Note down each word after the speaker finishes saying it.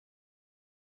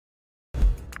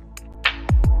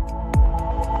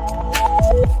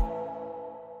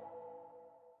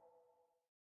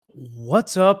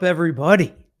What's up,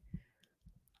 everybody?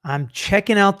 I'm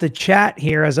checking out the chat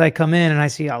here as I come in, and I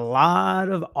see a lot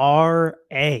of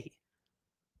RA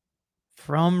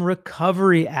from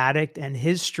Recovery Addict and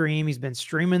his stream. He's been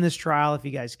streaming this trial. If you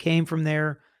guys came from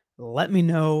there, let me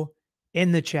know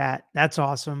in the chat. That's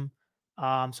awesome.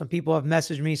 Some people have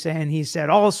messaged me saying he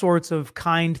said all sorts of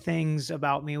kind things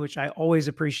about me, which I always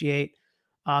appreciate,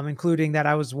 including that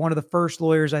I was one of the first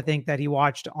lawyers I think that he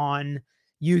watched on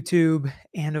YouTube.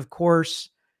 And of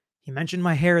course, he mentioned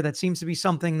my hair. That seems to be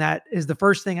something that is the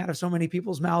first thing out of so many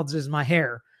people's mouths is my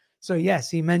hair. So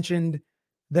yes, he mentioned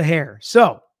the hair.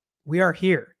 So we are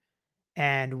here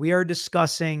and we are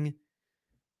discussing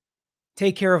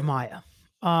Take Care of Maya.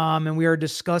 And we are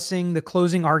discussing the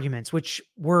closing arguments, which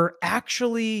were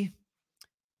actually,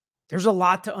 there's a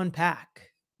lot to unpack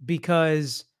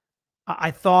because I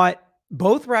thought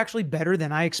both were actually better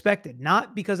than I expected.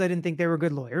 Not because I didn't think they were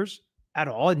good lawyers at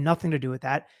all. It had nothing to do with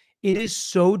that. It is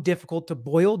so difficult to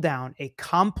boil down a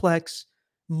complex,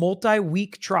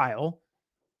 multi-week trial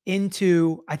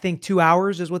into, I think 2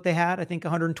 hours is what they had. I think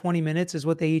 120 minutes is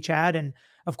what they each had. And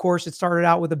of course, it started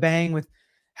out with a bang with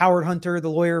Howard Hunter, the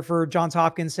lawyer for Johns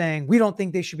Hopkins, saying, we don't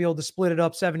think they should be able to split it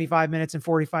up 75 minutes and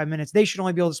 45 minutes. They should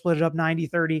only be able to split it up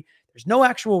 90-30. There's no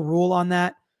actual rule on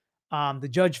that. The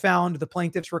judge found the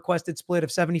plaintiff's requested split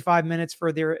of 75 minutes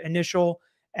for their initial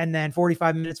and then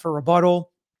 45 minutes for rebuttal,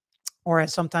 or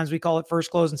as sometimes we call it,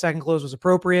 first close and second close was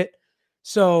appropriate.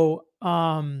 So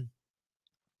yeah,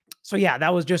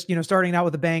 that was just, starting out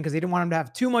with a bang because they didn't want them to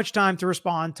have too much time to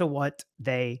respond to what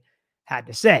they had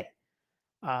to say.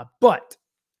 But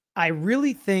I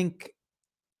really think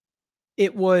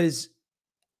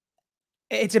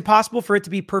it's impossible for it to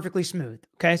be perfectly smooth.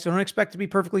 Okay. So don't expect to be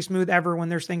perfectly smooth ever when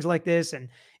there's things like this. And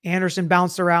Anderson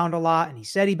bounced around a lot and he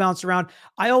said he bounced around.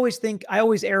 I always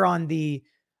err on the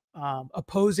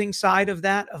opposing side of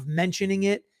that, of mentioning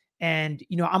it. And,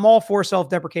 I'm all for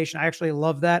self-deprecation. I actually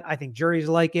love that. I think juries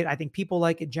like it. I think people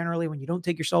like it generally when you don't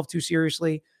take yourself too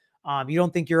seriously. You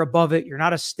don't think you're above it. You're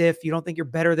not a stiff. You don't think you're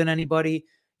better than anybody.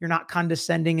 You're not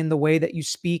condescending in the way that you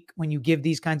speak when you give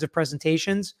these kinds of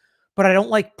presentations. But I don't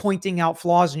like pointing out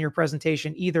flaws in your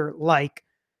presentation either, like,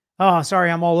 oh,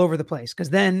 sorry, I'm all over the place. Because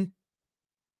then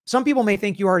some people may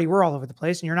think you already were all over the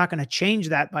place and you're not going to change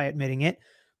that by admitting it.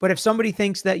 But if somebody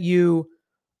thinks that you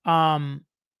are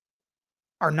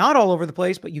not all over the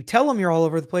place, but you tell them you're all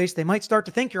over the place, they might start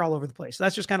to think you're all over the place. So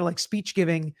that's just kind of like speech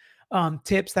giving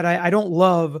tips that I don't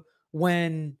love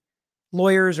when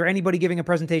lawyers or anybody giving a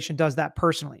presentation does that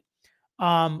personally.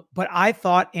 But I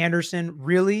thought Anderson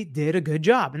really did a good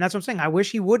job. And that's what I'm saying. I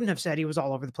wish he wouldn't have said he was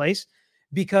all over the place,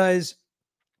 because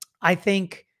I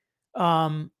think he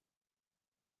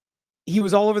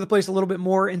was all over the place a little bit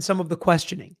more in some of the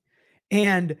questioning.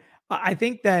 And I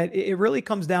think that it really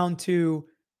comes down to,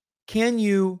 can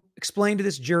you explain to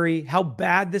this jury how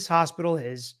bad this hospital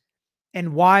is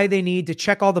and why they need to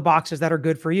check all the boxes that are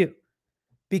good for you?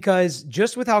 Because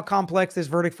just with how complex this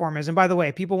verdict form is, and by the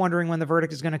way, people wondering when the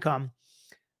verdict is going to come,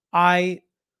 I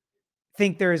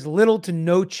think there is little to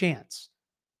no chance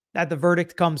that the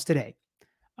verdict comes today.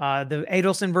 The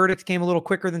Adelson verdict came a little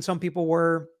quicker than some people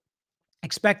were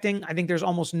expecting. I think there's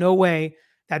almost no way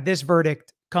that this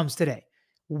verdict comes today.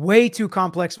 Way too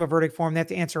complex of a verdict form. They have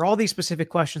to answer all these specific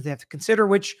questions. They have to consider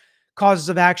which causes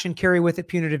of action carry with it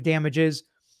punitive damages.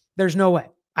 There's no way.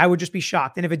 I would just be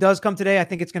shocked. And if it does come today, I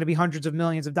think it's going to be hundreds of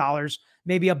millions of dollars,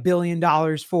 maybe $1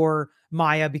 billion for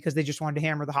Maya, because they just wanted to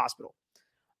hammer the hospital.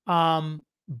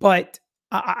 But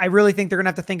I really think they're going to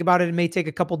have to think about it. It may take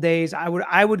a couple days.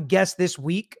 I would guess this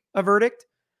week a verdict.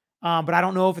 But I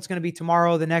don't know if it's going to be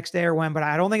tomorrow, the next day, or when, but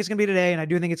I don't think it's going to be today. And I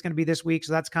do think it's going to be this week.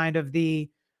 So that's kind of the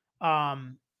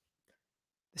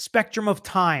spectrum of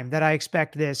time that I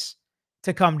expect this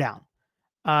to come down.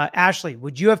 Ashley,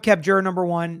 would you have kept juror number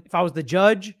 1? If I was the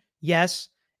judge, yes.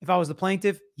 If I was the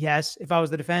plaintiff, yes. If I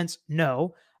was the defense,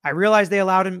 no. I realized they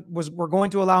were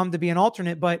going to allow him to be an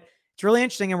alternate, but it's really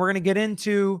interesting. And we're going to get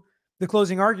into the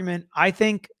closing argument. I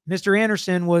think Mr.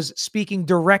 Anderson was speaking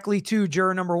directly to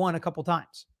juror number 1 a couple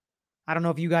times. I don't know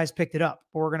if you guys picked it up,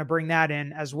 but we're going to bring that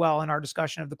in as well in our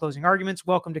discussion of the closing arguments.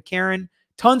 Welcome to Karen.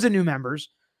 Tons of new members,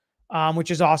 which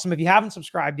is awesome. If you haven't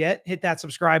subscribed yet, hit that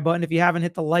subscribe button. If you haven't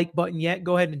hit the like button yet,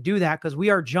 go ahead and do that, because we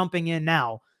are jumping in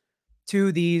now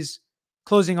to these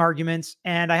closing arguments.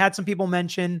 And I had some people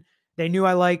mention they knew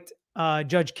I liked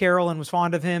Judge Carroll and was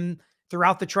fond of him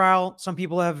throughout the trial. Some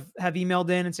people have emailed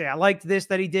in and say, I liked this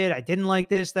that he did. I didn't like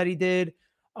this that he did.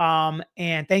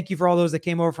 And thank you for all those that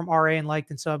came over from RA and liked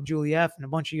and sub, Julie F, and a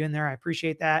bunch of you in there. I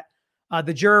appreciate that.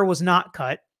 The juror was not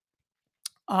cut.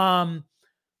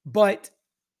 But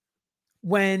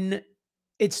when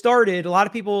it started, a lot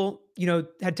of people,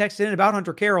 had texted in about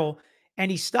Hunter Carroll, and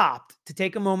he stopped to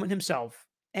take a moment himself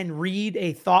and read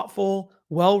a thoughtful,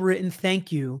 well-written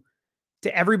thank you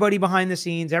to everybody behind the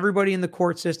scenes, everybody in the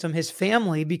court system, his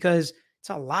family, because it's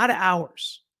a lot of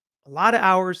hours. A lot of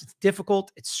hours. It's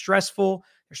difficult. It's stressful.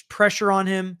 There's pressure on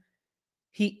him.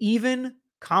 He even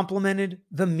complimented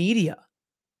the media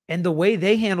and the way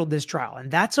they handled this trial.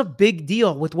 And that's a big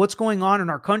deal with what's going on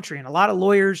in our country. And a lot of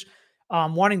lawyers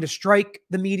wanting to strike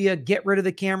the media, get rid of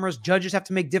the cameras. Judges have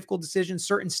to make difficult decisions.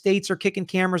 Certain states are kicking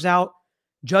cameras out.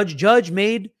 Judge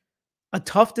made a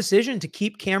tough decision to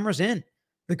keep cameras in.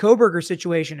 The Koberger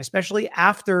situation, especially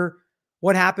after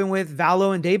what happened with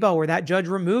Vallow and Daybell, where that judge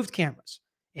removed cameras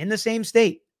in the same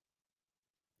state.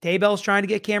 Daybell's trying to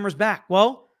get cameras back.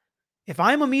 Well, if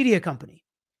I'm a media company,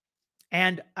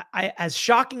 and as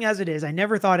shocking as it is, I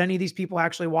never thought any of these people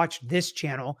actually watched this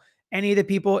channel. Any of the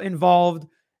people involved,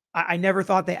 I never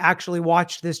thought they actually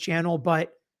watched this channel,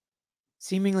 but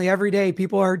seemingly every day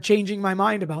people are changing my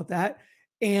mind about that.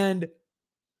 And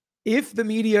if the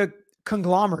media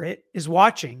conglomerate is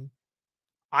watching,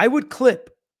 I would clip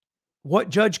what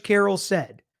Judge Carroll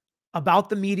said about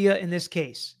the media in this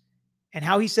case and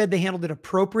how he said they handled it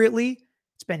appropriately.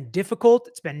 It's been difficult.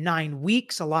 It's been 9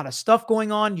 weeks, a lot of stuff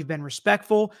going on. You've been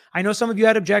respectful. I know some of you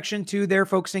had objection to their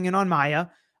focusing in on Maya,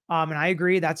 and I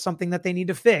agree that's something that they need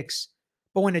to fix.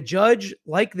 But when a judge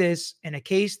like this, in a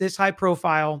case this high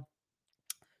profile,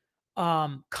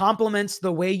 compliments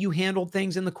the way you handled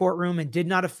things in the courtroom and did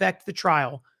not affect the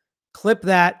trial, clip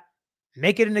that,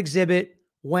 make it an exhibit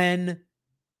when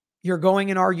you're going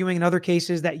and arguing in other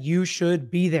cases that you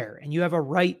should be there and you have a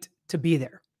right to be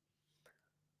there.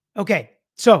 Okay,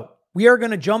 so we are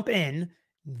going to jump in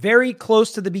very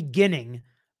close to the beginning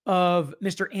of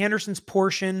Mr. Anderson's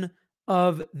portion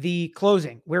of the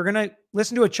closing. We're going to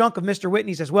listen to a chunk of Mr.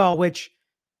 Whitney's as well, which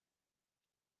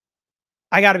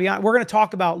I got to be honest, we're going to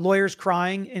talk about lawyers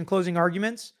crying in closing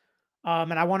arguments.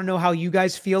 And I want to know how you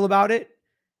guys feel about it.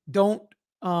 Don't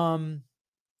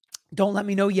let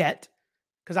me know yet,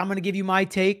 because I'm going to give you my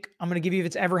take. I'm going to give you if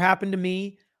it's ever happened to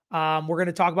me. We're going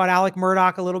to talk about Alec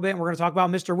Murdaugh a little bit, and we're going to talk about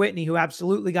Mr. Whitney, who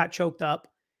absolutely got choked up.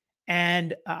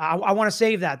 And I want to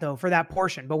save that, though, for that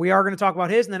portion. But we are going to talk about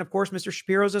his, and then, of course, Mr.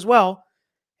 Shapiro's as well.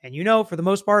 And for the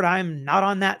most part, I'm not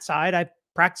on that side. I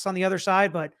practice on the other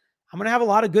side, but I'm going to have a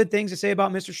lot of good things to say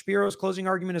about Mr. Shapiro's closing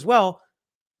argument as well.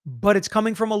 But it's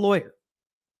coming from a lawyer,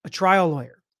 a trial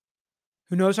lawyer,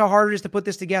 who knows how hard it is to put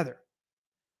this together.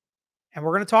 And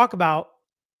we're going to talk about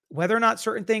whether or not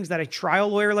certain things that a trial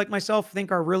lawyer like myself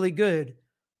think are really good,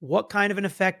 what kind of an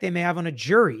effect they may have on a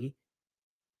jury,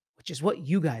 which is what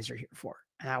you guys are here for.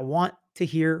 And I want to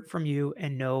hear from you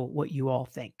and know what you all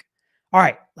think. All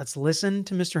right, let's listen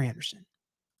to Mr. Anderson.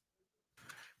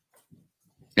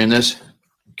 In this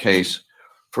case,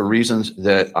 for reasons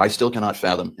that I still cannot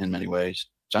fathom in many ways,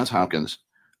 Johns Hopkins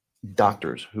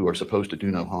doctors who are supposed to do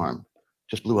no harm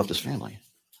just blew up this family.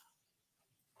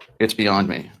 It's beyond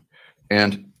me.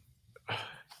 And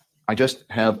I just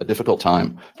have a difficult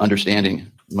time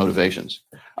understanding motivations.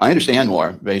 I understand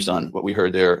more based on what we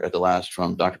heard there at the last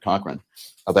from Dr. Cochran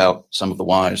about some of the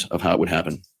whys of how it would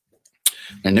happen.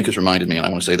 And Nick has reminded me, and I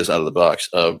want to say this out of the box,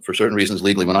 for certain reasons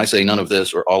legally, when I say none of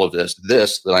this or all of this,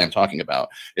 this that I am talking about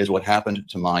is what happened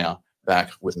to Maya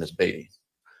back with Miss Beatty.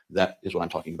 That is what I'm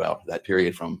talking about, that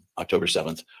period from October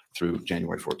 7th through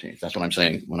January 14th. That's what I'm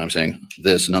saying when I'm saying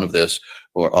this, none of this,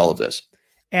 or all of this.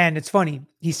 And it's funny,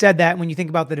 he said that when you think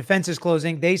about the defense's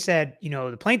closing, they said,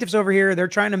 the plaintiffs over here, they're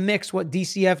trying to mix what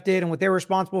DCF did and what they're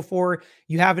responsible for.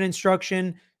 You have an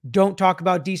instruction, don't talk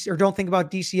about DC or don't think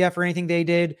about DCF or anything they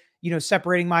did,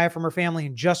 separating Maya from her family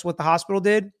and just what the hospital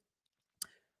did.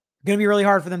 Going to be really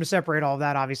hard for them to separate all of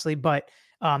that, obviously, but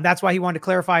that's why he wanted to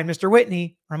clarify. And Mr.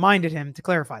 Whitney reminded him to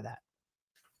clarify that.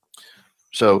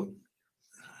 So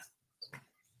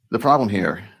the problem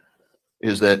here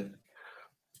is that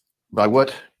by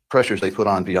what pressures they put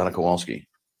on Beata Kowalski,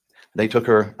 they took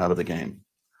her out of the game.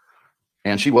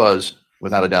 And she was,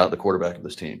 without a doubt, the quarterback of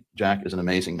this team. Jack is an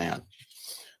amazing man.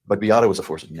 But Beata was a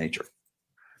force of nature.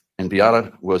 And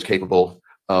Beata was capable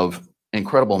of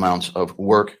incredible amounts of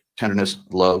work, tenderness,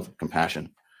 love, compassion.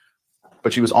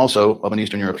 But she was also of an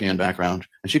Eastern European background,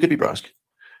 and she could be brusque.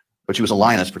 But she was a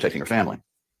lioness protecting her family.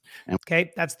 And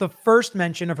okay, that's the first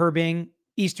mention of her being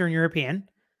Eastern European.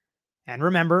 And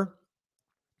remember,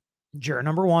 juror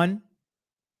number one,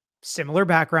 similar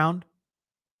background.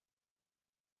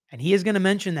 And he is going to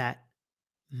mention that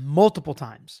multiple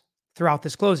times throughout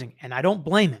this closing. And I don't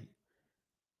blame him.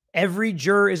 Every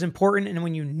juror is important. And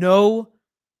when you know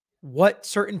what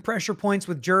certain pressure points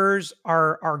with jurors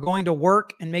are going to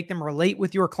work and make them relate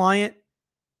with your client,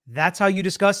 that's how you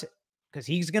discuss it. because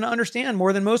he's going to understand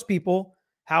more than most people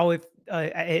how if,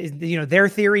 their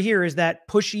theory here is that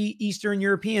pushy Eastern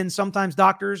Europeans, sometimes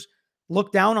doctors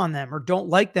look down on them or don't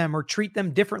like them or treat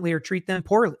them differently or treat them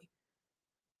poorly.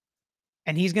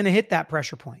 And he's going to hit that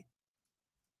pressure point.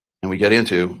 And we get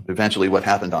into eventually what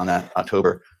happened on that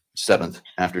October 7th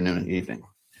afternoon and evening.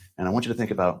 And I want you to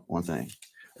think about one thing.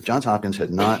 If Johns Hopkins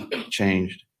had not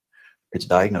changed its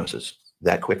diagnosis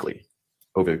that quickly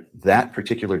over that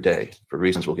particular day, for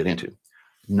reasons we'll get into,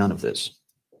 none of this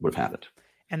would have happened.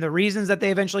 And the reasons that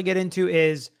they eventually get into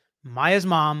is Maya's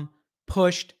mom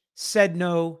pushed, said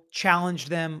no, challenged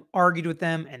them, argued with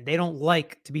them, and they don't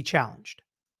like to be challenged.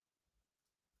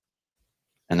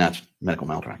 And that's medical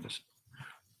malpractice.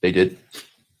 They did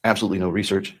absolutely no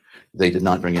research. They did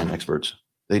not bring in experts.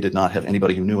 They did not have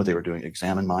anybody who knew what they were doing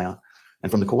examine Maya.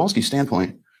 And from the Kowalski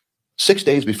standpoint, 6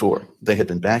 days before, they had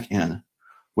been back in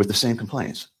with the same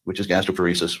complaints, which is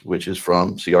gastroparesis, which is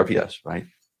from CRPS, right?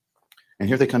 And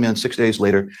here they come in 6 days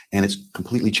later, and it's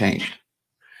completely changed.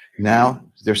 Now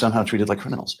they're somehow treated like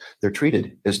criminals. They're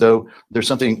treated as though there's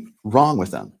something wrong with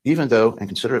them, even though, and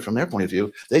consider it from their point of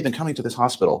view, they've been coming to this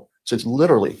hospital since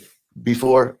literally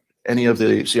before any of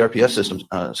the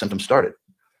CRPS symptoms started.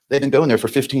 They've been going there for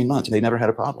 15 months, and they never had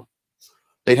a problem.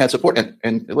 They had support.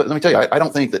 And let me tell you, I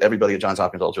don't think that everybody at Johns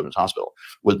Hopkins Children's Hospital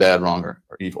was bad, wrong, or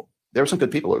evil. There were some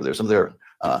good people over there. Some of their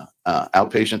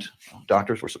outpatient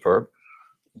doctors were superb,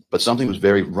 but something was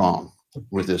very wrong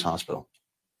with this hospital.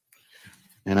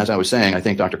 And as I was saying, I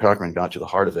think Dr. Cochran got to the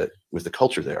heart of it with the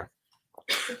culture there.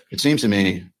 It seems to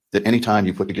me that anytime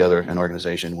you put together an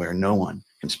organization where no one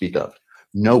can speak up,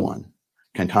 no one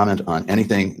can comment on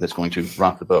anything that's going to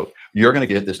rock the boat, you're going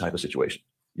to get this type of situation.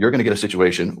 You're going to get a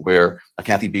situation where a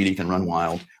Kathy Beatty can run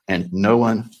wild and no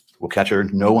one will catch her,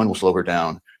 no one will slow her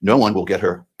down, no one will get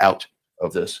her out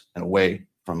of this and away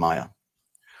from Maya.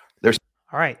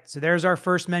 All right, so there's our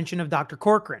first mention of Dr.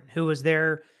 Corcoran, who was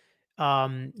their,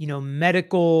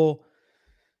 medical,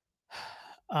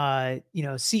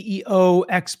 CEO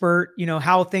expert,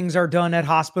 how things are done at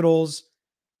hospitals,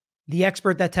 the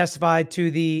expert that testified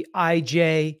to the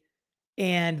IJ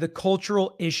and the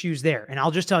cultural issues there. And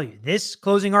I'll just tell you, this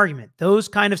closing argument, those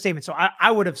kind of statements. So I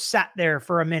would have sat there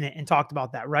for a minute and talked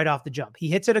about that right off the jump. He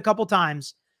hits it a couple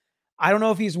times. I don't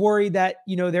know if he's worried that,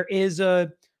 there is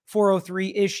a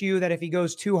 403 issue, that if he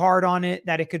goes too hard on it,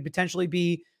 that it could potentially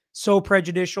be so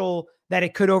prejudicial that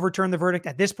it could overturn the verdict.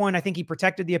 At this point, I think he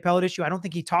protected the appellate issue. I don't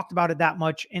think he talked about it that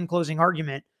much in closing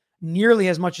argument, nearly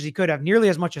as much as he could have, nearly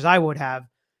as much as I would have.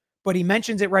 But he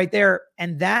mentions it right there.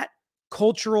 And that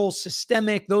cultural,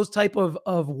 systemic, those type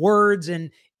of words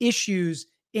and issues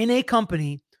in a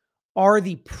company are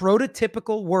the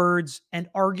prototypical words and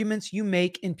arguments you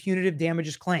make in punitive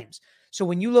damages claims. So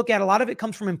when you look at, a lot of it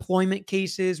comes from employment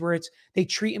cases where they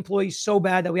treat employees so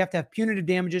bad that we have to have punitive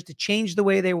damages to change the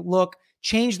way they look,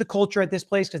 change the culture at this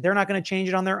place because they're not going to change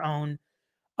it on their own.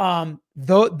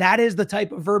 Though that is the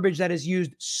type of verbiage that is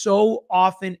used so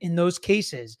often in those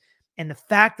cases. And the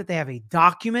fact that they have a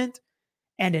document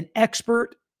and an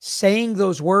expert saying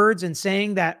those words and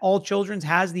saying that All Children's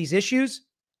has these issues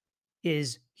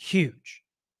is huge.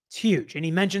 It's huge. And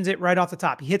he mentions it right off the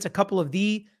top. He hits a couple of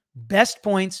the best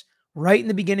points right in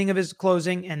the beginning of his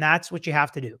closing, and that's what you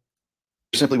have to do.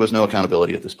 There simply was no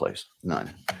accountability at this place, none.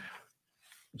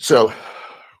 So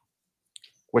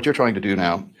what you're trying to do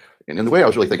now, and the way I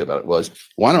was really thinking about it was,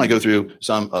 why don't I go through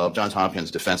some of Johns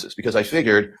Hopkins' defenses? Because I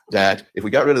figured that if we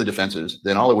got rid of the defenses,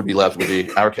 then all that would be left would be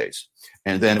our case.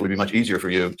 And then it would be much easier for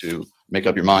you to make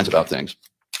up your minds about things.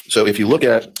 So if you look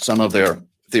at some of their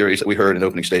theories that we heard in the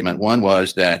opening statement, one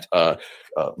was that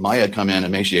Maya had come in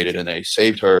emaciated and they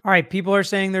saved her. All right, people are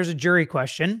saying there's a jury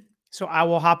question. So I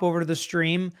will hop over to the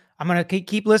stream. I'm going to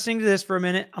keep listening to this for a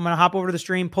minute. I'm going to hop over to the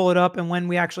stream, pull it up, and when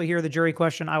we actually hear the jury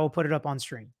question, I will put it up on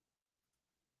stream.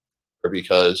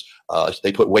 Because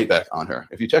they put weight back on her.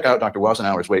 If you check out Dr.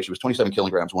 Wassenauer's weight, she was 27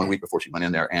 kilograms 1 week before she went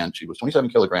in there, and she was 27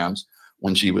 kilograms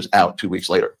when she was out 2 weeks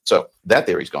later. So that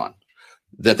theory's gone.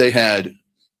 That they had...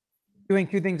 Doing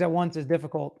two things at once is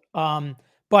difficult, but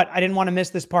I didn't want to miss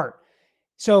this part.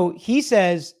 So he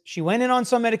says she went in on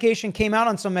some medication, came out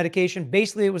on some medication.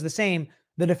 Basically, it was the same.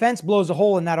 The defense blows a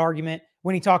hole in that argument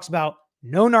when he talks about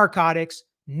no narcotics,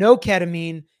 no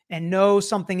ketamine, and no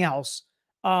something else.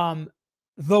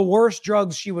 The worst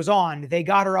drugs she was on, they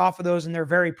got her off of those, and they're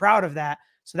very proud of that.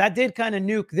 So that did kind of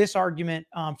nuke this argument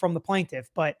from the plaintiff,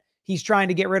 but he's trying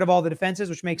to get rid of all the defenses,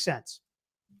 which makes sense.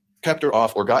 Kept her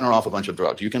off or gotten her off a bunch of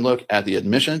drugs. You can look at the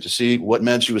admission to see what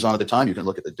meds she was on at the time. You can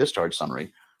look at the discharge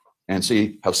summary and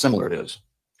see how similar it is.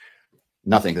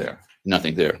 Nothing there.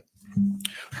 Nothing there.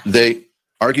 They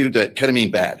argued that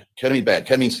ketamine bad. Ketamine bad.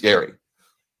 Ketamine scary.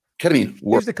 Ketamine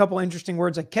works. Used a couple interesting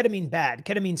words like ketamine bad,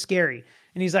 ketamine scary.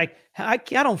 And he's like, I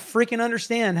don't freaking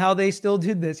understand how they still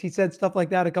did this. He said stuff like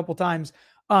that a couple times.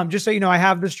 Just so you know, I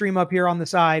have the stream up here on the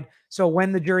side. So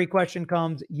when the jury question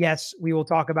comes, yes, we will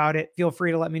talk about it. Feel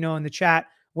free to let me know in the chat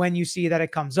when you see that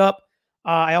it comes up.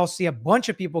 I also see a bunch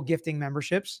of people gifting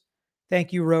memberships.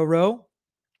 Thank you, Roro.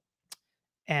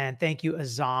 And thank you,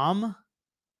 Azam.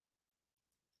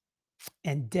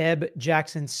 And Deb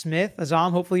Jackson Smith.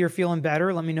 Azam, hopefully you're feeling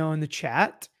better. Let me know in the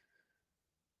chat.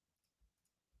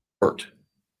 Worked.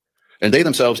 And they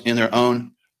themselves, in their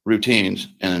own routines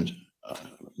and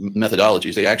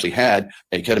methodologies, they actually had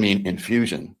a ketamine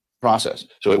infusion process.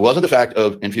 So it wasn't the fact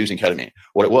of infusing ketamine.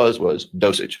 What it was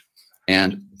dosage.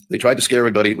 And they tried to scare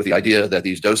everybody with the idea that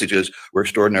these dosages were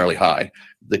extraordinarily high.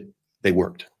 They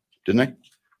worked, didn't they?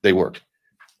 They worked.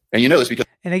 And you know this because...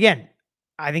 And again,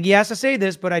 I think he has to say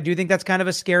this, but I do think that's kind of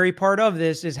a scary part of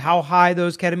this is how high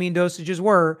those ketamine dosages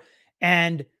were.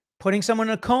 And putting someone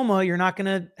in a coma, you're not going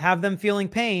to have them feeling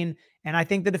pain. And I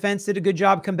think the defense did a good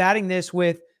job combating this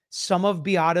with some of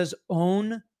Beata's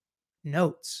own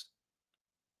notes,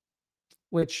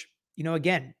 which, you know,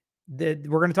 again, we're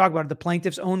going to talk about it. The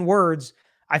plaintiff's own words,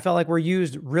 I felt like were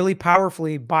used really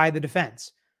powerfully by the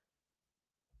defense.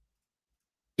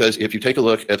 Because if you take a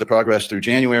look at the progress through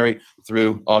January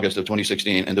through August of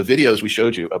 2016 and the videos we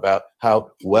showed you about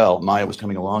how well Maya was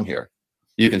coming along here,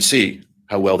 you can see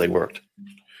how well they worked.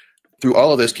 Through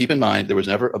all of this, keep in mind, there was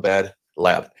never a bad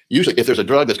lab. Usually, if there's a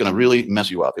drug that's going to really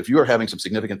mess you up, if you are having some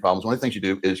significant problems, one of the things you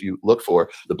do is you look for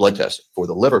the blood test for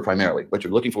the liver primarily. What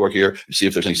you're looking for here is see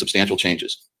if there's any substantial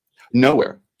changes.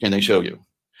 Nowhere can they show you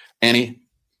any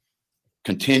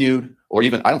continued or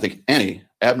even, I don't think, any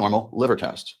abnormal liver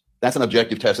tests. That's an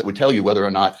objective test that would tell you whether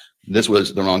or not this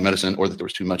was the wrong medicine or that there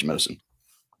was too much medicine.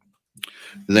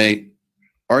 They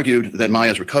argued that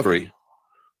Maya's recovery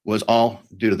was all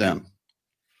due to them.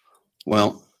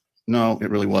 Well, no, it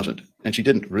really wasn't. And she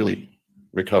didn't really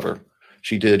recover.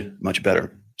 She did much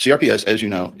better. CRPS, as you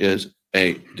know, is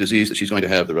a disease that she's going to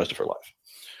have the rest of her life.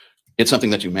 It's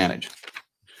something that you manage.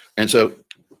 And so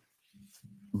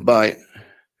by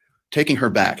taking her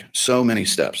back so many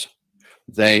steps,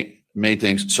 they made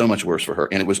things so much worse for her.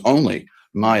 And it was only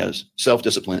Maya's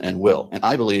self-discipline and will. And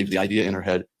I believe the idea in her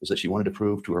head was that she wanted to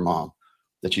prove to her mom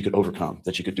that she could overcome,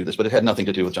 that she could do this. But it had nothing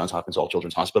to do with Johns Hopkins All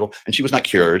Children's Hospital. And she was not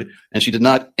cured. And she did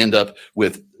not end up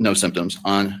with no symptoms.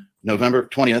 On November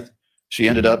 20th, she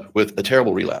ended up with a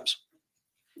terrible relapse.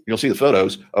 You'll see the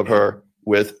photos of her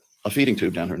with a feeding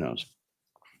tube down her nose.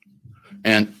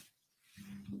 And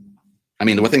I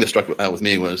mean, the one thing that struck out with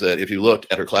me was that if you looked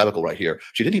at her clavicle right here,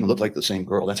 she didn't even look like the same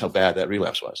girl. That's how bad that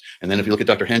relapse was. And then if you look at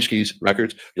Dr. Henschke's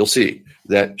records, you'll see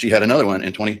that she had another one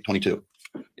in 2022.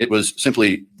 It was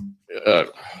simply,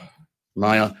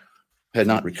 Maya had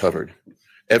not recovered.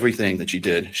 Everything that she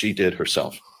did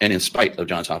herself. And in spite of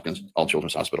Johns Hopkins All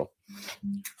Children's Hospital.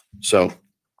 So.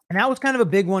 And that was kind of a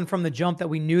big one from the jump that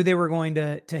we knew they were going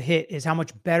to hit is how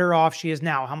much better off she is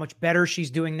now, how much better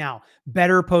she's doing now,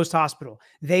 better post-hospital.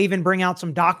 They even bring out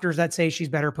some doctors that say she's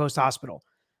better post-hospital.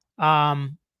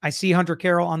 I see Hunter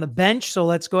Carroll on the bench, so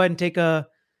let's go ahead and I'm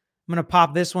going to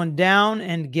pop this one down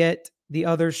and get the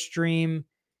other stream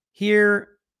here.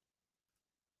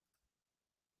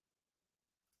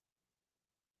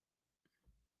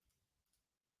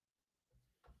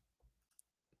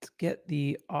 Let's get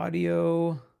the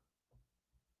audio.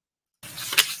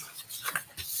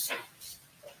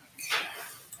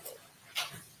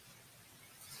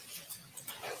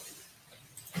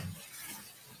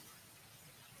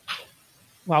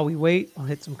 While we wait, I'll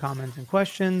hit some comments and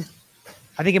questions.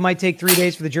 I think it might take 3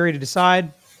 days for the jury to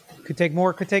decide. Could take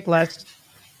more, could take less.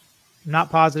 I'm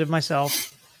not positive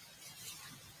myself.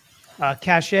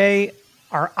 Cachet,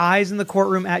 our eyes in the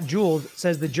courtroom at Jules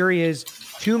says the jury is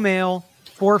 2 male,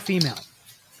 4 female.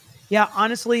 Yeah,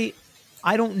 honestly,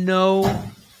 I don't know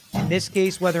in this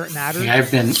case whether it matters.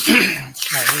 I've been right,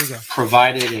 here we go.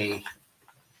 Provided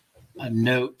a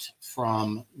note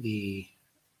from the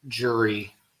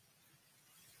jury.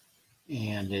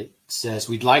 And it says,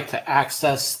 we'd like to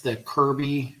access the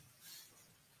Kirby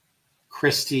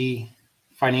Christie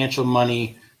financial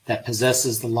money that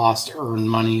possesses the lost earned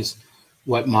monies,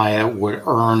 what Maya would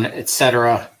earn,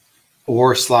 etc.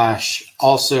 Or /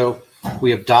 also,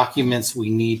 we have documents we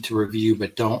need to review,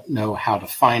 but don't know how to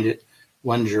find it.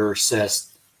 One juror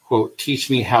says, quote, teach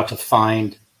me how to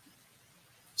find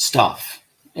stuff,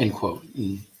 end quote.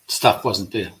 And stuff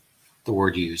wasn't the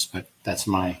word used, but that's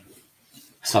my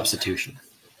substitution.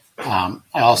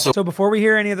 So before we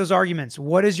hear any of those arguments,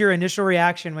 what is your initial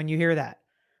reaction when you hear that?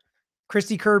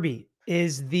 Christy Kirby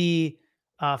is the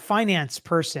finance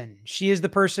person. She is the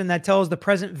person that tells the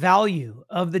present value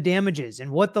of the damages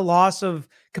and what the loss of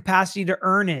capacity to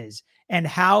earn is and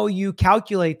how you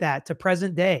calculate that to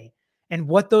present day and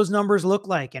what those numbers look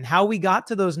like and how we got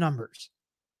to those numbers.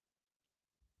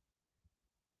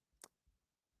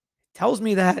 Tells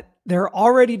me that they're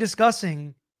already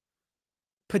discussing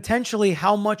potentially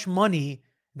how much money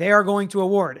they are going to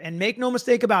award. And make no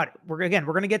mistake about it. We're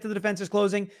going to get to the defense's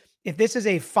closing. If this is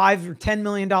a $5 or $10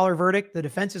 million verdict, the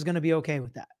defense is going to be okay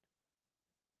with that.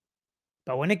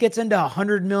 But when it gets into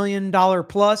 $100 million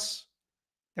plus,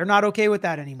 they're not okay with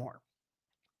that anymore.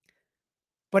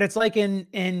 But it's like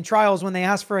in trials when they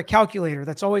ask for a calculator.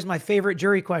 That's always my favorite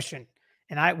jury question.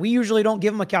 And we usually don't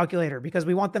give them a calculator because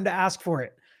we want them to ask for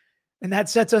it. And that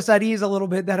sets us at ease a little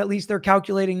bit that at least they're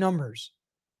calculating numbers.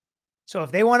 So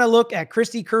if they want to look at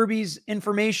Christy Kirby's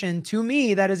information, to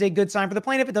me, that is a good sign for the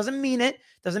plaintiff. It doesn't mean it.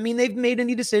 Doesn't mean they've made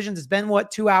any decisions. It's been,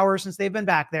 2 hours since they've been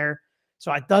back there.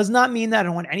 So it does not mean that. I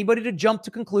don't want anybody to jump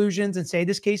to conclusions and say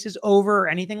this case is over or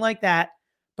anything like that.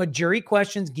 But jury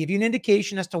questions give you an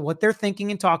indication as to what they're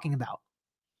thinking and talking about.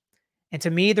 And to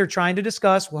me, they're trying to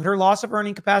discuss what her loss of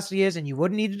earning capacity is, and you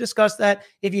wouldn't need to discuss that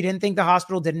if you didn't think the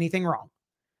hospital did anything wrong.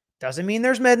 Doesn't mean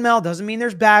there's med mal, doesn't mean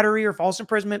there's battery or false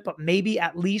imprisonment, but maybe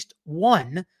at least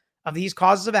one of these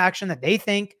causes of action that they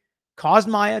think caused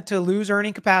Maya to lose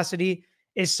earning capacity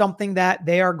is something that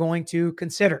they are going to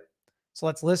consider. So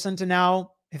let's listen to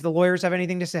now if the lawyers have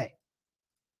anything to say.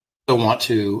 I want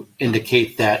to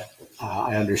indicate that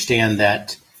I understand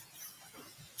that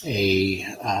the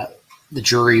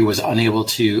jury was unable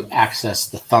to access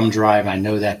the thumb drive. I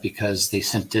know that because they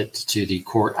sent it to the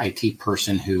court IT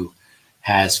person who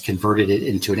has converted it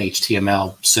into an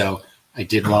HTML. So I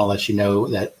did want to let you know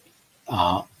that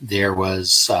there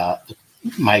was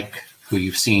Mike, who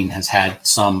you've seen, has had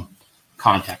some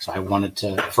contact. So I wanted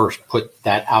to first put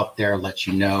that out there, let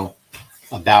you know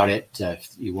about it. If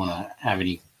you want to have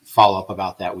any follow-up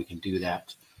about that, we can do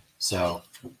that. So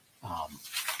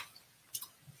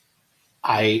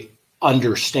I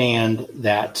understand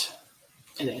that,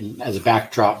 and as a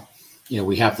backdrop,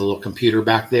 we have the little computer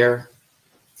back there.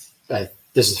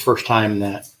 This is the first time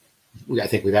that I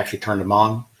think we've actually turned them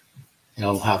on.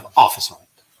 We'll have Office on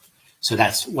it. So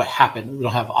that's what happened. We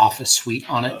don't have Office Suite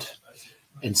on it.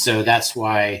 And so that's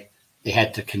why they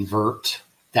had to convert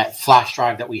that flash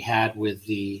drive that we had with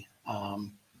the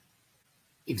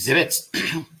exhibits.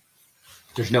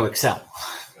 There's no Excel.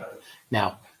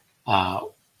 Now,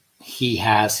 he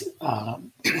has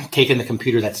taken the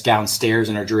computer that's downstairs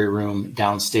in our jury room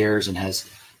downstairs and has...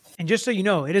 And just so you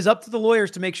know, it is up to the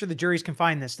lawyers to make sure the juries can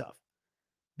find this stuff,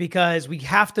 because we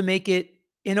have to make it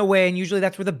in a way. And usually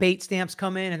that's where the bait stamps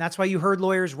come in. And that's why you heard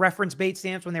lawyers reference bait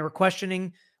stamps when they were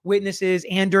questioning witnesses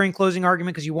and during closing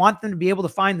argument, because you want them to be able to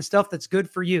find the stuff that's good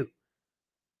for you.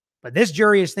 But this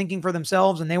jury is thinking for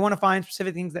themselves and they want to find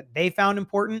specific things that they found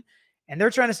important. And they're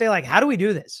trying to say, like, how do we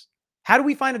do this? How do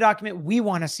we find a document we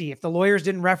want to see if the lawyers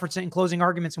didn't reference it in closing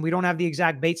arguments and we don't have the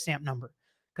exact bait stamp number?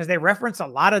 Because they reference a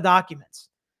lot of documents.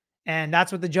 And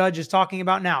that's what the judge is talking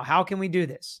about now. How can we do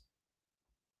this?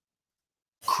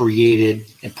 Created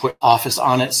and put Office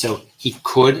on it so he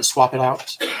could swap it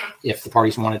out if the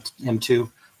parties wanted him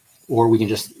to, or we can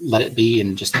just let it be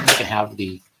and just have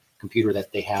the computer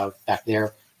that they have back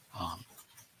there.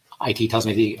 IT tells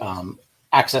me the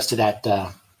access to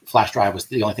that flash drive was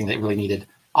the only thing that really needed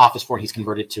Office for. He's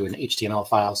converted to an HTML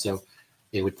file, so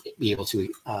they would be able to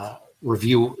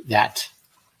review that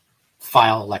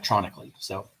file electronically.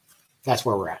 So that's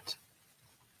where we're at.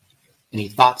 Any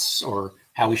thoughts or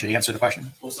how we should answer the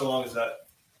question? Well, so long as that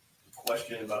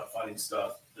question about finding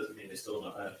stuff doesn't mean they still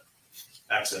don't know how to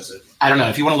access it. I don't know.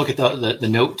 If you want to look at the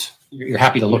note, you're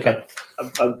happy to look at. Why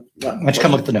don't you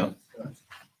come look at the note?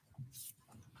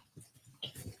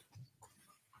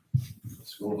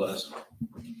 School bus.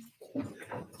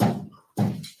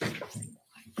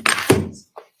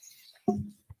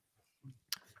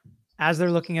 As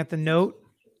they're looking at the note,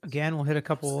 again, we'll hit a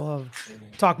couple of,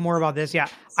 talk more about this. Yeah,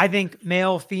 I think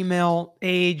male, female,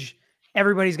 age,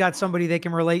 everybody's got somebody they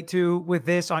can relate to with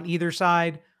this on either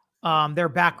side. Their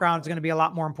background is going to be a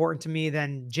lot more important to me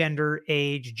than gender,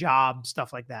 age, job,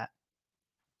 stuff like that.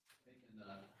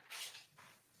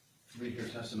 Read your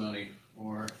testimony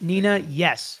or Nina,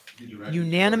 yes.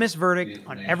 Unanimous verdict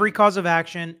on every cause of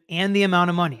action and the amount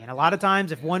of money. And a lot of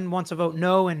times if one wants to vote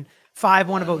no and 5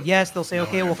 want to vote yes, they'll say,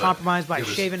 okay, we'll compromise by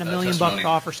shaving $1 million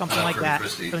off or something like that.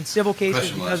 So in civil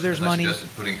cases, because there's money,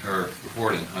 putting her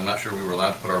report in. I'm not sure we were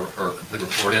allowed to put her complete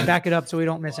report in. Back it up so we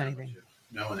don't miss anything.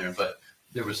 No in there, but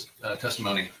there was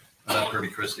testimony about Kirby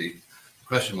Christie.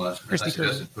 question was, as I Christy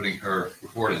suggested putting her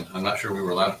report in. I'm not sure we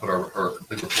were allowed to put her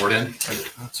complete report in,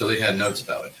 so they had notes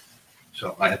about it.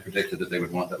 So I had predicted that they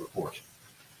would want that report.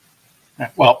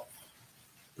 Well,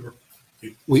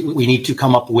 we need to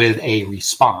come up with a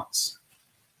response.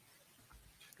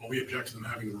 Well, we object to them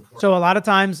having the report. So a lot of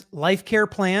times life care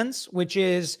plans, which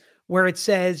is where it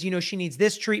says, you know, she needs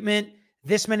this treatment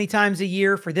this many times a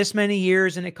year for this many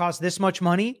years, and it costs this much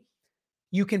money.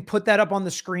 You can put that up on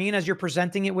the screen as you're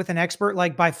presenting it with an expert,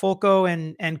 like Bifulco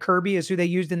and Kirby is who they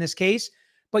used in this case,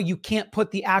 but you can't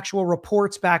put the actual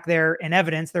reports back there in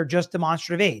evidence. They're just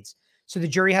demonstrative aids. So the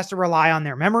jury has to rely on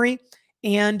their memory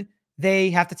and they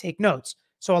have to take notes.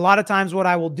 So a lot of times what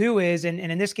I will do is, and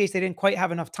in this case, they didn't quite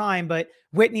have enough time, but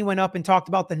Whitney went up and talked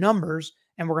about the numbers,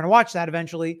 and we're going to watch that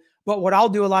eventually. But what I'll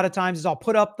do a lot of times is I'll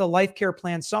put up the life care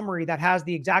plan summary that has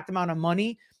the exact amount of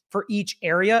money for each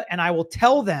area. And I will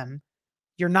tell them,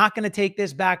 you're not going to take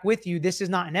this back with you. This is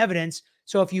not in evidence.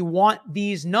 So if you want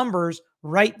these numbers,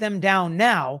 write them down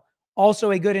now. Also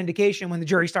a good indication when the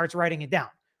jury starts writing it down,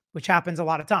 which happens a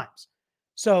lot of times.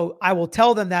 So I will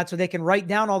tell them that so they can write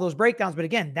down all those breakdowns. But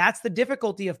again, that's the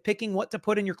difficulty of picking what to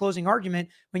put in your closing argument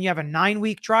when you have a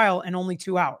 9-week trial and only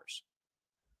 2 hours.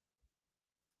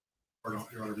 Or not,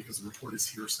 Your Honor, because the report is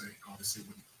hearsay, obviously.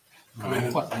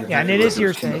 Yeah, and it is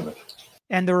hearsay.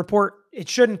 And the report, it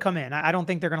shouldn't come in. I don't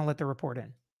think they're going to let the report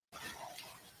in.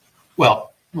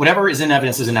 Well, whatever is in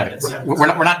evidence is in evidence. Right.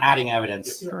 We're not adding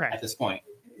evidence Correct. at this point.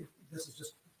 This is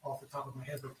just off the top of my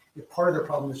head, but if part of their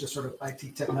problem is just sort of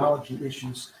IT technology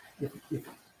issues. If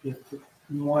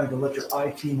you wanted to let your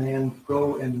IT man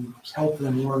go and help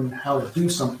them learn how to do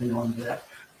something on that,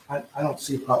 I don't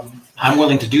see a problem. I'm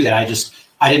willing to do that.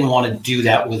 I didn't want to do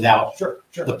that without Sure.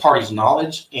 the party's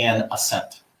knowledge and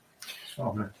assent.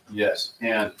 Yes,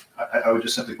 and I would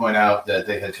just simply point out that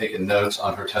they had taken notes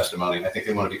on her testimony. I think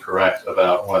they want to be correct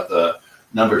about what the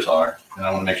numbers are, and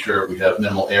I want to make sure we have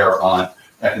minimal error on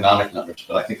economic numbers.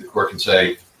 But I think the court can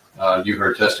say, you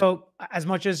heard testimony. So as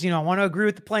much as, I want to agree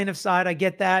with the plaintiff side, I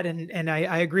get that. And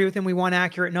I agree with him. We want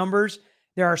accurate numbers.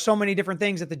 There are so many different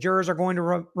things that the jurors are going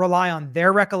to rely on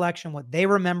their recollection, what they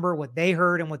remember, what they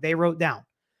heard, and what they wrote down.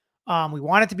 We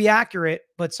want it to be accurate,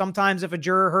 but sometimes if a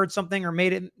juror heard something or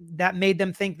made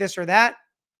them think this or that,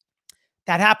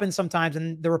 that happens sometimes,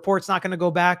 and the report's not going to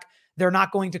go back. They're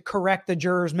not going to correct the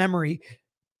juror's memory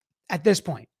at this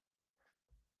point.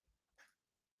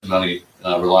 Money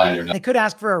rely on your They could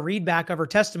ask for a readback of her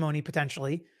testimony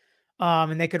potentially,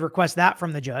 and they could request that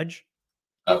from the judge.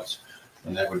 notes,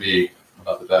 and that would be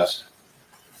about the best.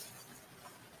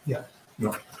 Yeah.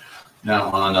 No. Now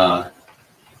on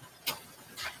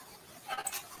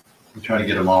I'm trying to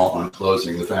get them all on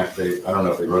closing. The fact I don't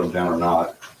know if they wrote them down or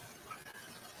not.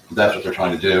 That's what they're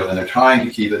trying to do. And they're trying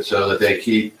to keep it so that they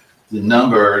keep the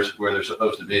numbers where they're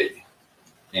supposed to be.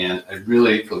 And I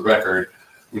really, for the record,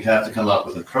 we have to come up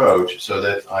with an approach so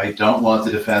that I don't want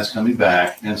the defense coming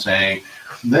back and saying,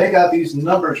 they got these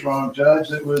numbers wrong,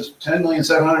 Judge. It was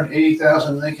 $10,780,000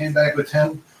 and they came back with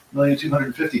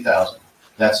 $10,250,000.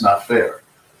 That's not fair.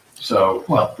 So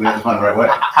we have to find the right way.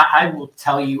 I will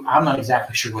tell you, I'm not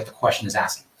exactly sure what the question is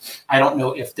asking. I don't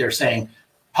know if they're saying,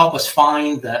 help us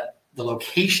find the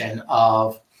location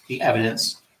of the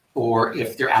evidence, or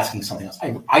if they're asking something else.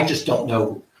 I just don't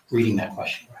know reading that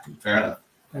question. Fair enough.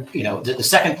 The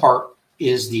second part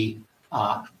is the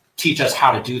teach us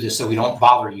how to do this so we don't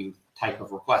bother you type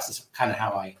of request. That's kind of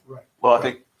how I. Right. Well, I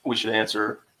think we should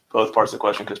answer both parts of the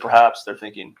question, because perhaps they're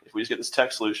thinking, if we just get this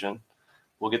text solution,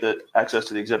 we'll get the access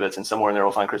to the exhibits, and somewhere in there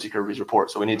we'll find Christy Kirby's report.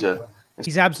 So we need to.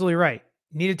 He's absolutely right.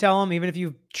 You need to tell them, even if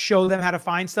you show them how to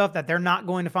find stuff, that they're not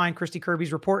going to find Christy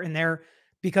Kirby's report in there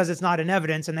because it's not in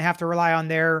evidence, and they have to rely on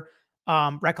their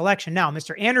recollection. Now,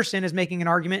 Mr. Anderson is making an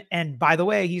argument, and by the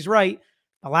way, he's right.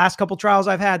 The last couple trials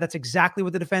I've had, that's exactly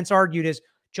what the defense argued is,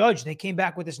 Judge, they came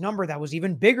back with this number that was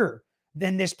even bigger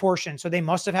than this portion. So they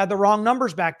must have had the wrong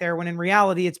numbers back there, when in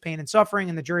reality it's pain and suffering,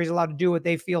 and the jury's allowed to do what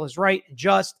they feel is right and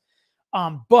just.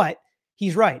 But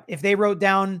he's right. If they wrote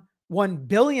down $1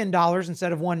 billion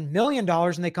instead of $1 million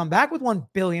and they come back with $1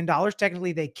 billion,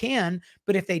 technically they can.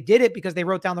 But if they did it because they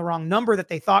wrote down the wrong number that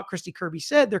they thought Christy Kirby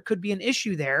said, there could be an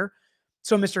issue there.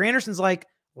 So Mr. Anderson's like,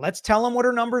 let's tell them what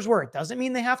her numbers were. It doesn't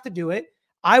mean they have to do it.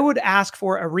 I would ask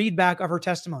for a readback of her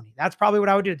testimony. That's probably what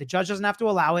I would do. The judge doesn't have to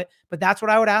allow it, but that's what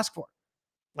I would ask for.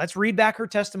 Let's read back her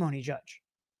testimony, Judge.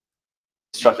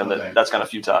 Instruct them that that's kind of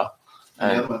futile.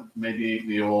 And the other one, maybe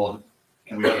the old,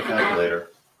 can we have a calculator?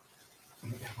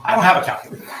 I don't have a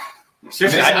calculator.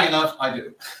 Seriously, Amazingly enough, I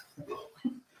do.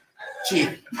 Gee,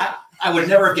 I would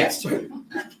never have guessed.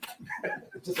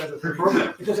 It just has a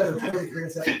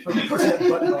 30%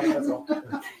 button on it, that's all.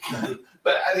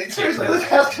 But I mean, seriously, let's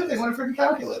ask if they want a freaking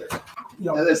calculator. You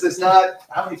know, And it's not,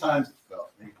 how many times, well,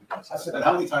 maybe we don't say I said- that, but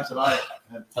how many times have I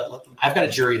had I've got a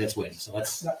jury that's waiting, so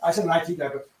let's. I said an IT guy,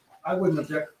 but I wouldn't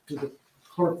object to the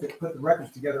clerk that put the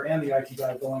records together and the IT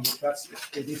guy going, that's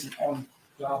a decent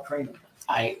on-job training.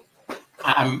 I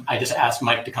just asked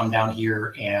Mike to come down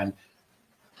here and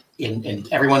in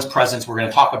everyone's presence, we're going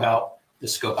to talk about the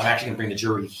scope. I'm actually going to bring the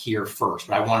jury here first,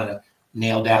 but I wanted to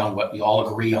nail down what we all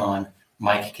agree on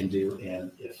Mike can do.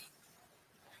 And if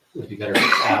it would be better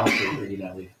if Al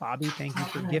or Bobby, thank you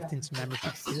for gifting some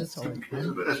memberships. That's all I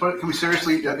can. But that's what, can we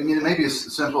seriously, I mean, maybe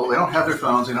it's simple, they don't have their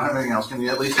phones, they don't have anything else, can you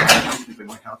at least ask them if they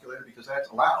want a calculator, because that's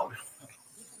allowed.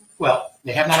 Well,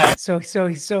 they have not. So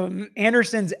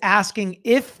Anderson's asking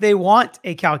if they want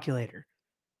a calculator.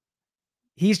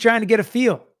 He's trying to get a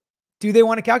feel. Do they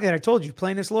want a calculator? I told you,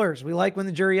 plaintiffs' lawyers, we like when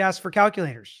the jury asks for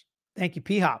calculators. Thank you,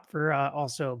 P-Hop, for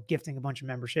also gifting a bunch of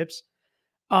memberships.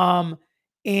 And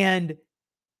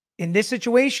in this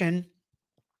situation,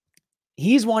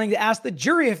 he's wanting to ask the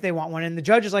jury if they want one. And the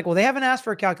judge is like, well, they haven't asked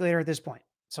for a calculator at this point.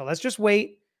 So let's just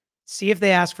wait, see if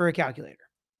they ask for a calculator.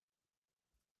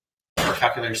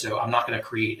 Calculator, so I'm not going to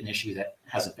create an issue that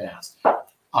hasn't been asked.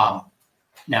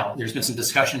 Now, there's been some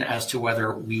discussion as to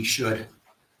whether we should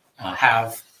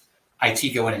have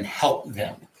IT go in and help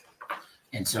them.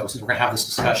 And so since we're going to have this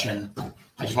discussion,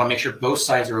 I just want to make sure both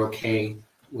sides are okay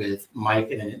with Mike.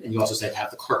 And you also said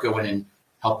have the clerk go in and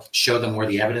help show them where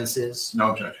the evidence is. No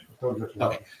objection.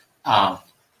 Okay. I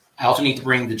also need to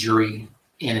bring the jury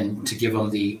in and to give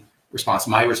them the response.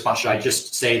 My response, should I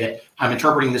just say that I'm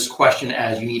interpreting this question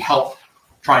as you need help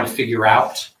trying to figure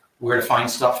out where to find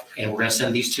stuff, and we're going to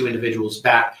send these two individuals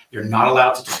back. They're not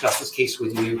allowed to discuss this case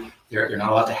with you. They're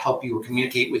not allowed to help you or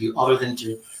communicate with you other than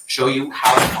to show you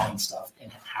how to find stuff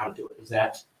and how to do it. Is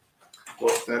that?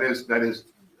 Well, that is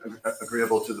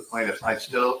agreeable to the plaintiff. I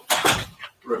still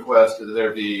request that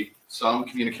there be some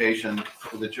communication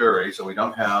to the jury so we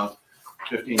don't have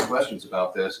 15 questions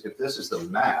about this. If this is the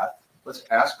math, let's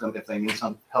ask them if they need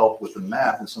some help with the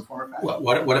math in some form or fashion.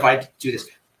 What if I do this?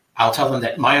 I'll tell them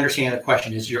that my understanding of the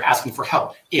question is you're asking for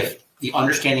help. If the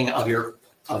understanding of your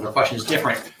question is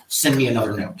different, send me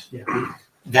another note. Yeah.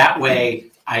 That way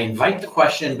I invite the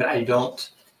question, but I don't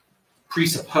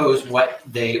presuppose what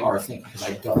they are thinking, because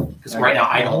I don't. Because right now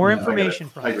I don't More know. information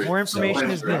from I agree. more information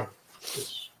is good.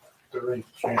 Is there any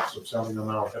chance of sounding them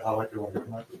out? I like your one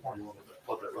tonight before you want to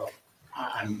put that up.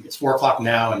 It's 4 o'clock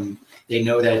now, and they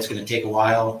know that it's going to take a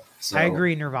while. So I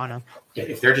agree, Nirvana.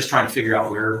 If they're just trying to figure out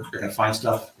where they're going to find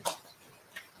stuff,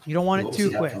 You don't want we'll it see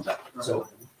too how quick. comes out. So,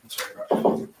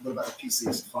 What about the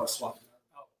PCs? If I swap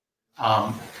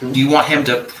do you want him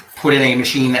to put in a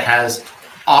machine that has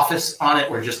Office on it,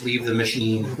 or just leave the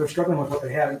machine? If they're struggling with what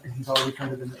they have, and he's already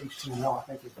turned it into HTML, I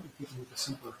think if people need the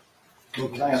simpler.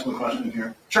 Can I ask one question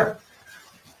here? Sure.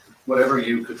 Whatever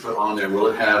you could put on there, will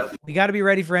it have We got to be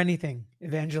ready for anything,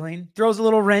 Evangeline. Throws a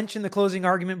little wrench in the closing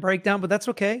argument breakdown, but that's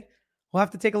okay. We'll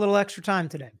have to take a little extra time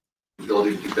today. the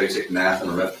ability to do basic math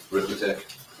and arithmetic?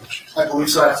 I believe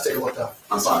so. I have to take a look up.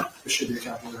 I'm fine. It should be a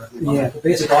calculator. Yeah, the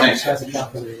basic office has a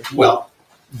calculator. Well,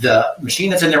 the machine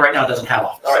that's in there right now doesn't have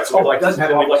Office. All right, so we'd like, doesn't have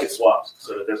then we'd like it Office. swapped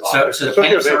so that there's So Office. the It's okay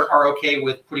plaintiffs with are okay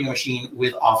with putting a machine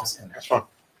with Office in there. That's fine.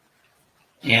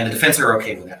 And the defense are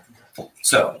okay with that.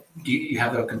 So do you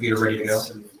have the computer ready to go?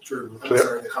 True.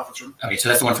 Sorry, the conference room. Okay, so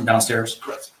that's the one from downstairs?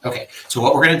 Correct. Okay, so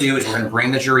what we're going to do is we're going to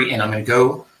bring the jury in. I'm going to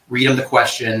go read them the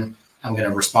question. I'm going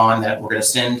to respond that we're going to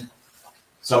send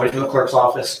somebody from the clerk's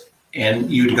office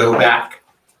and you to go back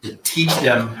to teach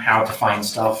them how to find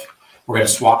stuff. We're going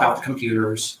to swap out the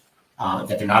computers,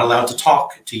 that they're not allowed to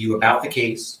talk to you about the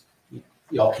case.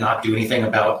 Y'all cannot do anything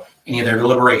about any of their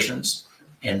deliberations.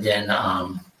 And then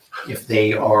if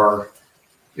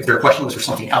their question was for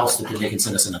something else, then they can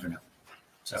send us another note.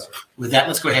 So with that,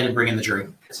 let's go ahead and bring in the jury.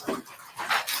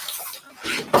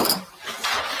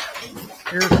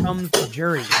 Here comes the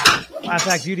jury. Class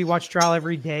Act Beauty watch trial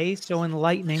every day. So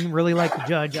enlightening. Really like the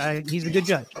judge. He's a good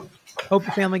judge. Hope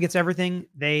the family gets everything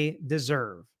they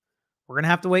deserve. We're going to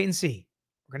have to wait and see.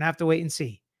 We're going to have to wait and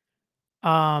see.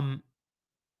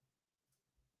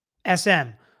 SM,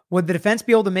 would the defense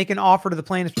be able to make an offer to the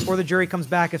plaintiffs before the jury comes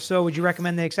back? If so, would you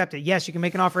recommend they accept it? Yes, you can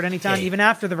make an offer at any time, Okay. even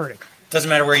after the verdict. Doesn't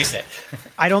matter where you sit.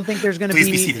 I don't think there's going to Please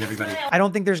be be seated, everybody. I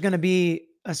don't think there's going to be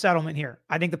a settlement here.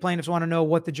 I think the plaintiffs want to know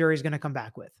what the jury is going to come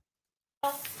back with.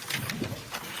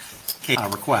 Okay,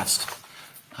 request.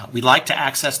 We'd like to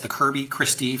access the Kirby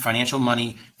Christie financial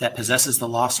money that possesses the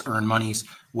lost earned monies,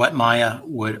 what Maya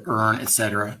would earn,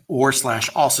 etc. Or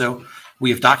 / also,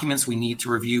 we have documents we need to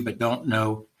review but don't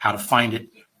know how to find it.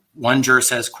 One juror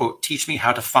says, quote, teach me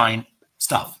how to find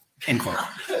stuff, end quote.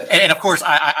 And of course,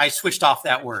 I switched off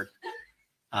that word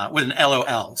with an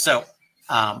LOL. So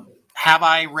have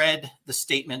I read the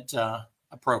statement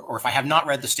or if I have not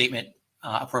read the statement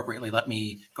appropriately, let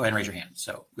me go ahead and raise your hand.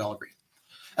 So we all agree.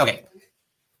 Okay.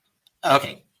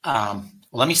 Okay. Well,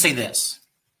 let me say this.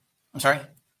 I'm sorry?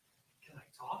 Can I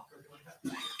talk or do I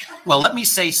have? Well, let me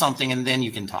say something and then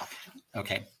you can talk.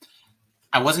 Okay.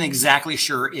 I wasn't exactly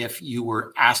sure if you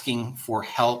were asking for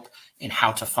help in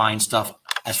how to find stuff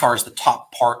as far as the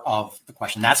top part of the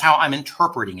question. That's how I'm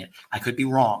interpreting it. I could be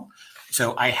wrong.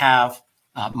 So I have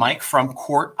Mike from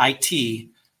Court IT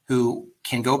who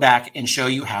can go back and show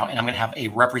you how, and I'm going to have a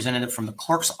representative from the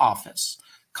clerk's office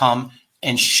come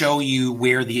and show you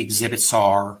where the exhibits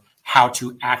are, how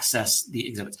to access the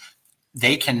exhibits.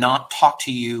 They cannot talk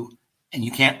to you and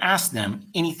you can't ask them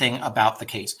anything about the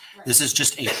case. This is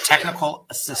just a technical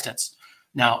assistance.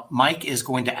 Now, Mike is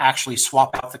going to actually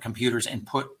swap out the computers and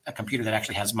put a computer that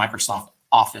actually has Microsoft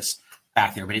Office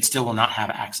back there, but it still will not have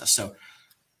access. So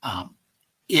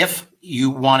if you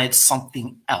wanted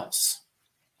something else,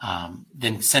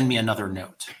 then send me another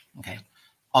note, okay?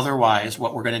 Otherwise,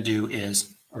 what we're going to do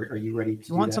is, are you ready to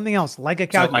You want something else, like a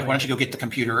So, calculator? Mike, why don't you go get the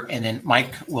computer, and then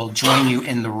Mike will join you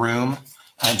in the room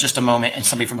in just a moment, and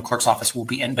somebody from the clerk's office will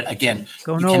be in. But again,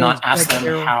 Go you Knowles, cannot ask Greg them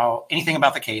Carroll. how anything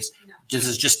about the case. This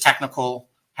is just technical,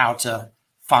 how to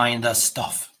find the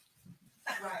stuff.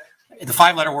 The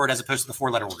 5-letter word as opposed to the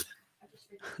 4-letter word.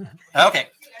 Okay.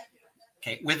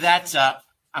 Okay. With that,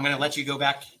 I'm going to let you go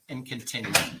back and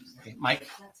continue. Okay, Mike,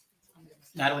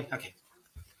 Natalie. Okay.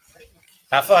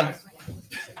 Have fun.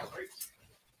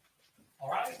 All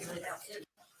right.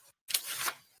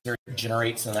 It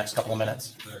generates in the next couple of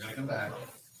minutes. They're gonna come back.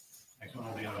 Next one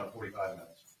will be in about 45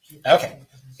 minutes. Okay.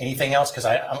 Anything else? Because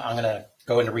I'm going to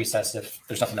go into recess if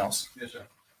there's nothing else. Yes, sir.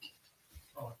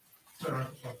 Oh, sir,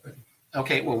 thank you.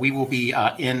 Okay. Well, we will be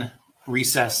in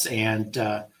recess and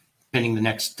pending the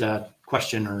next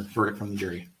question or verdict from the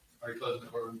jury. Are you closing the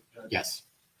courtroom, Judge? Yes.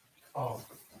 Oh,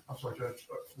 I'm sorry, Judge.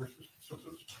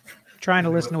 Trying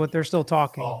to listen to what they're still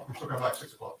talking. Oh, we're still coming back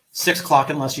 6 o'clock. 6 o'clock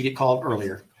unless you get called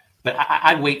earlier. But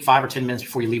I'd wait 5 or 10 minutes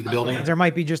before you leave the building. There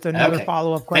might be just another Okay.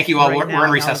 follow-up question. Thank you all. right We're now,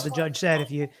 in recess. as the judge said,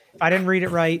 if I didn't read it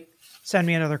right, send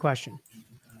me another question.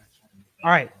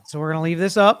 All right, so we're gonna leave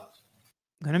this up.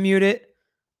 I'm gonna mute it,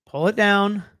 pull it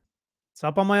down. It's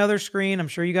up on my other screen. I'm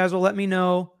sure you guys will let me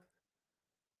know.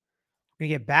 We're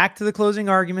gonna get back to the closing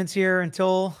arguments here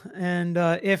until and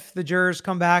if the jurors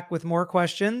come back with more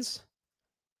questions.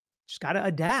 Just gotta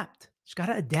adapt. Just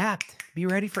gotta adapt. Be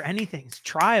ready for anything. It's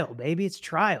trial, baby. It's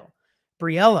trial.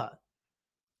 Briella,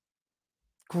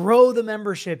 grow the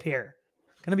membership here.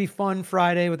 Gonna be fun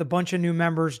Friday with a bunch of new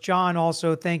members. John,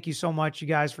 also, thank you so much, you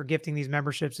guys, for gifting these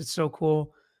memberships. It's so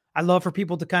cool. I love for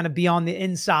people to kind of be on the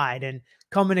inside and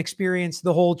come and experience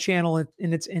the whole channel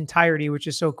in its entirety, which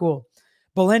is so cool.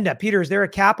 Belinda, Peter, is there a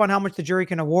cap on how much the jury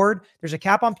can award? There's a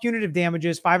cap on punitive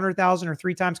damages, $500,000 or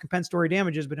 3 times compensatory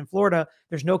damages. But in Florida,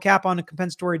 there's no cap on the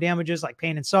compensatory damages like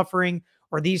pain and suffering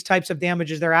or these types of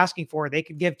damages they're asking for. They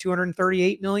could give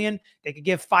 $238 million. They could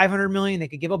give $500 million. They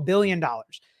could give $1 billion.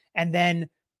 And then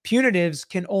punitives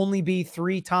can only be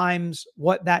 3 times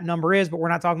what that number is, but we're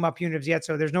not talking about punitives yet.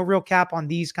 So there's no real cap on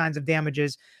these kinds of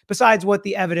damages besides what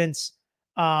the evidence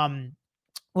will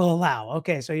allow.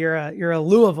 Okay. So you're a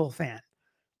Louisville fan.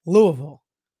 Louisville.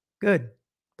 Good.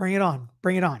 Bring it on.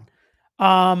 Bring it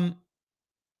on.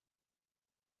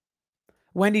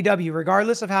 Wendy W.,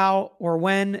 regardless of how or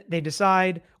when they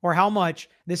decide or how much,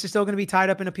 this is still going to be tied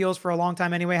up in appeals for a long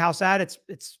time anyway. How sad.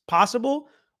 It's possible.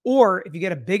 Or if you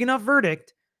get a big enough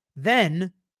verdict,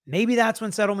 then maybe that's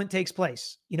when settlement takes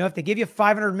place. You know, if they give you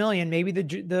 $500 million, maybe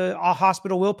the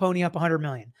hospital will pony up $100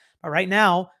 million. But right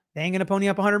now, they ain't going to pony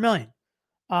up $100 million.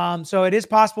 So it is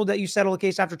possible that you settle a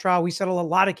case after trial. We settle a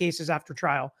lot of cases after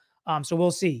trial. So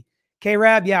we'll see.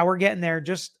 K-Rab, yeah, we're getting there.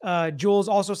 Just Jules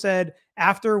also said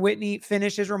after Whitney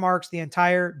finished his remarks, the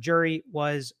entire jury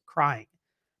was crying.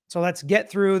 So let's get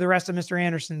through the rest of Mr.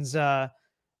 Anderson's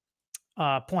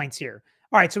points here.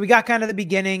 All right, so we got kind of the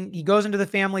beginning. He goes into the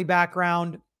family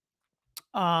background,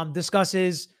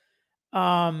 discusses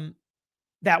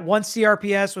that once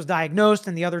CRPS was diagnosed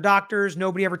and the other doctors,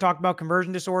 nobody ever talked about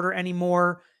conversion disorder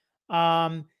anymore.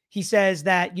 He says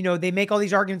that, you know, they make all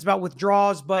these arguments about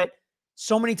withdrawals, but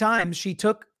so many times she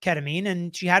took ketamine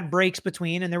and she had breaks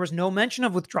between, and there was no mention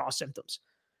of withdrawal symptoms.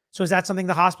 So is that something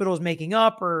the hospital is making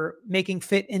up or making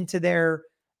fit into their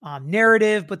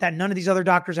narrative, but that none of these other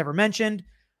doctors ever mentioned?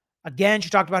 Again, she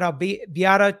talked about how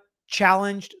Beata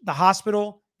challenged the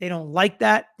hospital. They don't like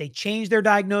that. They changed their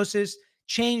diagnosis,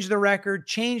 changed the record,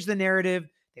 changed the narrative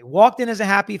They walked in as a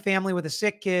happy family with a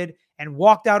sick kid and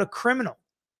walked out a criminal.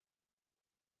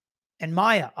 And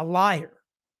Maya, a liar.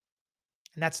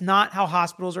 And that's not how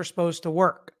hospitals are supposed to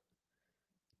work.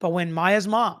 But when Maya's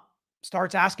mom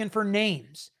starts asking for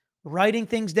names, writing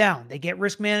things down, they get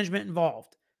risk management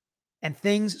involved, and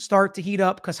things start to heat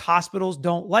up because hospitals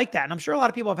don't like that. And I'm sure a lot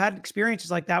of people have had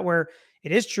experiences like that where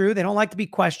it is true. They don't like to be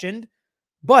questioned,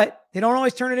 but they don't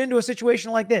always turn it into a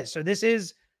situation like this. So this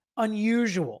is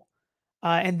unusual.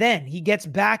 And then he gets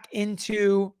back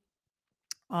into,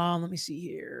 let me see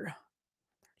here.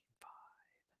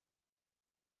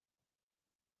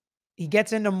 He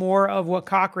gets into more of what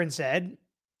Cochran said.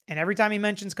 And every time he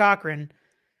mentions Cochran,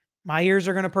 my ears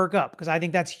are going to perk up because I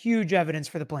think that's huge evidence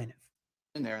for the plaintiff.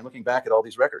 In there and looking back at all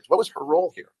these records, what was her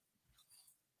role here?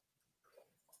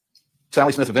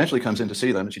 Sally Smith eventually comes in to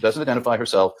see them, and she doesn't identify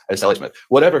herself as Sally Smith.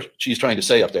 Whatever she's trying to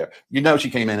say up there, you know she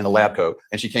came in a lab coat,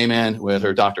 and she came in with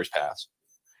her doctor's pass.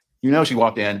 You know she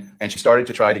walked in, and she started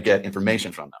to try to get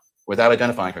information from them without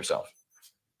identifying herself.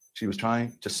 She was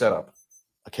trying to set up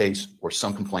a case or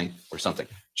some complaint or something.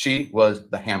 She was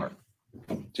the hammer.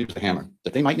 She was the hammer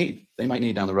that they might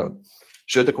need down the road.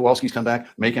 Should the Kowalskis come back,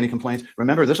 make any complaints?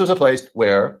 Remember, this was a place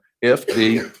where if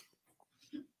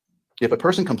a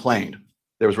person complained,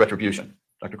 there was retribution.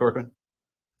 Dr. Corcoran?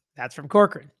 That's from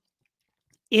Corcoran.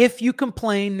 If you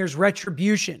complain, there's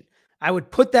retribution. I would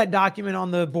put that document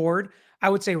on the board. I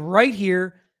would say right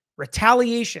here,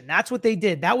 retaliation. That's what they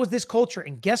did. That was this culture.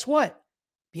 And guess what?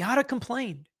 Beata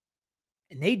complained.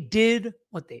 And they did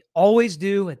what they always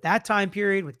do at that time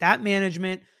period with that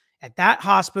management, at that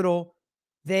hospital.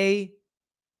 They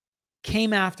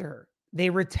came after her. They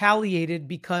retaliated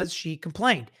because she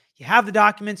complained. You have the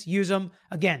documents, use them.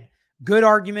 Again, good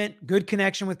argument, good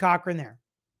connection with Cochran there.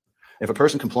 If a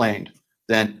person complained,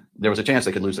 then there was a chance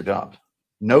they could lose their job.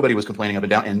 Nobody was complaining up and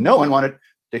down, and no one wanted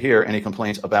to hear any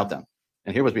complaints about them.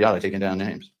 And here was Beata taking down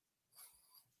names.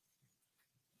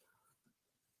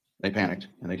 They panicked,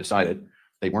 and they decided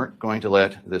they weren't going to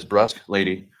let this brusque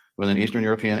lady with an Eastern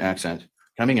European accent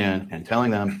coming in and telling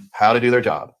them how to do their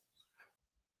job.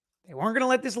 They weren't going to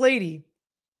let this lady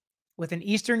with an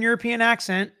Eastern European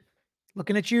accent,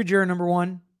 looking at you, juror number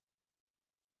one,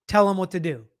 tell them what to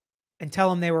do and tell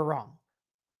them they were wrong.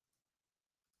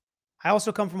 I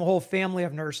also come from a whole family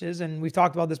of nurses, and we've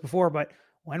talked about this before, but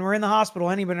when we're in the hospital,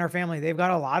 anybody in our family, they've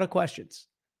got a lot of questions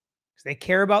because they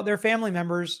care about their family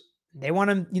members. They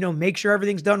want to, make sure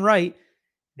everything's done right.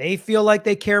 They feel like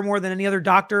they care more than any other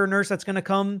doctor or nurse that's going to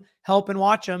come help and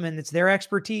watch them, and it's their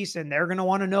expertise, and they're going to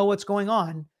want to know what's going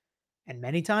on. And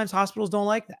many times hospitals don't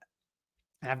like that.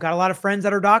 And I've got a lot of friends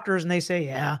that are doctors, and they say,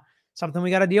 yeah, something we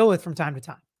got to deal with from time to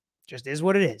time. Just is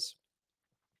what it is.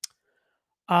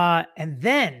 And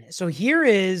then, so here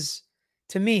is,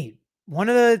 to me, one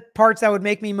of the parts that would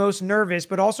make me most nervous,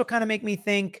 but also kind of make me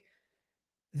think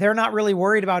they're not really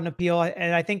worried about an appeal.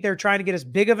 And I think they're trying to get as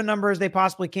big of a number as they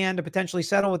possibly can to potentially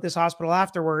settle with this hospital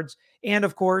afterwards. And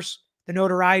of course, the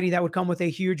notoriety that would come with a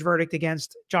huge verdict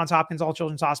against Johns Hopkins All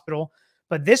Children's Hospital.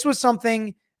 But this was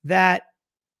something that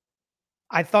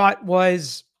I thought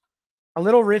was a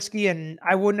little risky, and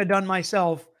I wouldn't have done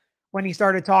myself when he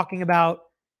started talking about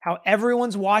how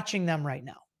everyone's watching them right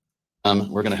now.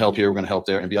 We're going to help here. We're going to help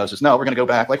there. And Beata says, no, we're going to go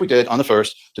back like we did on the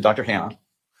first to Dr. Hannah,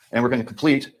 and we're going to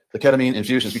complete the ketamine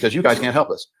infusions because you guys can't help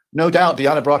us. No doubt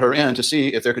Beata brought her in to see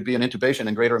if there could be an intubation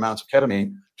and greater amounts of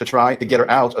ketamine to try to get her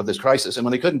out of this crisis. And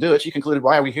when they couldn't do it, she concluded,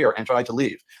 why are we here? And tried to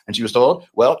leave. And she was told,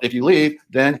 well, if you leave,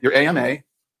 then you're AMA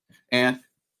and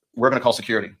we're going to call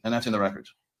security. And that's in the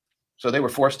records. So they were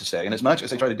forced to stay. And as much as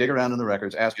they try to dig around in the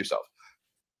records, ask yourself.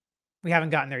 We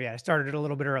haven't gotten there yet. I started it a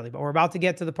little bit early, but we're about to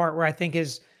get to the part where I think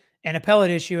is an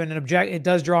appellate issue and it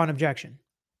does draw an objection.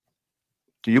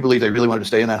 Do you believe they really wanted to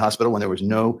stay in that hospital when there was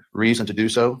no reason to do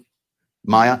so?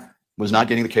 Maya was not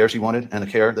getting the care she wanted and the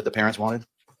care that the parents wanted.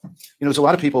 There's a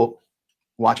lot of people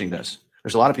watching this.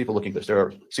 There's a lot of people looking at this. There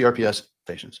are CRPS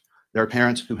patients. There are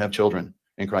parents who have children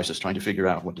in crisis trying to figure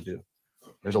out what to do.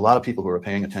 There's a lot of people who are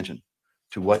paying attention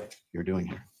to what you're doing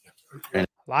here. And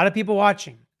a lot of people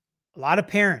watching, a lot of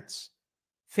parents,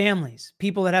 families,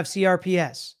 people that have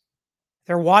CRPS.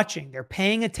 They're watching. They're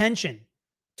paying attention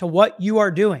to what you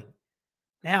are doing.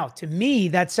 Now, to me,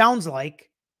 that sounds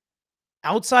like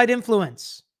outside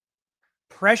influence,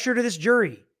 pressure to this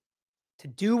jury to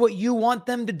do what you want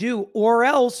them to do, or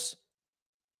else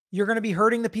you're going to be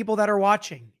hurting the people that are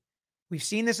watching. We've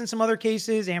seen this in some other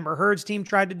cases. Amber Heard's team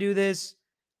tried to do this.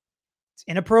 It's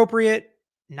inappropriate,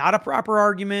 not a proper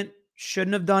argument,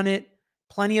 shouldn't have done it.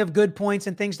 Plenty of good points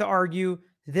and things to argue.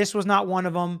 This was not one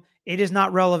of them. It is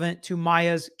not relevant to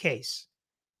Maya's case.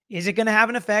 Is it going to have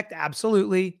an effect?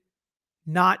 Absolutely.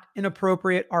 Not an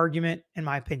appropriate argument, in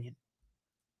my opinion.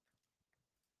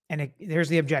 And there's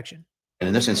the objection. And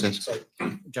in this instance,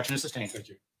 Objection is sustained. Thank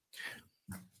you.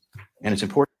 and it's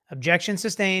important. Objection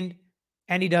sustained,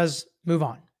 and he does move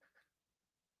on.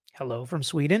 Hello from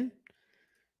Sweden.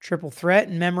 Triple threat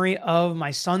in memory of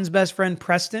my son's best friend,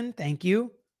 Preston. Thank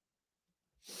you.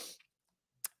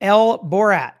 L.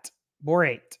 Borat.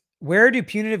 Where do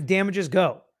punitive damages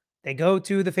go? They go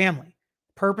to the family.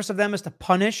 Purpose of them is to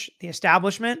punish the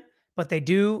establishment, but they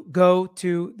do go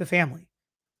to the family.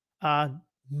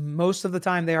 Most of the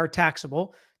time they are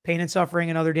taxable. Pain and suffering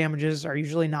and other damages are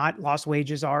usually not. Lost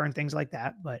wages are and things like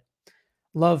that. But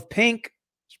Love Pink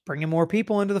is bringing more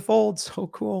people into the fold. So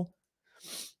cool.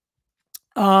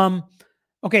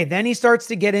 Okay, then he starts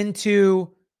to get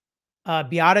into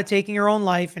Beata taking her own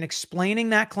life and explaining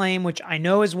that claim, which I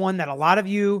know is one that a lot of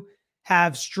you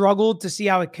have struggled to see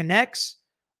how it connects,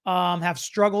 have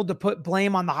struggled to put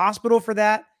blame on the hospital for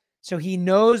that. So he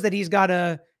knows that he's got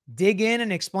to dig in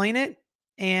and explain it.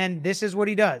 And this is what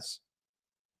he does.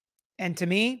 And to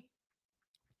me,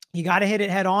 you got to hit it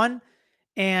head on.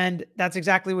 And that's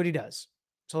exactly what he does.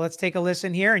 So let's take a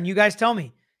listen here. And you guys tell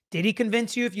me, did he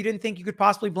convince you if you didn't think you could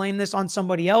possibly blame this on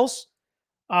somebody else?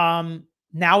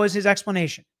 Now is his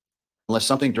explanation. Unless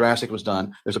something drastic was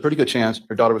done, there's a pretty good chance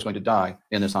her daughter was going to die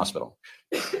in this hospital.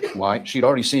 Why? She'd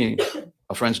already seen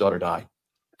a friend's daughter die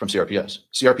from CRPS.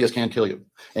 CRPS can kill you.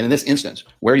 And in this instance,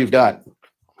 where you've got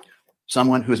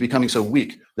someone who is becoming so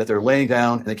weak that they're laying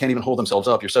down and they can't even hold themselves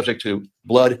up, you're subject to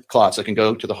blood clots that can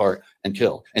go to the heart and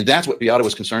kill. And that's what Beata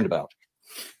was concerned about.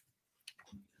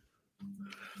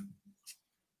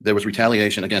 There was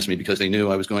retaliation against me because they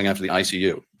knew I was going after the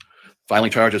ICU.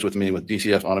 Filing charges with me with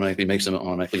DCF automatically makes them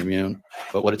automatically immune.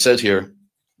 But what it says here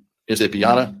is that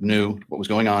Beata knew what was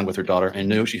going on with her daughter and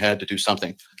knew she had to do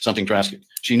something drastic.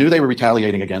 She knew they were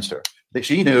retaliating against her. That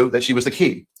she knew that she was the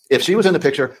key. If she was in the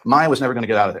picture, Maya was never going to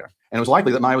get out of there. And it was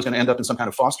likely that Maya was going to end up in some kind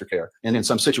of foster care and in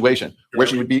some situation where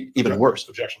she would be even worse.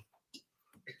 Objection.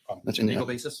 That's in the Legal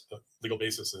basis? The legal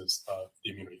basis is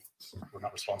the immunity. We're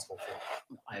not responsible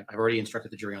for. I've already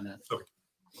instructed the jury on that.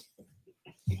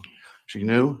 She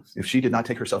knew if she did not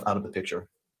take herself out of the picture,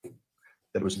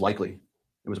 that it was likely,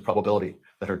 it was a probability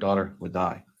that her daughter would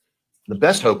die. The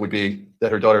best hope would be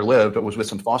that her daughter lived, but was with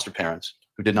some foster parents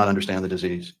who did not understand the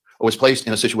disease, or was placed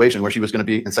in a situation where she was going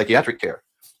to be in psychiatric care.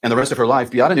 And the rest of her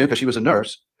life, Beata knew, because she was a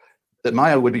nurse, that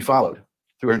Maya would be followed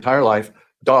through her entire life,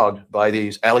 dogged by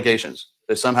these allegations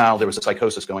that somehow there was a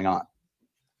psychosis going on.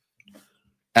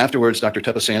 Afterwards, Dr.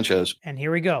 Tepa Sanchez. And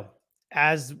here we go.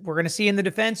 As we're going to see in the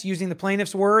defense, using the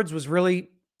plaintiff's words was really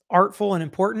artful and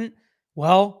important.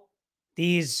 Well,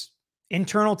 these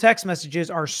internal text messages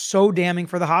are so damning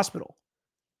for the hospital.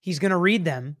 He's going to read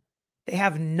them. They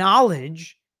have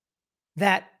knowledge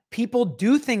that people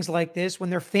do things like this when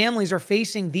their families are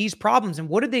facing these problems. And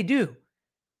what did they do?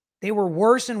 They were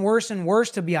worse and worse and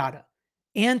worse to Beata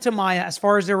and to Maya as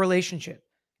far as their relationship.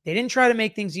 They didn't try to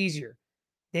make things easier.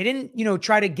 They didn't,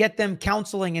 try to get them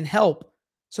counseling and help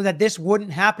so that this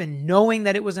wouldn't happen, knowing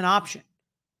that it was an option.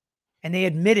 And they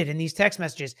admitted in these text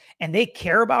messages, and they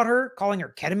care about her, calling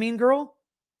her ketamine girl.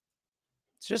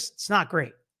 It's not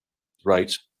great.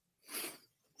 Writes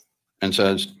and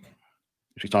says,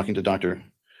 she's talking to Dr.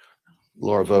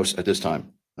 Laura Vos at this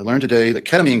time. I learned today that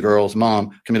ketamine girl's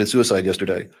mom committed suicide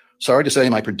yesterday. Sorry to say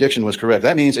my prediction was correct.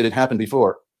 That means it had happened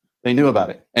before. They knew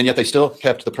about it, and yet they still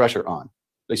kept the pressure on.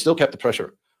 They still kept the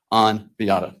pressure on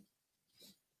Beata.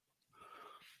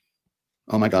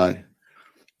 Oh my God.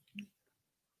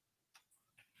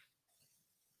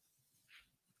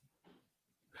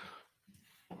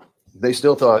 They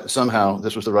still thought somehow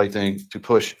this was the right thing to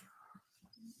push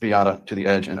Beata to the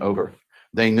edge and over.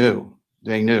 They knew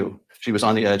she was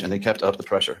on the edge and they kept up the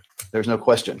pressure. There's no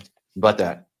question but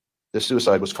that this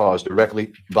suicide was caused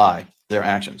directly by their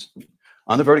actions.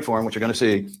 On the verdict form, what you're going to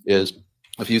see is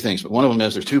a few things, but one of them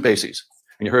is there's two bases.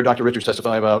 And you heard Dr. Richards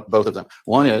testify about both of them.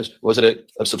 One is, was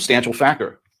it a substantial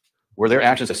factor? Were their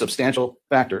actions a substantial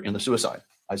factor in the suicide?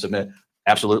 I submit,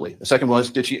 absolutely. The second was,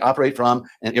 did she operate from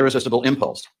an irresistible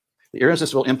impulse? The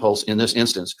irresistible impulse in this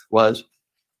instance was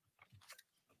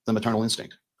the maternal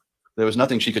instinct. There was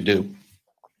nothing she could do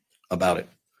about it.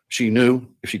 She knew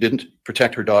if she didn't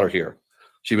protect her daughter here,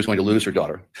 she was going to lose her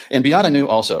daughter. And Beata knew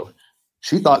also,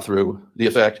 she thought through the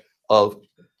effect of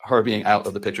her being out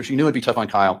of the picture. She knew it'd be tough on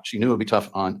Kyle. She knew it'd be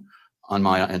tough on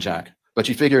Maya and Jack. But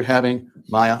she figured having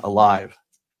Maya alive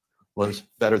was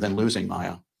better than losing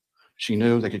Maya. She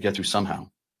knew they could get through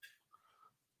somehow.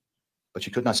 But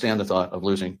she could not stand the thought of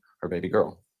losing her baby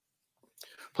girl.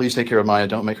 Please take care of Maya.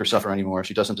 Don't make her suffer anymore.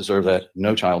 She doesn't deserve that.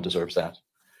 No child deserves that.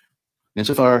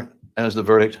 Insofar as the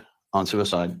verdict on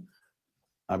suicide,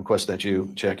 I request that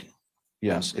you check,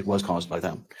 yes, it was caused by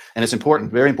them. And it's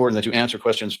important, very important, that you answer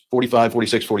questions 45,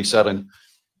 46, 47,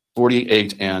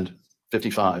 48, and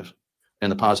 55 in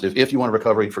the positive if you want a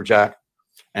recovery for Jack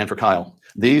and for Kyle.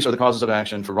 These are the causes of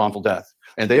action for wrongful death,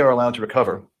 and they are allowed to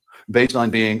recover based on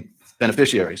being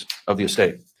beneficiaries of the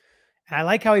estate. And I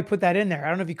like how he put that in there. I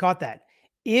don't know if you caught that.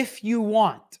 If you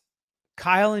want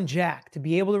Kyle and Jack to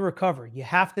be able to recover, you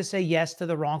have to say yes to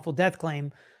the wrongful death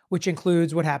claim, which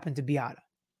includes what happened to Beata.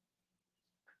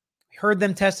 We heard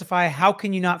them testify. How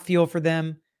can you not feel for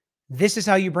them? This is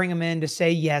how you bring them in to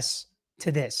say yes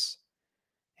to this.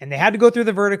 And they had to go through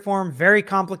the verdict form, very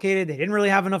complicated. They didn't really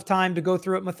have enough time to go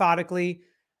through it methodically.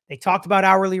 They talked about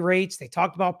hourly rates. They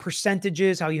talked about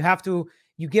percentages, how you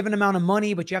give an amount of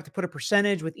money, but you have to put a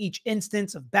percentage with each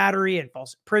instance of battery and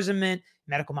false imprisonment,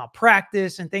 medical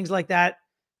malpractice, and things like that.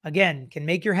 Again, can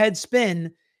make your head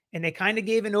spin. And they kind of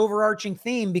gave an overarching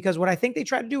theme, because what I think they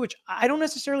tried to do, which I don't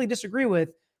necessarily disagree with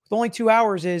only 2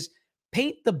 hours, is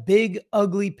paint the big,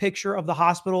 ugly picture of the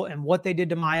hospital and what they did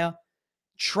to Maya.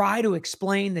 Try to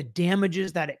explain the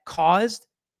damages that it caused,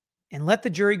 and let the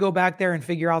jury go back there and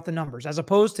figure out the numbers, as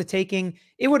opposed to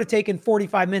it would have taken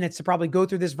 45 minutes to probably go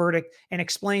through this verdict and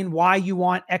explain why you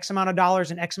want X amount of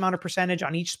dollars and X amount of percentage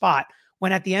on each spot,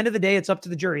 when at the end of the day, it's up to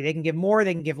the jury. They can give more,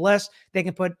 they can give less, they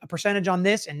can put a percentage on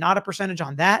this and not a percentage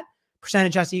on that.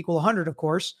 Percentage has to equal 100, of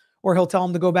course, or he'll tell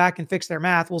them to go back and fix their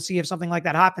math. We'll see if something like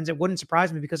that happens. It wouldn't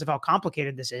surprise me because of how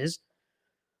complicated this is.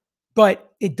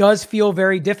 But it does feel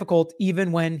very difficult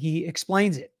even when he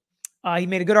explains it. He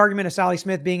made a good argument of Sally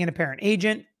Smith being an apparent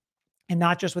agent and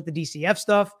not just with the DCF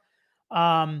stuff.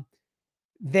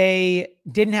 They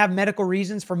didn't have medical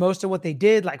reasons for most of what they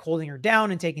did, like holding her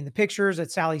down and taking the pictures at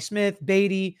Sally Smith,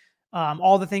 Beatty,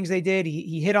 all the things they did.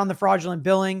 He hit on the fraudulent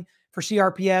billing for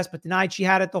CRPS, but denied she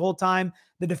had it the whole time.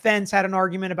 The defense had an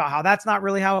argument about how that's not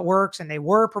really how it works, and they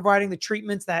were providing the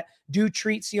treatments that do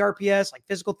treat CRPS, like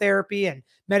physical therapy and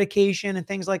medication and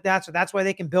things like that. So that's why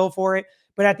they can bill for it.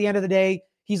 But at the end of the day,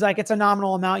 he's like, it's a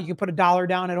nominal amount. You can put $1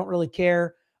 down. I don't really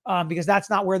care, because that's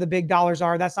not where the big dollars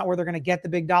are. That's not where they're going to get the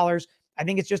big dollars. I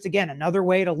think it's just, again, another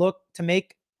way to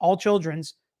make all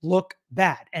children's look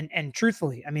bad. And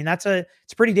truthfully, I mean, it's a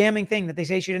pretty damning thing that they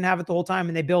say she didn't have it the whole time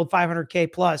and they billed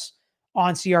 $500K plus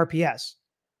on CRPS.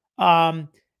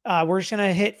 We're just going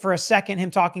to hit for a second him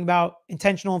talking about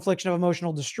intentional infliction of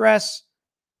emotional distress.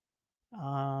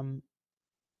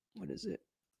 What is it?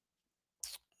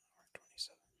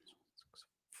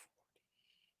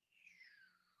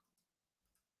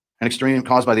 An extreme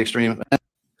caused by the extreme event.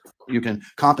 You can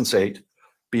compensate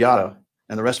Beata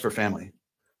and the rest of her family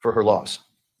for her loss.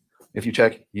 If you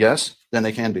check yes, then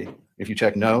they can be. If you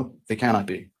check no, they cannot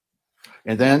be.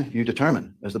 And then you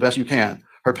determine, as the best you can,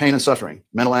 her pain and suffering,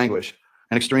 mental anguish,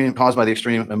 and extreme caused by the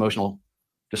extreme emotional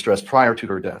distress prior to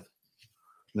her death.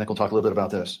 Nick will talk a little bit about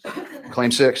this.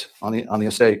 Claim 6 on the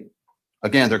estate.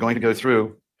 Again, they're going to go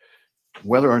through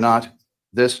whether or not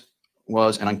this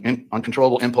was an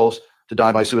uncontrollable impulse to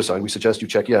die by suicide. We suggest you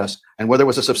check yes. And whether it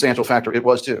was a substantial factor, it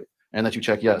was too. And that you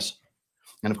check yes.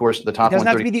 And of course, the top 130. It doesn't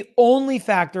have to be the only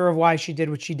factor of why she did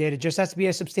what she did. It just has to be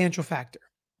a substantial factor.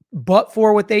 But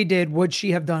for what they did, would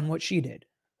she have done what she did?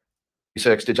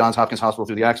 6, did Johns Hopkins Hospital,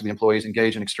 through the acts of the employees,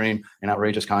 engage in extreme and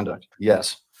outrageous conduct?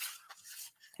 Yes.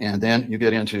 And then you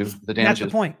get into the damages.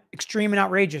 That's the point. Extreme and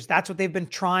outrageous. That's what they've been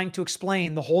trying to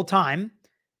explain the whole time.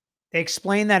 They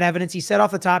explained that evidence. He said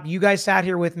off the top, you guys sat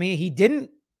here with me. He didn't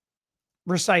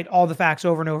recite all the facts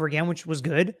over and over again, which was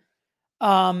good.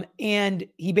 And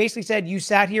he basically said, you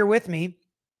sat here with me.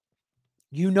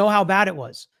 You know how bad it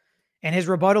was. And his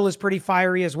rebuttal is pretty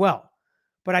fiery as well.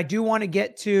 But I do want to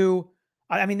get to,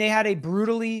 I mean, they had a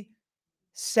brutally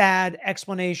sad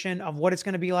explanation of what it's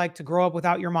going to be like to grow up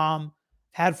without your mom.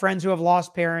 Had friends who have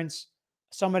lost parents,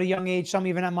 some at a young age, some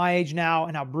even at my age now,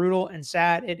 and how brutal and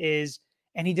sad it is.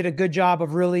 And he did a good job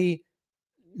of really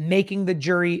making the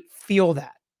jury feel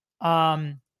that.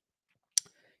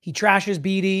 He trashes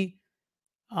Beatty.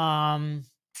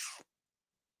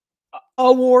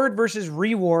 Award versus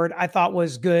reward, I thought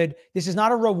was good. This is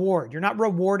not a reward. You're not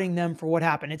rewarding them for what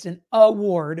happened. It's an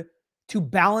award to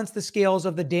balance the scales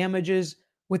of the damages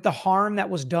with the harm that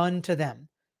was done to them.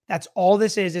 That's all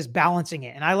this is balancing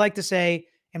it. And I like to say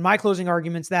in my closing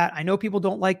arguments that I know people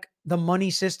don't like the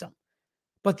money system,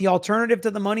 but the alternative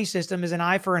to the money system is an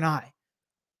eye for an eye.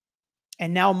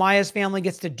 And now Maya's family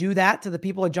gets to do that to the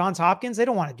people at Johns Hopkins. They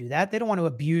don't want to do that. They don't want to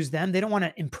abuse them. They don't want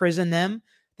to imprison them.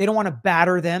 They don't want to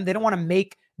batter them. They don't want to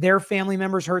make their family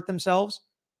members hurt themselves.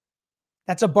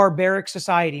 That's a barbaric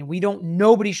society.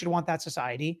 Nobody should want that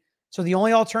society. So the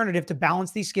only alternative to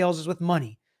balance these scales is with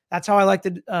money. That's how I like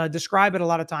to describe it a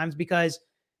lot of times, because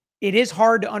it is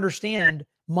hard to understand.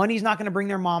 Money's not going to bring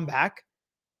their mom back,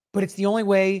 but it's the only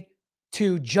way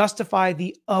to justify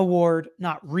the award,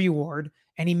 not reward.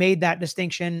 And he made that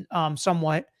distinction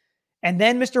somewhat. And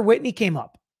then Mr. Whitney came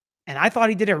up, and I thought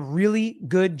he did a really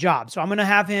good job. So I'm going to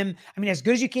have him, I mean, as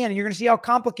good as you can. And you're going to see how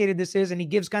complicated this is. And he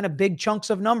gives kind of big chunks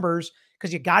of numbers,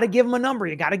 because you got to give him a number.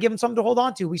 You got to give him something to hold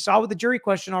on to. We saw with the jury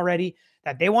question already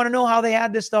that they want to know how they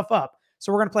add this stuff up.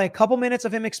 So we're going to play a couple minutes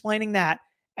of him explaining that.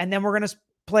 And then we're going to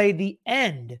play the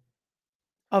end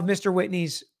of Mr.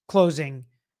 Whitney's closing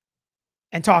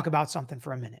and talk about something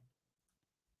for a minute.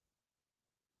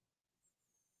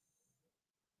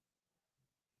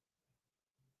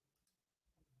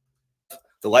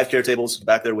 The life care tables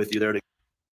back there with you there.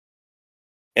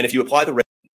 And if you apply the rate,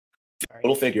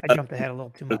 total figure, I jumped ahead a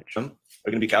little too much. Are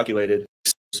going to be calculated.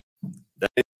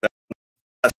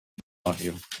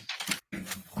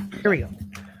 Here we go.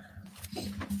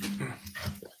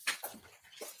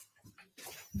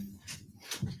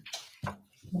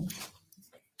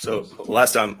 So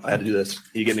last time I had to do this,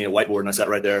 he gave me a whiteboard and I sat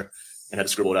right there and had to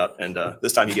scribble it out. And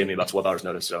this time he gave me about 12 hours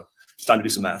notice. So it's time to do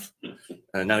some math.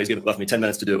 And now he's left me 10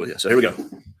 minutes to do it with you. So here we go.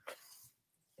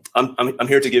 I'm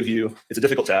here to give you, it's a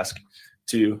difficult task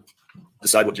to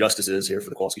decide what justice is here for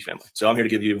the Kowalski family. So I'm here to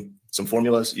give you some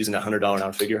formulas using that $100 an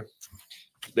hour figure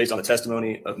based on the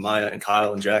testimony of Maya and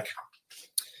Kyle and Jack.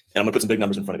 And I'm going to put some big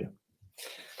numbers in front of you.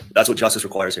 That's what justice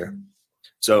requires here.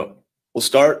 So we'll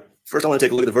start. First, I want to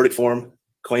take a look at the verdict form,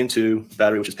 claim 2,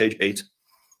 battery, which is page 8.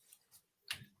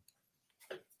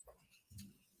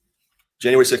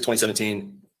 January 6,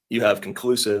 2017, you have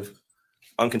conclusive,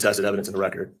 uncontested evidence in the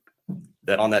record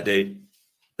that on that date,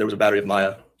 there was a battery of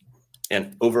Maya.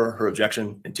 And over her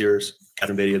objection and tears,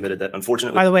 Catherine Beatty admitted that,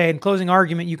 unfortunately. By the way, in closing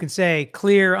argument, you can say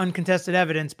clear, uncontested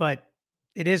evidence, but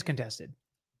it is contested.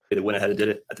 They went ahead and did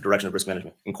it at the direction of risk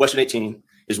management. In question 18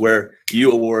 is where you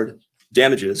award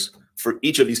damages for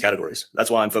each of these categories.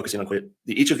 That's why I'm focusing on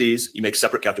each of these. You make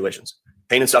separate calculations.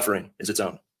 Pain and suffering is its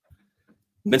own.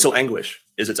 Mental anguish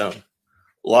is its own.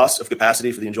 Loss of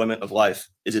capacity for the enjoyment of life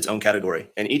is its own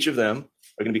category. And each of them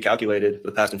are going to be calculated for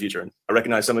the past and future. And I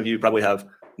recognize some of you probably have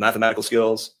mathematical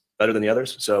skills better than the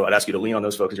others. So I'd ask you to lean on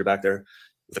those folks as you're back there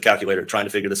with a calculator trying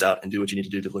to figure this out and do what you need to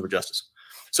do to deliver justice.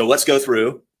 So let's go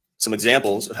through some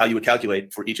examples of how you would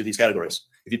calculate for each of these categories.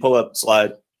 If you pull up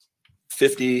slide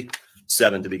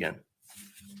 57 to begin.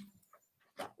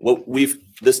 What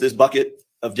this bucket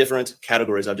of different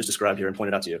categories I've just described here and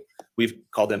pointed out to you, we've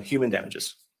called them human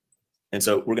damages. And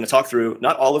so we're going to talk through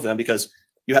not all of them, because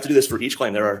you have to do this for each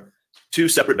claim. There are 2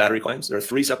 separate battery claims. There are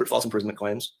 3 separate false imprisonment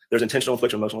claims. There's intentional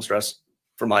infliction of emotional stress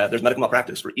for Maya. There's medical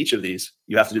malpractice. For each of these,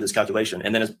 you have to do this calculation.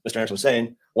 And then, as Mr. Anderson was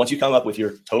saying, once you come up with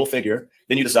your total figure,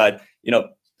 then you decide,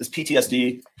 this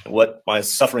PTSD and what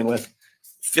Maya's suffering with,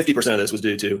 50% of this was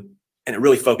due to, and it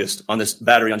really focused on this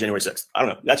battery on January 6th. I don't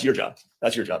know. That's your job.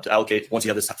 That's your job to allocate once you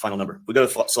have this final number. We go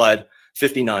to slide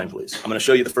 59, please. I'm going to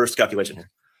show you the first calculation here.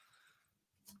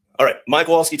 All right. Mike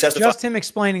Kowalski testified. Just him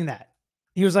explaining that.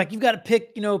 He was like, you've got to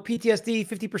pick, PTSD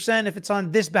 50% if it's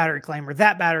on this battery claim or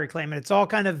that battery claim. And it's all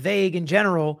kind of vague in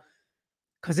general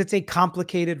because it's a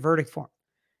complicated verdict form.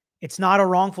 It's not a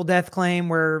wrongful death claim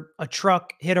where a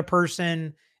truck hit a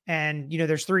person and,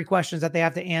 there's 3 questions that they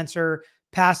have to answer: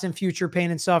 past and future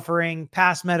pain and suffering,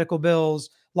 past medical bills,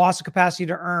 loss of capacity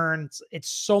to earn. It's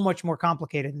so much more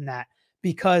complicated than that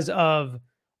because of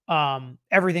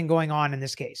everything going on in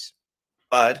this case.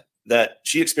 That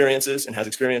she experiences and has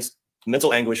experienced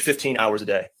mental anguish 15 hours a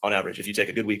day on average if you take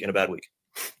a good week and a bad week.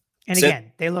 And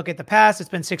again, they look at the past. It's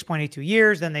been 6.82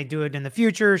 years. Then they do it in the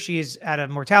future. She's at a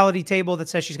mortality table that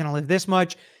says she's going to live this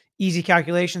much. Easy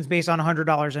calculations based on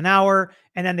 $100 an hour.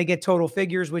 And then they get total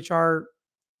figures, which are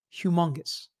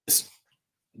humongous.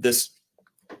 This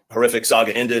horrific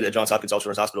saga ended at Johns Hopkins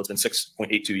Children's Hospital. It's been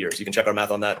 6.82 years. You can check our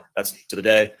math on that. That's to the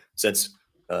day since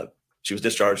she was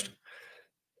discharged.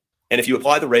 And if you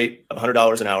apply the rate of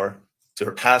 $100 an hour to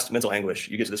her past mental anguish,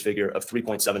 you get to this figure of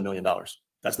 $3.7 million.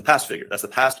 That's the past figure. That's the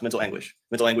past mental anguish.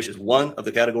 Mental anguish is one of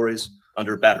the categories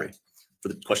under battery for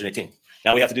the question 18.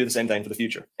 Now we have to do the same thing for the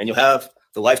future. And you'll have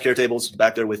the life care tables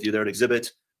back there with you there at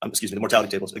exhibit, the mortality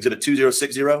tables, exhibit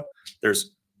 2060.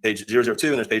 There's page 002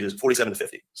 and there's pages 47 to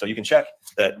 50. So you can check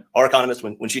that our economist,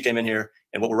 when she came in here,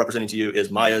 and what we're representing to you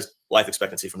is Maya's life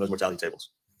expectancy from those mortality tables.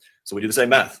 So we do the same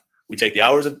math. We take the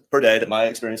hours per day that Maya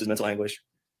experiences mental anguish.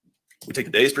 We take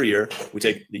the days per year. We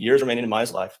take the years remaining in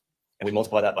Maya's life, and we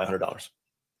multiply that by $100.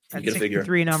 You get a figure.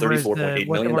 63 numbers. What million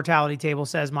the mortality table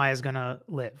says Maya's going to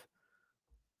live.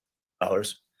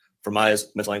 Dollars for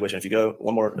Maya's mental anguish. And if you go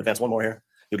advance one more here,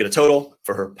 you'll get a total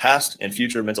for her past and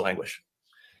future mental anguish.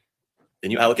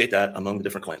 Then you allocate that among the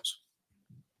different claims.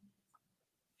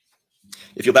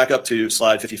 If you'll back up to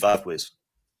slide 55, please.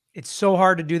 It's so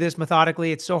hard to do this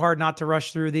methodically. It's so hard not to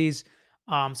rush through these.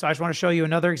 So I just want to show you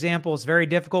another example. It's very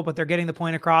difficult, but they're getting the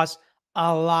point across.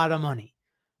 A lot of money.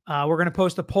 We're going to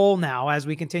post a poll now as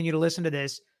we continue to listen to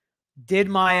this. Did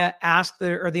Maya ask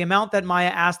the amount that Maya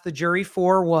asked the jury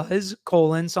for was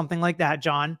something like that,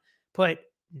 John. Put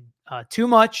too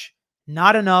much,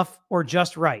 not enough, or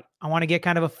just right. I want to get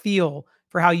kind of a feel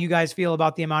for how you guys feel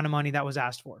about the amount of money that was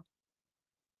asked for.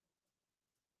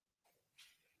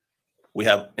 We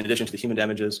have, in addition to the human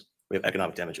damages, we have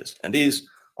economic damages. And these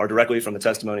are directly from the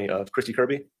testimony of Christy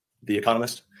Kirby, the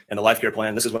economist, and the life care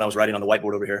plan. This is what I was writing on the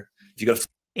whiteboard over here. If you go,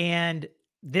 and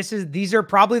these are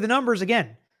probably the numbers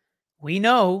again. We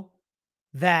know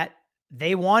that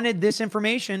they wanted this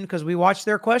information because we watched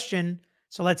their question.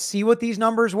 So let's see what these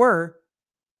numbers were.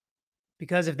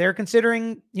 Because if they're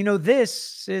considering,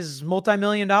 this is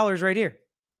multi-million dollars right here.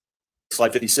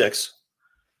 Slide 56.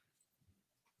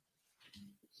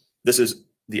 This is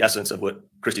the essence of what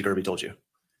Christy Kirby told you.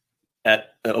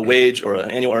 At a wage or an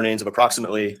annual earnings of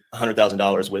approximately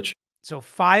 $100,000, which. So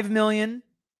 5 million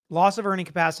loss of earning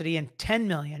capacity and 10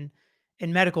 million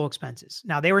in medical expenses.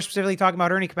 Now they were specifically talking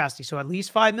about earning capacity. So at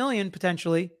least 5 million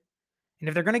potentially. And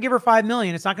if they're going to give her 5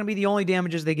 million, it's not going to be the only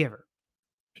damages they give her.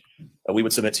 We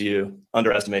would submit to you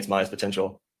underestimates Maya's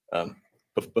potential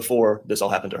before this all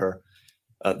happened to her.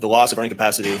 The loss of earning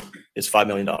capacity is $5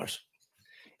 million.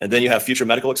 And then you have future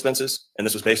medical expenses. And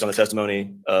this was based on the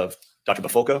testimony of Dr.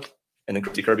 Bafolko and then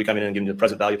Christy Kirby coming in and giving you the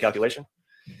present value calculation.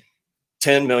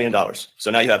 $10 million.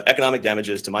 So now you have economic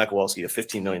damages to Maya Kowalski of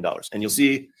 $15 million. And you'll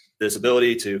see this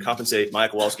ability to compensate Maya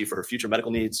Kowalski for her future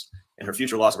medical needs and her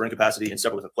future loss of earning capacity in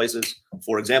several different places.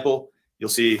 For example, you'll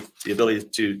see the ability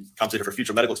to compensate her for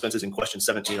future medical expenses in question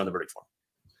 17 on the verdict form.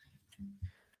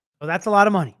 Well, that's a lot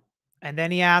of money. And then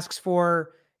he asks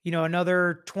for,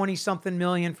 another 20 something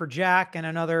million for Jack and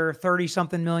another 30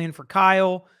 something million for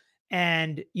Kyle.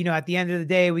 And, at the end of the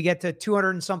day, we get to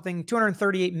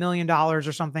 $238 million or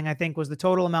something, I think was the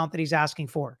total amount that he's asking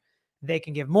for. They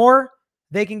can give more,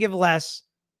 they can give less.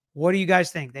 What do you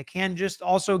guys think? They can just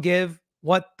also give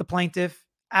what the plaintiff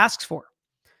asks for.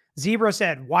 Zebra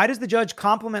said, why does the judge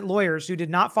compliment lawyers who did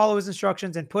not follow his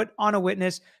instructions and put on a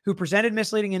witness who presented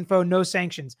misleading info, no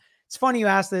sanctions? It's funny you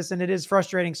ask this, and it is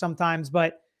frustrating sometimes,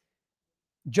 but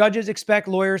judges expect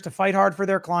lawyers to fight hard for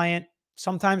their client.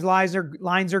 Sometimes lines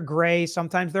are gray.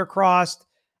 Sometimes they're crossed.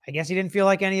 I guess he didn't feel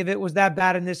like any of it was that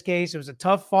bad in this case. It was a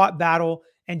tough fought battle,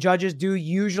 and judges do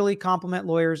usually compliment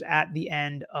lawyers at the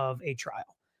end of a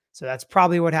trial. So that's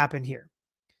probably what happened here.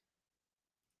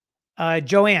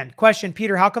 Joanne, question,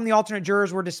 Peter, how come the alternate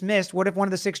jurors were dismissed? What if one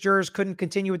of the 6 jurors couldn't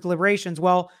continue with deliberations?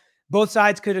 Well, both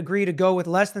sides could agree to go with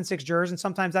less than 6 jurors. And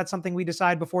sometimes that's something we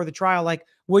decide before the trial. Like,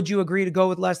 would you agree to go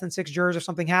with less than 6 jurors if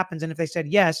something happens? And if they said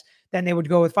yes, then they would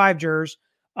go with 5 jurors.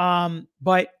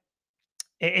 But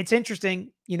it's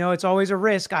interesting. It's always a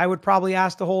risk. I would probably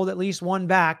ask to hold at least one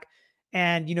back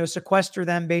and, sequester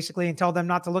them basically and tell them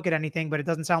not to look at anything. But it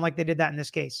doesn't sound like they did that in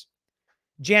this case.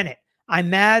 Janet, I'm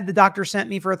mad the doctor sent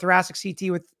me for a thoracic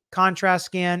CT with contrast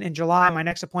scan in July. My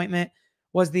next appointment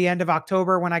was the end of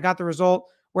October when I got the result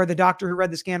where the doctor who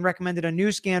read the scan recommended a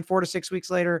new scan 4 to 6 weeks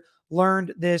later,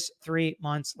 learned this 3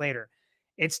 months later.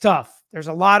 It's tough. There's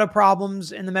a lot of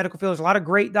problems in the medical field. There's a lot of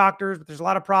great doctors, but there's a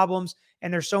lot of problems,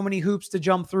 and there's so many hoops to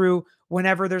jump through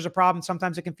whenever there's a problem.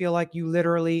 Sometimes it can feel like you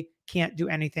literally can't do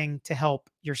anything to help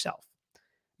yourself.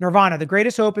 Nirvana, the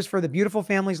greatest hope is for the beautiful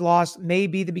families lost, may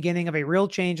be the beginning of a real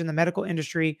change in the medical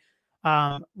industry.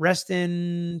 Rest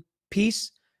in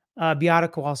peace, Beata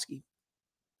Kowalski.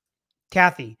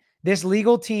 Kathy, this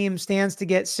legal team stands to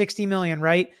get 60 million,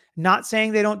 right? Not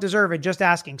saying they don't deserve it, just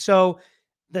asking. So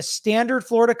the standard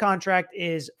Florida contract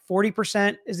is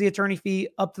 40% is the attorney fee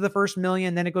up to the first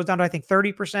million. Then it goes down to, I think,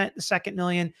 30% the second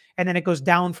million. And then it goes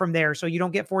down from there. So you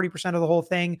don't get 40% of the whole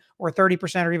thing or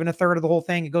 30% or even a third of the whole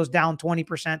thing. It goes down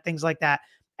 20%, things like that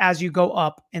as you go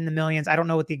up in the millions. I don't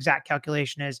know what the exact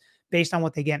calculation is based on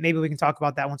what they get. Maybe we can talk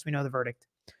about that once we know the verdict.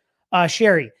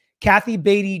 Sherry, Kathy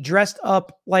Beatty dressed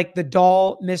up like the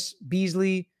doll Miss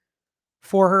Beasley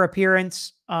for her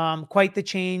appearance. Quite the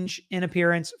change in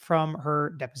appearance from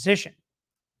her deposition.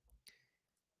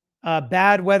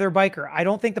 Bad weather biker. I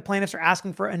don't think the plaintiffs are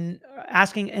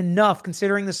asking enough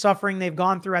considering the suffering they've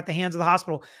gone through at the hands of the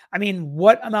hospital. I mean,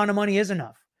 what amount of money is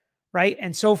enough, right?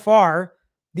 And so far,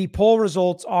 the poll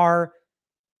results are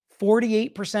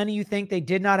 48% of you think they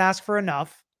did not ask for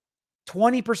enough.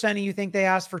 20% of you think they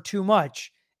asked for too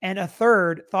much. And a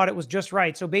third thought it was just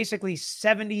right. So basically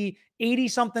 80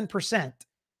 something percent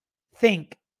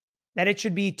think that it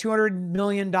should be $200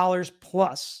 million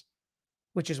plus,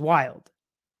 which is wild.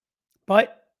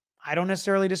 But I don't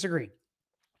necessarily disagree.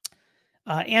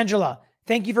 Angela,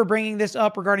 thank you for bringing this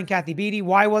up regarding Kathy Beatty.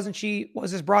 Why was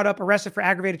this brought up, arrested for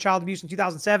aggravated child abuse in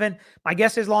 2007? My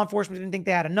guess is law enforcement didn't think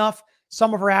they had enough.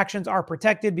 Some of her actions are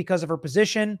protected because of her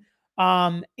position.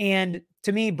 And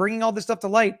to me, bringing all this stuff to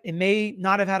light, it may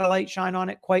not have had a light shine on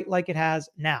it quite like it has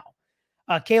now.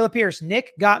 Kayla Pierce,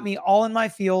 Nick got me all in my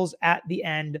feels at the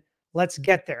end. Let's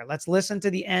get there. Let's listen to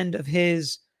the end of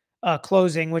his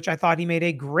closing, which I thought he made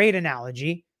a great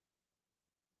analogy.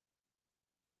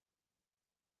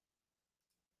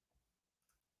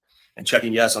 And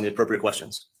checking yes on the appropriate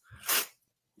questions,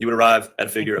 you would arrive at a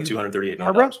figure of $238 million.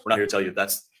 Barbara? We're not here to tell you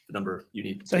that's the number you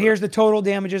need. So here's the total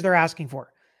damages they're asking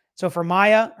for. So for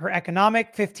Maya, her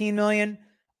economic, $15 million.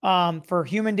 For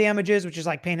human damages, which is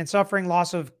like pain and suffering,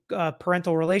 loss of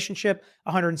parental relationship,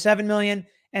 $107 million.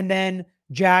 And then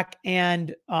Jack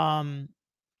and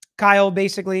Kyle,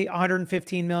 basically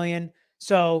 $115 million.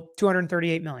 So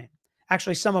 $238 million.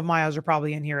 Actually, some of Maya's are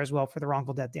probably in here as well for the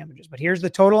wrongful death damages. But here's the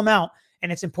total amount.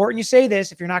 And it's important you say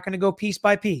this if you're not going to go piece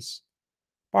by piece.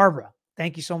 Barbara,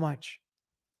 thank you so much.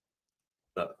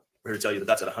 We're here to tell you that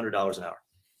that's at $100 an hour.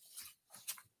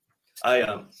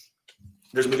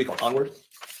 There's a movie called Onward.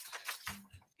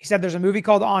 He said there's a movie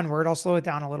called Onward. I'll slow it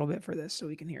down a little bit for this so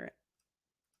we can hear it.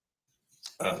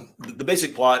 The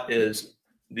basic plot is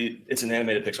it's an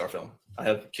animated Pixar film. I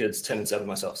have kids 10 and 7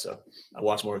 myself, so I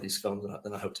watch more of these films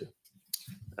than I hope to.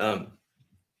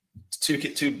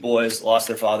 Two boys lost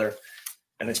their father,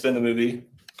 and they spend the movie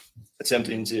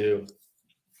attempting to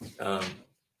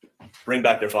bring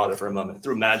back their father for a moment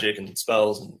through magic and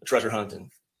spells and a treasure hunt.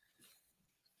 And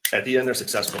at the end, they're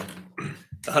successful.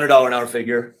 The $100 an hour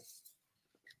figure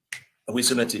we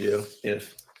submit to you,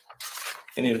 if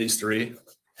any of these three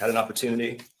had an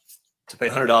opportunity to pay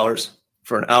 $100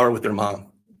 for an hour with their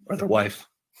mom or their wife,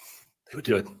 they would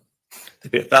do it. They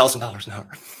pay $1,000 an hour.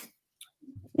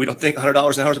 We don't think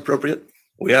 $100 an hour is appropriate.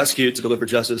 We ask you to deliver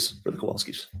justice for the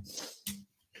Kowalskis.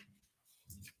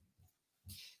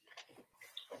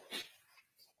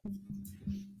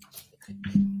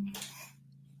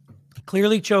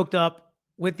 Clearly choked up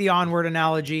with the Onward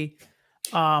analogy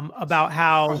about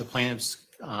how the plaintiffs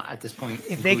at this point,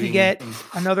 if they could get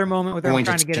another moment with her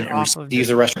trying to get it off of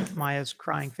Maya's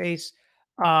crying face.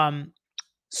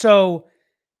 So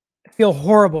I feel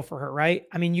horrible for her, right?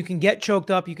 I mean, you can get choked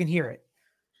up, you can hear it.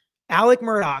 Alec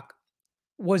Murdoch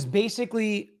was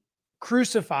basically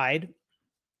crucified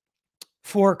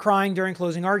for crying during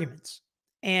closing arguments.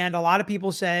 And a lot of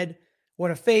people said,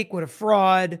 what a fake, what a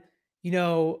fraud. You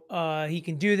know, he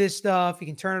can do this stuff. He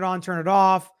can turn it on, turn it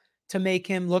off to make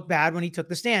him look bad when he took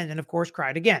the stand. And of course,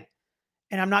 cried again.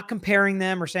 And I'm not comparing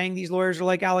them or saying these lawyers are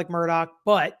like Alec Murdoch,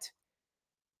 but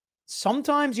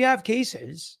sometimes you have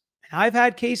cases, and I've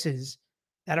had cases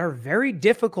that are very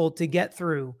difficult to get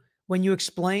through when you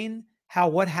explain how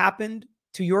what happened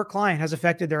to your client has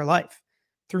affected their life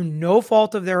through no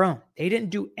fault of their own. They didn't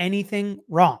do anything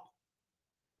wrong.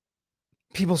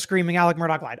 People screaming Alec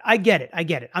Murdoch lied. I get it. I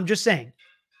get it. I'm just saying.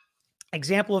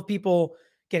 Example of people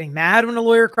getting mad when a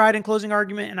lawyer cried in closing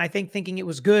argument, and I think thinking it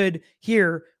was good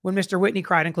here when Mr. Whitney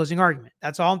cried in closing argument.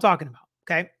 That's all I'm talking about.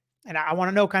 Okay. And I want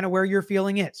to know kind of where your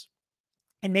feeling is.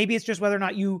 And maybe it's just whether or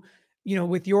not you know,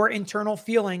 with your internal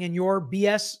feeling and your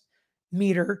BS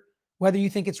meter, whether you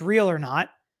think it's real or not.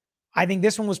 I think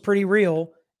this one was pretty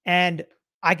real, and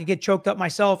I could get choked up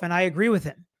myself, and I agree with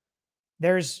him.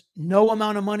 There's no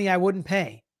amount of money I wouldn't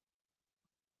pay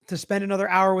to spend another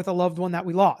hour with a loved one that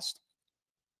we lost.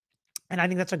 And I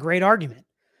think that's a great argument.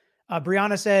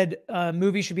 Brianna said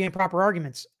movies should be in proper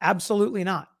arguments. Absolutely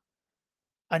not.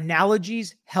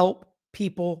 Analogies help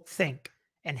people think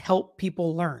and help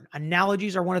people learn.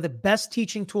 Analogies are one of the best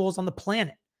teaching tools on the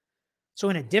planet. So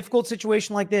in a difficult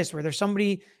situation like this, where there's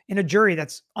somebody in a jury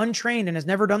that's untrained and has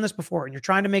never done this before, and you're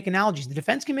trying to make analogies, the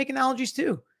defense can make analogies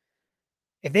too.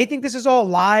 If they think this is all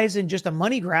lies and just a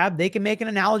money grab, they can make an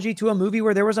analogy to a movie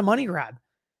where there was a money grab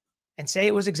and say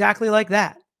it was exactly like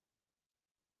that.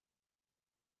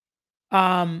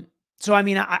 So, I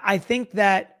mean, I think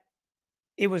that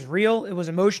it was real, it was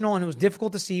emotional, and it was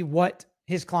difficult to see what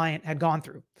his client had gone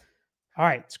through. All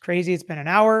right, it's crazy. It's been an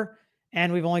hour,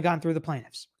 and we've only gone through the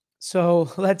plaintiffs.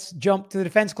 So let's jump to the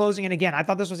defense closing. And again, I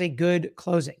thought this was a good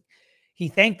closing. He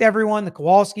thanked everyone, the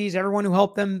Kowalskis, everyone who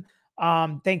helped them,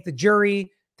 thanked the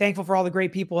jury, thankful for all the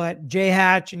great people at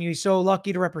J-Hatch, and he's so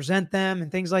lucky to represent them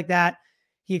and things like that.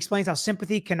 He explains how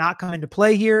sympathy cannot come into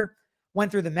play here, went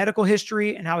through the medical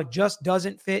history and how it just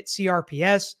doesn't fit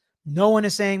CRPS. No one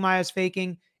is saying Maya's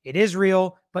faking. It is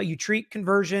real, but you treat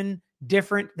conversion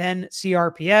different than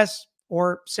CRPS,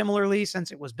 or similarly,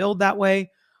 since it was billed that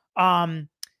way.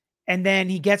 And then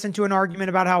he gets into an argument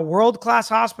about how world-class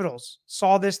hospitals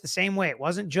saw this the same way. It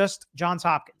wasn't just Johns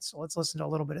Hopkins. So let's listen to a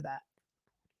little bit of that.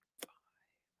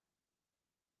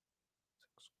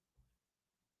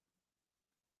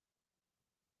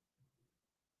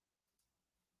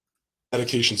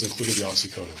 Medications, including the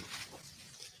oxycodone.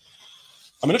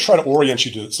 I'm going to try to orient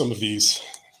you to some of these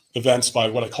events by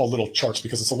what I call little charts,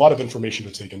 because it's a lot of information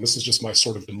to take. And this is just my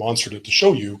sort of demonstrative to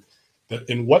show you that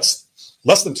in what's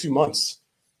less than 2 months,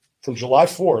 from July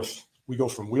 4th, we go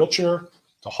from wheelchair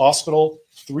to hospital,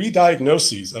 3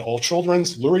 diagnoses at All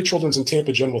Children's, Lurie Children's, and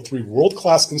Tampa General, 3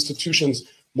 world-class institutions,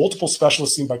 multiple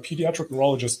specialists seen by pediatric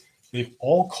neurologists. They've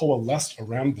all coalesced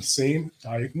around the same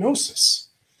diagnosis.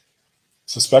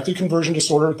 Suspected conversion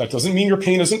disorder. That doesn't mean your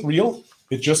pain isn't real.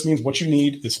 It just means what you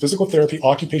need is physical therapy,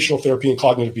 occupational therapy, and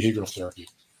cognitive behavioral therapy.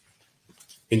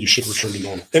 And you should return to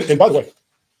normal. And by the way,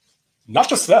 not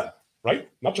just them, right?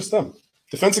 Not just them.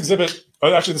 Defense exhibit,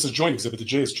 actually this is joint exhibit, the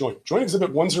J is joint. Joint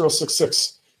exhibit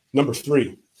 1066, number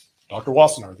 3. Dr.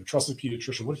 Wassenaar, the trusted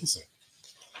pediatrician, what did he say?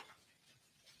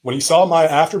 When he saw Maya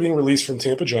after being released from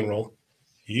Tampa General,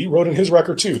 he wrote in his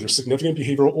record too, there's significant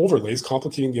behavioral overlays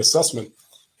complicating the assessment,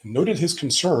 and noted his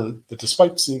concern that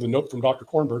despite seeing the note from Dr.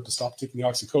 Kornberg to stop taking the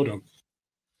oxycodone.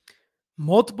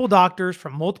 Multiple doctors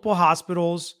from multiple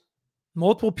hospitals,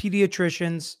 multiple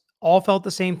pediatricians, all felt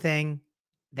the same thing.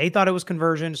 They thought it was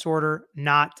conversion disorder,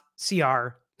 not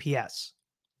CRPS.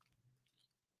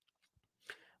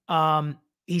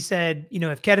 He said, you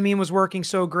know, if ketamine was working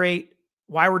so great,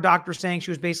 why were doctors saying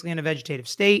she was basically in a vegetative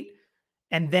state?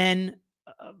 And then,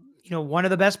 you know, one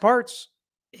of the best parts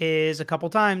is a couple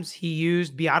times he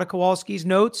used Beata Kowalski's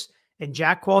notes and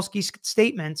Jack Kowalski's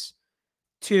statements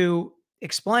to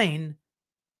explain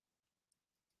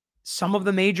some of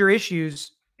the major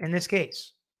issues in this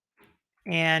case.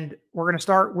 And we're going to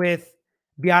start with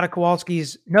Beata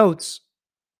Kowalski's notes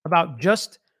about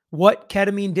just what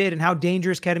ketamine did and how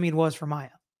dangerous ketamine was for Maya.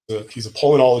 He's a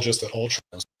pulmonologist at All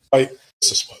Children's.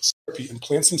 This was therapy and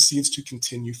plant some seeds to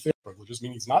continue therapy privileges,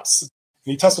 meaning he's not. And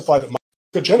he testified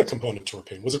that genetic component to her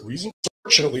pain. Was it reasonable?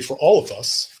 Fortunately for all of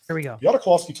us, here we go. Beata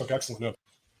Kowalski took excellent notes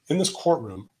in this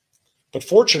courtroom. But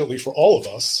fortunately for all of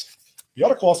us,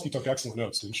 Beata Kowalski took excellent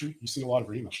notes, didn't she? You've seen a lot of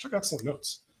her emails. She took excellent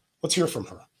notes. Let's hear from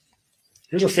her.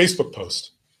 Here's her Facebook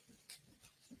post.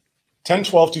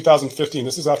 10/12/2015.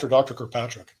 This is after Dr.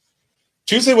 Kirkpatrick.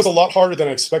 Tuesday was a lot harder than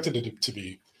I expected it to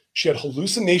be. She had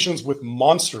hallucinations with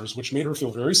monsters, which made her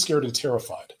feel very scared and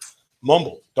terrified.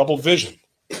 Mumble, double vision.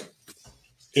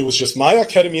 It was just Maya,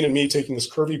 ketamine, and me taking this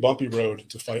curvy, bumpy road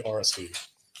to fight RSV.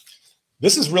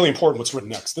 This is really important what's written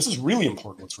next. This is really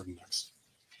important what's written next.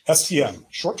 STM,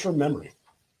 short-term memory.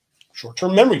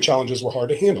 Short-term memory challenges were hard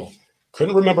to handle.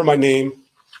 Couldn't remember my name,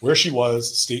 where she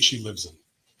was, state she lives in.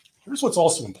 Here's what's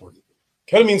also important.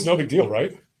 Ketamine's no big deal,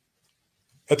 right?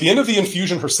 At the end of the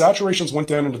infusion, her saturations went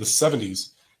down into the 70s,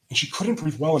 and she couldn't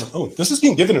breathe well on her own. This is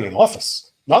being given in an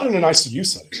office, not in an ICU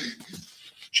setting.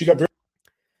 She got very...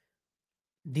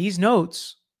 These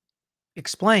notes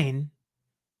explain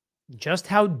just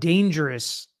how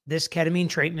dangerous this ketamine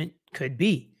treatment could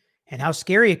be and how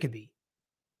scary it could be.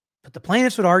 But the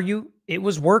plaintiffs would argue it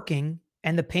was working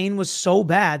and the pain was so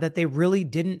bad that they really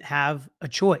didn't have a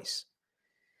choice.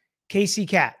 Casey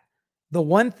Cat, the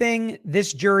one thing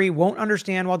this jury won't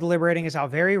understand while deliberating is how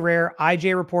very rare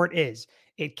IJ report is.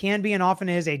 It can be and often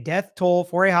is a death toll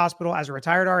for a hospital. As a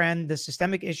retired RN, the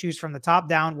systemic issues from the top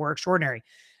down were extraordinary.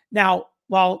 Now,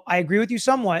 while I agree with you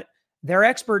somewhat, their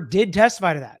expert did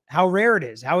testify to that, how rare it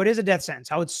is, how it is a death sentence,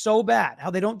 how it's so bad, how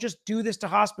they don't just do this to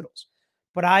hospitals.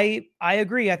 But I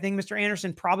agree. I think Mr.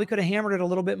 Anderson probably could have hammered it a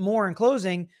little bit more in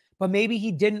closing, but maybe he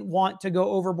didn't want to go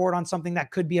overboard on something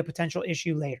that could be a potential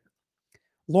issue later.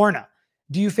 Lorna,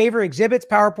 do you favor exhibits,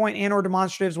 PowerPoint, and or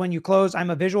demonstratives when you close?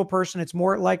 I'm a visual person. It's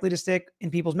more likely to stick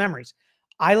in people's memories.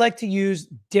 I like to use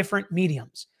different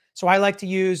mediums. So I like to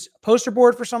use poster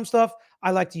board for some stuff.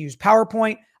 I like to use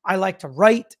PowerPoint. I like to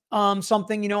write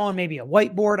something, on maybe a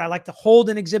whiteboard. I like to hold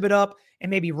an exhibit up and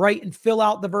maybe write and fill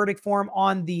out the verdict form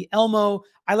on the Elmo.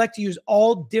 I like to use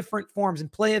all different forms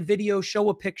and play a video, show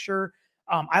a picture.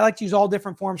 I like to use all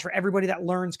different forms for everybody that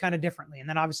learns kind of differently. And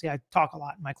then obviously I talk a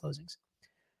lot in my closings.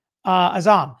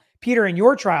 Azam, Peter, in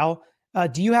your trial,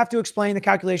 do you have to explain the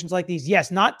calculations like these?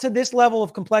 Yes, not to this level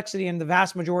of complexity in the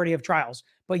vast majority of trials,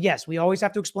 but yes, we always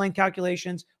have to explain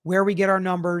calculations, where we get our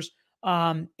numbers,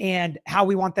 and how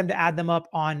we want them to add them up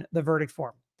on the verdict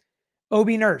form. OB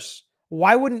Nurse,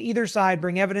 why wouldn't either side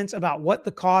bring evidence about what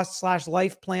the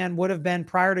cost/life plan would have been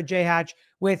prior to J Hatch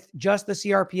with just the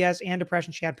CRPS and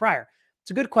depression she had prior? It's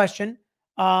a good question.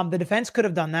 The defense could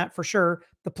have done that for sure.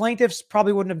 The plaintiffs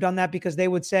probably wouldn't have done that because they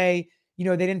would say, you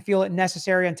know, they didn't feel it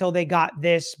necessary until they got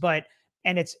this.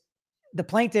 And it's the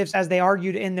plaintiffs, as they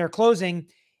argued in their closing,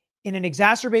 in an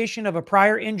exacerbation of a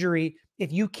prior injury,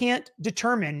 if you can't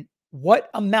determine what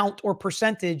amount or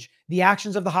percentage the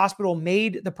actions of the hospital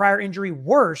made the prior injury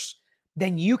worse,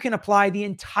 then you can apply the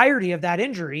entirety of that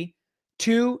injury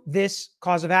to this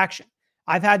cause of action.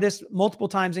 I've had this multiple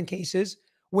times in cases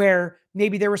where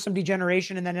maybe there was some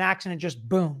degeneration and then an accident just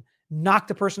boom, knocked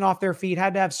the person off their feet,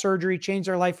 had to have surgery, change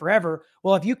their life forever.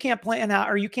 Well, if you can't plan out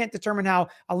or you can't determine how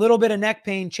a little bit of neck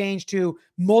pain changed to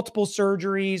multiple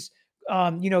surgeries,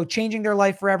 changing their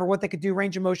life forever, what they could do,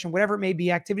 range of motion, whatever it may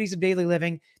be, activities of daily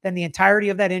living, then the entirety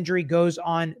of that injury goes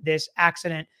on this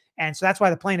accident. And so that's why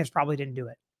the plaintiffs probably didn't do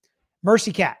it.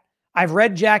 Mercy Cat. I've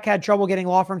read Jack had trouble getting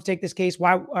law firms to take this case.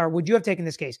 Why, or would you have taken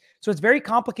this case? So it's very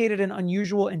complicated and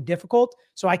unusual and difficult.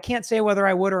 So I can't say whether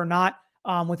I would or not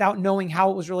without knowing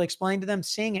how it was really explained to them.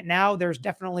 Seeing it now, there's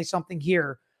definitely something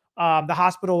here. The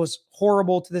hospital was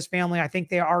horrible to this family. I think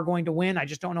they are going to win. I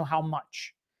just don't know how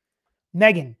much.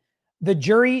 Megan, the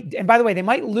jury, and by the way, they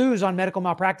might lose on medical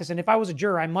malpractice. And if I was a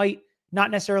juror, I might not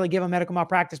necessarily give them medical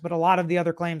malpractice, but a lot of the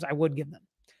other claims I would give them.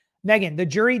 Megan, the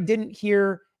jury didn't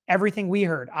hear everything we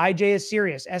heard. IJ is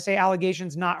serious. SA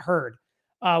allegations not heard.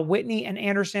 Whitney and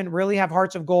Anderson really have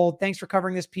hearts of gold. Thanks for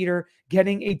covering this, Peter.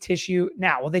 Getting a tissue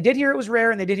now. Well, they did hear it was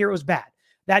rare and they did hear it was bad.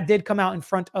 That did come out in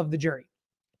front of the jury.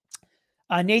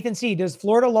 Nathan C. Does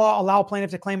Florida law allow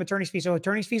plaintiff to claim attorney's fees? So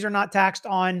attorney's fees are not taxed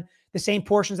on the same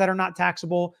portions that are not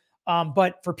taxable.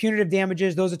 But for punitive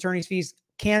damages, those attorney's fees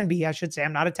can be, I should say,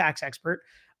 I'm not a tax expert,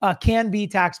 can be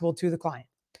taxable to the client.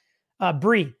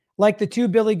 Bree, like the two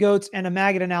billy goats and a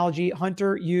maggot analogy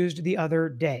Hunter used the other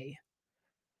day.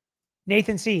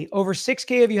 Nathan C., over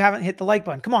 6K of you haven't hit the like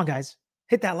button. Come on, guys.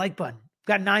 Hit that like button. We've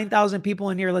got 9,000 people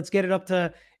in here. Let's get it up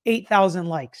to 8,000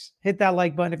 likes. Hit that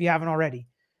like button if you haven't already.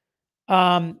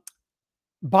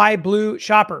 Buy Blue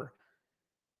Shopper.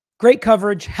 Great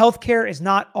coverage. Healthcare is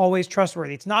not always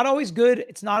trustworthy. It's not always good.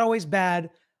 It's not always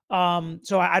bad.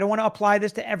 So I don't want to apply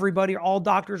this to everybody or all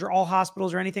doctors or all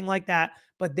hospitals or anything like that.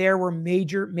 But there were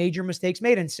major, major mistakes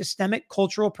made and systemic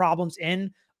cultural problems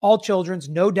in all children's,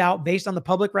 no doubt, based on the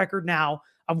public record now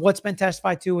of what's been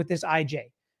testified to with this IJ.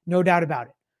 No doubt about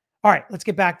it. All right, let's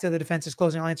get back to the defense's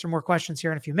closing. I'll answer more questions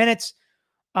here in a few minutes.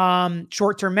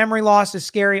 Short-term memory loss is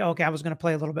scary. Okay, I was going to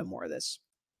play a little bit more of this.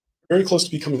 Very close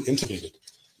to becoming intubated.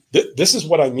 This is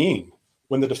what I mean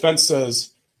when the defense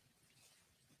says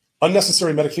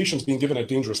unnecessary medications being given at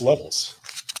dangerous levels.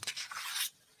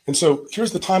 And so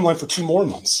here's the timeline for 2 more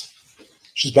months.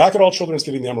 She's back at All Children's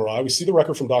getting the MRI. We see the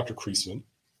record from Dr. Kreisman.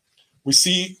 We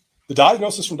see the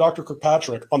diagnosis from Dr.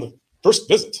 Kirkpatrick on the first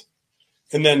visit.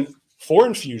 And then 4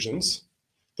 infusions,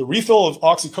 the refill of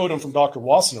oxycodone from Dr.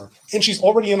 Wassenaar, and she's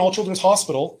already in All Children's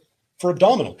Hospital for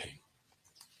abdominal pain.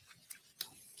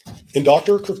 And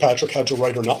Dr. Kirkpatrick had to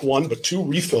write her not 1, but 2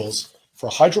 refills for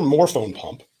a hydromorphone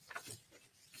pump.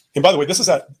 And by the way, this is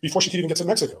before she could even get to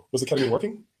Mexico. Was the ketamine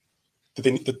working?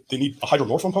 Did they need a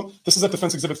hydromorphone pump? This is at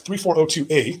Defense Exhibit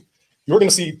 3402A. You're going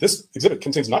to see this exhibit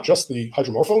contains not just the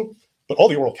hydromorphone, but all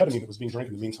the oral ketamine that was being drank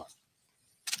in the meantime.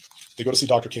 They go to see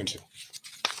Dr. Cantu.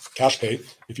 Cash pay.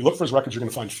 If you look for his records, you're going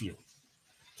to find few.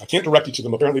 I can't direct you to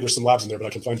them. Apparently, there's some labs in there, but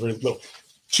I can find very little.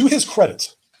 To his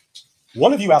credit,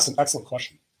 one of you asked an excellent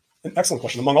question. An excellent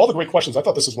question. Among all the great questions, I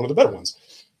thought this was one of the better ones.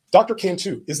 Dr.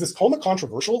 Cantu, is this coma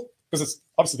controversial? Because it's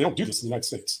obviously they don't do this in the United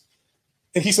States.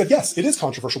 And he said, yes, it is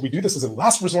controversial. We do this as a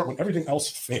last resort when everything else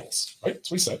fails, right?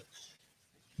 That's what he said.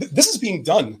 This is being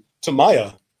done to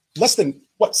Maya less than,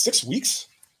 6 weeks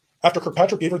after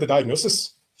Kirkpatrick gave her the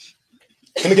diagnosis?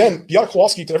 And again, Beata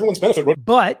Kowalski, to everyone's benefit.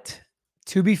 But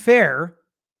to be fair,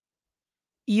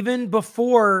 even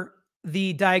before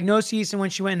the diagnosis and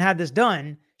when she went and had this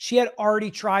done, she had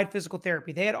already tried physical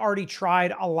therapy. They had already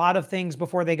tried a lot of things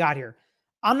before they got here.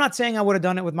 I'm not saying I would have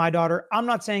done it with my daughter. I'm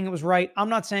not saying it was right. I'm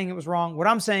not saying it was wrong. What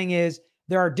I'm saying is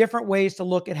there are different ways to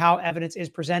look at how evidence is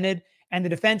presented, and the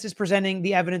defense is presenting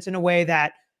the evidence in a way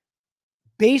that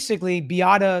basically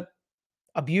Beata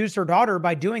abused her daughter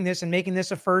by doing this and making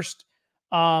this a first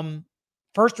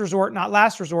resort, not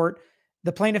last resort.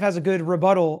 The plaintiff has a good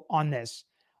rebuttal on this.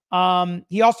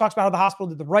 He also talks about how the hospital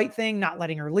did the right thing, not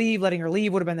letting her leave. Letting her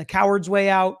leave would have been the coward's way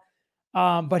out.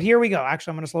 But here we go.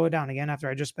 Actually, I'm going to slow it down again after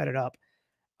I just sped it up.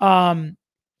 I'm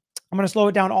going to slow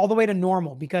it down all the way to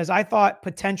normal because I thought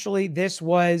potentially this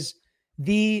was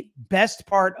the best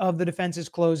part of the defense's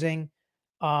closing.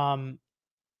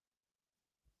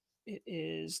 It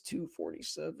is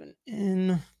 2:47 in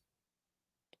 5:48.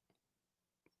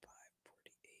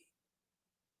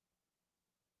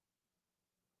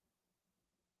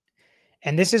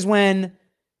 And this is when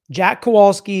Jack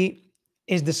Kowalski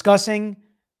is discussing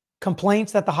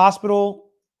complaints that the hospital,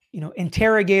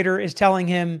 interrogator is telling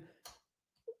him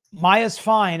Maya's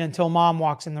fine until mom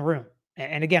walks in the room.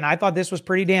 And again, I thought this was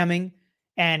pretty damning.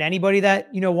 And anybody that,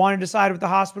 wanted to side with the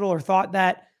hospital or thought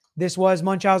that this was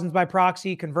Munchausen's by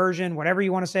proxy, conversion, whatever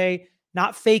you want to say,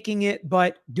 not faking it,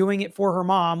 but doing it for her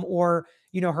mom, or,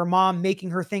 her mom making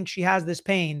her think she has this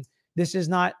pain. This is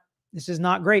not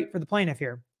great for the plaintiff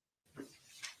here.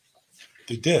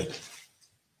 They did.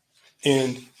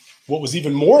 And what was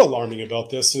even more alarming about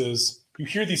this is you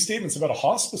hear these statements about a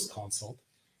hospice consult,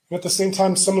 and at the same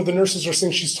time, some of the nurses are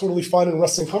saying she's totally fine and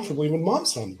resting comfortably when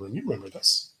mom's not in the room. You remember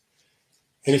this.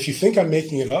 And if you think I'm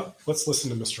making it up, let's listen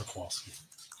to Mr. Kowalski.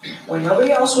 When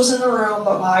nobody else was in the room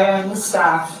but Maya and the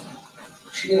staff,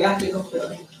 she didn't have to be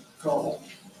completely normal.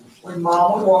 When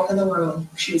mom would walk in the room,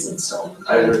 she was installed.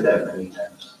 I heard that many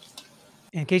times.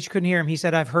 In case you couldn't hear him, he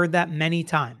said, I've heard that many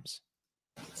times.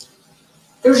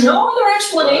 There's no other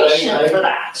explanation for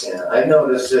that. Yeah, I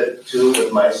noticed it too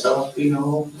with myself being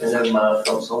home, and then mom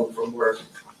comes home from work.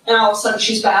 And all of a sudden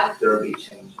she's back. There'll be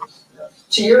changes. Yeah.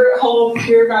 So you're at home,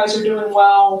 your guys are doing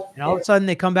well. And all of a sudden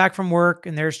they come back from work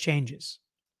and there's changes.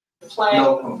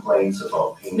 No complaints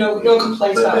about pain. No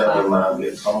complaints about pain. But then when mom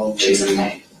gets home, she's in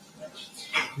pain.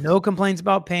 No complaints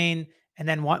about pain. And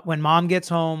then when mom gets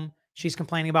home, she's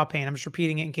complaining about pain. I'm just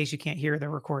repeating it in case you can't hear the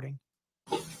recording.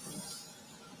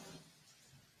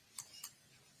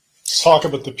 Let's talk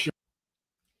about the pure.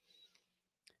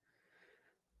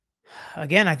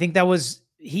 Again, I think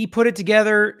he put it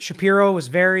together. Shapiro was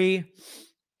very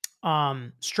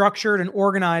structured and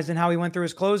organized in how he went through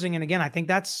his closing. And again, I think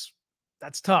that's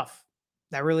tough.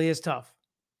 That really is tough.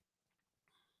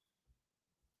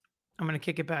 I'm going to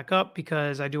kick it back up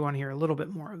because I do want to hear a little bit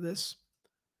more of this.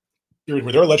 Period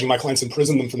where they're alleging my clients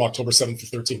imprisoned them from October 7th to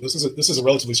 13th. This is a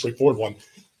relatively straightforward one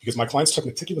because my clients took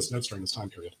meticulous notes during this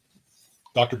time period.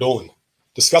 Dr. Dolan,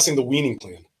 discussing the weaning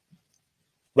plan,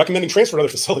 recommending transfer to other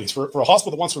facilities. For a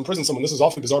hospital that wants to imprison someone, this is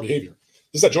awfully bizarre behavior.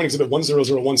 This is at Joint Exhibit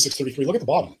 1001633. Look at the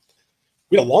bottom.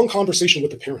 We had a long conversation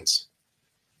with the parents.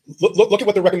 Look at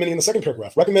what they're recommending in the second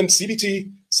paragraph. Recommend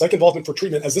CBT, psych involvement for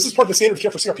treatment, as this is part of the standard of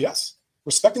care for CRPS,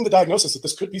 respecting the diagnosis that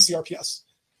this could be CRPS.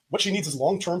 What she needs is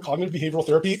long-term cognitive behavioral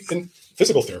therapy and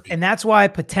physical therapy. And that's why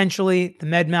potentially the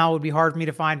med mal would be hard for me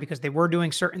to find, because they were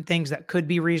doing certain things that could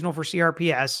be reasonable for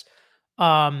CRPS.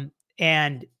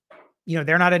 And,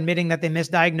 they're not admitting that they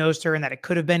misdiagnosed her and that it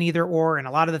could have been either or. And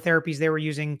a lot of the therapies they were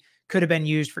using could have been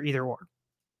used for either or.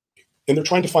 And they're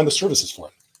trying to find the services for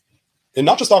it. And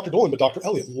not just Dr. Dolan, but Dr.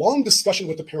 Elliott. Long discussion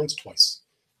with the parents twice.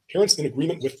 Parents in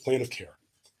agreement with plan of care.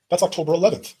 That's October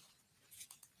 11th.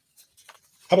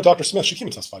 How about Dr. Smith? She came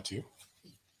and testified to you.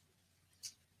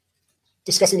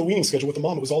 Discussing the weaning schedule with the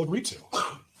mom, it was all agreed to.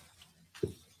 How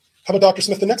about Dr.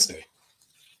 Smith the next day?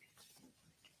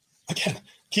 Again,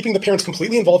 keeping the parents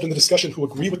completely involved in the discussion who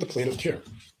agree with the plan of care.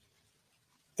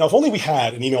 Now, if only we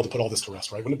had an email to put all this to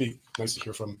rest, right? Wouldn't it be nice to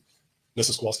hear from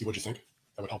Mrs. Kowalski? What'd you think?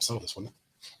 That would help settle this, wouldn't it?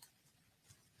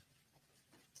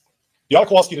 Yada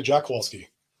Kowalski to Jack Kowalski,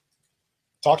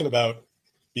 talking about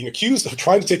being accused of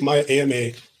trying to take Maya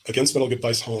AMA against medical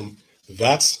advice home.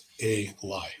 That's a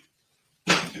lie.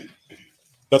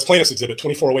 That's Plaintiff's Exhibit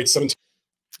 240817.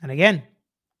 And again,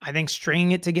 I think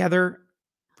stringing it together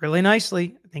really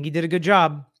nicely. I think he did a good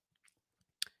job.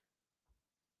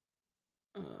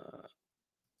 All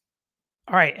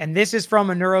right. And this is from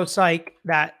a neuropsych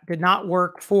that did not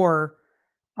work for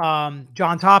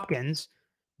Johns Hopkins.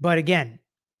 But again,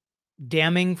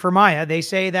 damning for Maya. They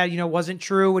say that, wasn't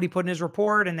true what he put in his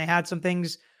report, and they had some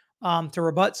things to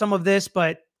rebut some of this.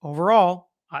 But overall,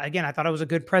 again, I thought it was a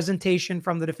good presentation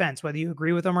from the defense, whether you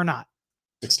agree with them or not.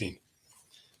 16.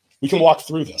 We can walk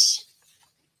through this.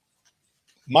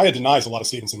 Maya denies a lot of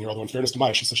statements in here, although in fairness to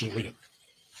Maya, she said she didn't read it.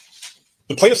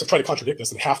 The plaintiffs have tried to contradict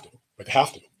this, and they have to. Right? They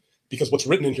have to, because what's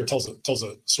written in here tells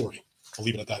a story. I'll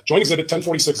leave it at that. Joint Exhibit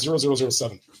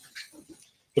 1046-0007.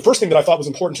 The first thing that I thought was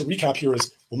important to recap here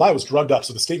is, well, Maya was drugged up,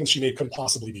 so the statements she made couldn't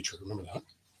possibly be true. Remember that?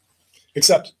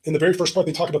 Except in the very first part,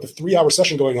 they talk about the 3-hour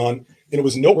session going on, and it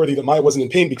was noteworthy that Maya wasn't in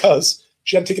pain because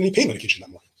she hadn't taken any pain medication that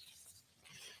morning.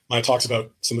 Maya talks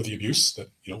about some of the abuse that,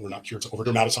 we're not here to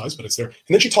over-dramatize, but it's there. And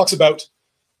then she talks about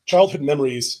childhood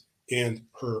memories and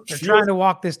her They're trying to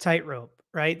walk this tightrope,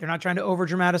 right? They're not trying to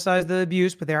over-dramatize the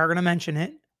abuse, but they are going to mention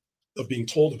it. Of being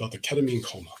told about the ketamine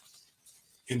coma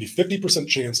and the 50%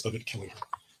 chance of it killing her.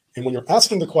 And when you're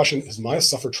asking the question, has Maya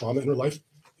suffered trauma in her life?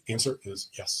 The answer is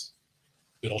yes.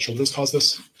 Did all children's cause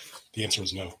this? The answer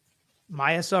is no.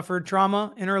 Maya suffered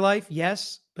trauma in her life,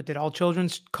 yes. But did all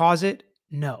children's cause it?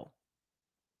 No.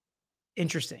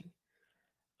 Interesting.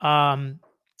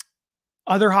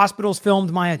 Other hospitals filmed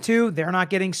Maya too. They're not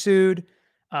getting sued.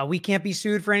 We can't be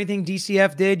sued for anything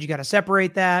DCF did. You got to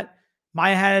separate that.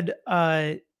 Maya had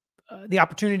the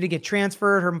opportunity to get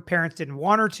transferred. Her parents didn't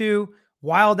want her to.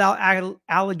 Wild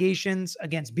allegations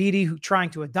against Beatty, who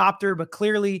trying to adopt her, but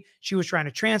clearly she was trying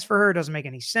to transfer her. It doesn't make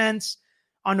any sense.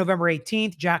 On November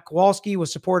 18th, Jack Kowalski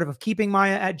was supportive of keeping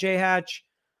Maya at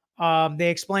JHatch. They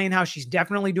explain how she's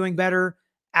definitely doing better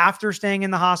after staying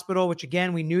in the hospital, which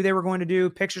again, we knew they were going to do.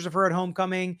 Pictures of her at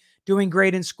homecoming, doing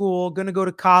great in school, going to go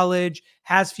to college,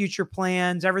 has future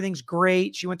plans. Everything's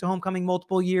great. She went to homecoming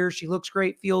multiple years. She looks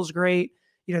great, feels great.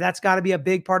 You know, that's got to be a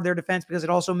big part of their defense because it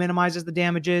also minimizes the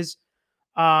damages.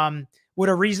 Would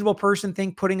a reasonable person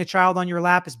think putting a child on your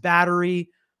lap is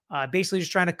battery? Basically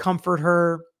just trying to comfort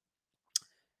her.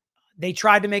 They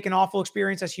tried to make an awful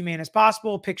experience as humane as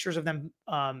possible. Pictures of them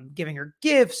giving her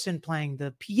gifts and playing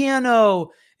the piano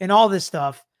and all this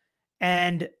stuff.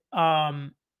 And all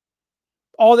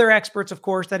their experts, of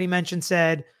course, that he mentioned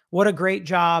said, what a great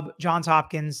job Johns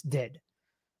Hopkins did.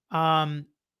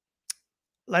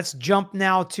 Let's jump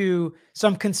now to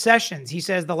some concessions he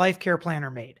says the life care planner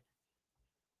made.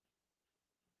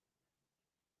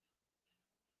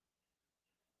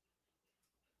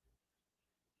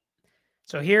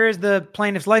 So here is the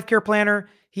plaintiff's life care planner.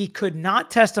 He could not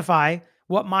testify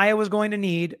what Maya was going to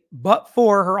need, but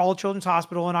for her all children's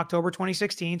hospital in October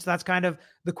 2016. So that's kind of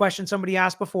the question somebody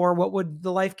asked before. What would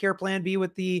the life care plan be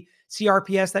with the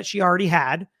CRPS that she already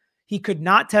had? He could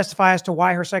not testify as to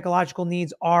why her psychological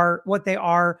needs are what they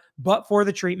are, but for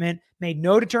the treatment, made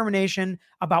no determination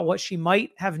about what she might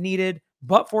have needed,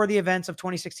 but for the events of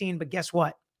 2016. But guess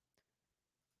what?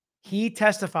 He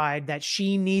testified that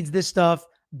she needs this stuff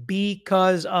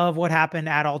because of what happened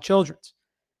at All Children's.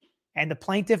 And the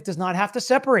plaintiff does not have to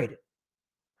separate it.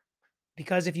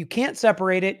 Because if you can't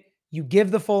separate it, you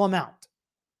give the full amount.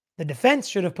 The defense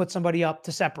should have put somebody up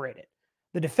to separate it.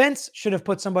 The defense should have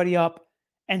put somebody up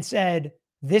and said,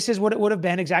 this is what it would have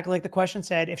been, exactly like the question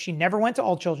said, if she never went to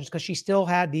All Children's because she still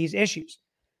had these issues.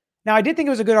 Now, I did think it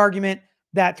was a good argument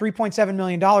that $3.7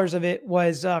 million of it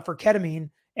was for ketamine,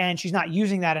 and she's not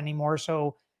using that anymore.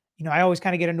 So, you know, I always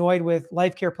kind of get annoyed with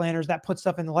life care planners that put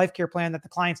stuff in the life care plan that the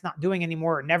client's not doing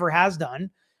anymore or never has done.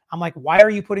 I'm like, why are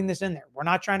you putting this in there? We're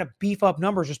not trying to beef up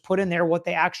numbers, just put in there what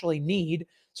they actually need.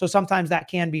 So sometimes that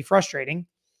can be frustrating.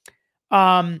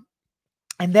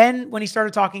 And then when he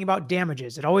started talking about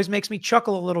damages, it always makes me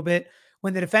chuckle a little bit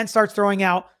when the defense starts throwing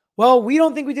out, well, we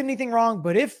don't think we did anything wrong,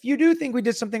 but if you do think we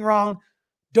did something wrong,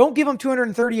 don't give them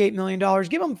 $238 million.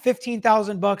 Give them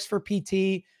 $15,000 for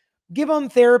PT. Give them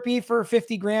therapy for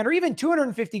 50 grand, or even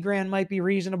 250 grand might be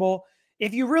reasonable.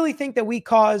 If you really think that we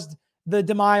caused the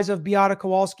demise of Beata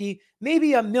Kowalski, maybe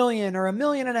 $1 million or $1.5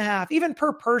 million, even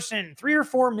per person, 3 or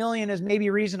 4 million is maybe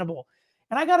reasonable.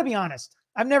 And I got to be honest,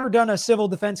 I've never done a civil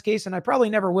defense case, and I probably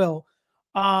never will,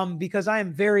 because I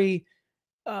am very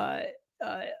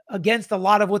against a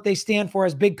lot of what they stand for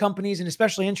as big companies, and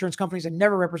especially insurance companies. I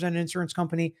never represent an insurance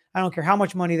company. I don't care how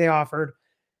much money they offered.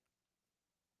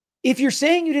 If you're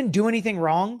saying you didn't do anything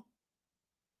wrong,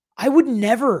 I would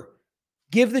never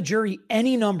give the jury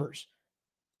any numbers.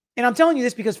 And I'm telling you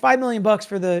this because $5 million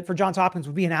for Johns Hopkins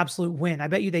would be an absolute win. I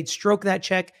bet you they'd stroke that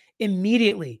check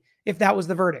immediately if that was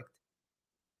the verdict.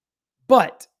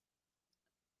 But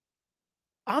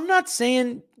I'm not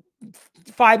saying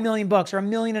 $5 million or $1.5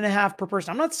 million per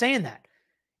person. I'm not saying that.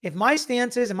 If my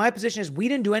stance is and my position is we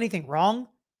didn't do anything wrong,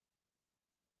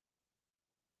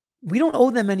 we don't owe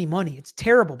them any money. It's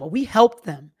terrible, but we helped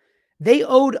them. They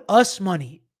owed us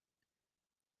money,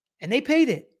 and they paid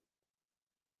it.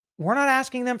 We're not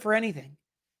asking them for anything.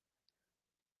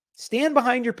 Stand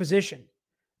behind your position.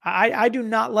 I do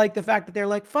not like the fact that they're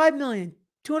like, $5 million,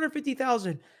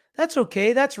 $250,000. That's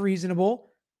okay. That's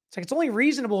reasonable. It's like, it's only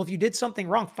reasonable if you did something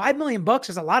wrong. $5 million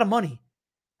is a lot of money.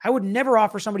 I would never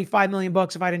offer somebody $5 million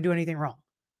if I didn't do anything wrong.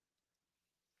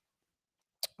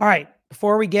 All right.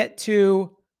 Before we get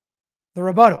to the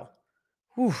rebuttal.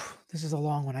 Whew, this is a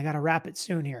long one. I got to wrap it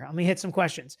soon here. Let me hit some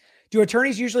questions. Do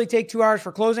attorneys usually take 2 hours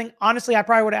for closing? Honestly, I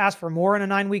probably would have asked for more in a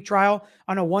 9-week trial.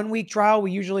 On a 1-week trial,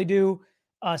 we usually do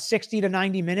 60 to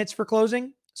 90 minutes for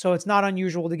closing. So it's not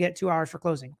unusual to get 2 hours for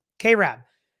closing. K-Rab.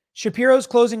 Shapiro's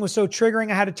closing was so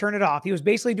triggering, I had to turn it off. He was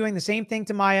basically doing the same thing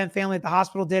to Maya and family at the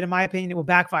hospital did. In my opinion, it will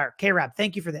backfire. K-Rab,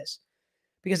 thank you for this.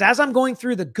 Because as I'm going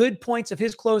through the good points of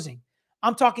his closing,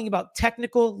 I'm talking about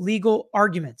technical legal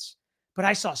arguments. But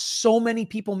I saw so many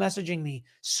people messaging me,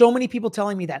 so many people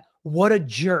telling me that, what a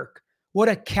jerk, what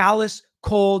a callous,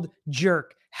 cold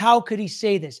jerk. How could he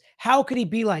say this? How could he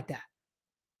be like that?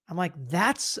 I'm like,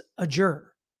 that's a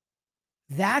juror.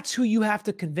 That's who you have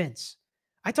to convince.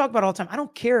 I talk about it all the time. I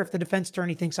don't care if the defense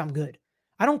attorney thinks I'm good.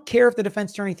 I don't care if the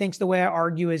defense attorney thinks the way I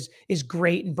argue is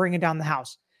great and bringing down the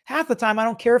house. Half the time, I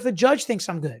don't care if the judge thinks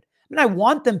I'm good. I mean, I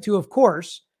want them to, of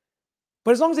course,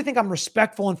 but as long as they think I'm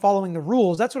respectful and following the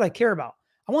rules, that's what I care about.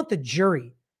 I want the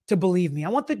jury to believe me. I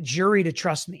want the jury to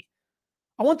trust me.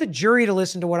 I want the jury to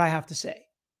listen to what I have to say.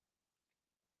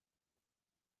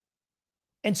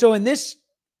 And so in this,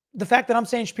 the fact that I'm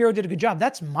saying Shapiro did a good job,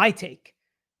 that's my take.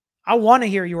 I want to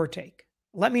hear your take.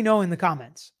 Let me know in the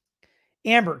comments.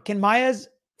 Amber, can Maya's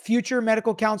future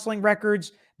medical counseling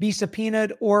records be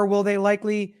subpoenaed, or will they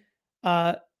likely,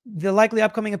 the likely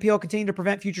upcoming appeal continue to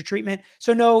prevent future treatment?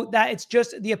 So no, that it's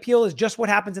just, the appeal is just what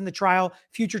happens in the trial.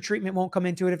 Future treatment won't come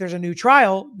into it. If there's a new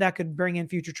trial, that could bring in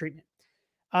future treatment.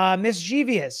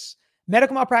 Mischievous,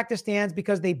 medical malpractice stands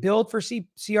because they billed for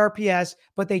CRPS,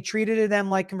 but they treated them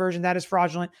like conversion. That is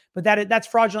fraudulent, but that's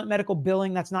fraudulent medical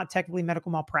billing. That's not technically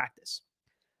medical malpractice.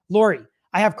 Lori,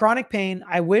 I have chronic pain.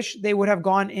 I wish they would have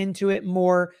gone into it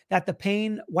more, that the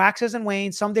pain waxes and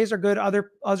wanes. Some days are good.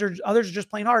 Others are just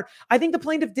plain hard. I think the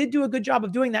plaintiff did do a good job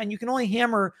of doing that. And you can only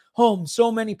hammer home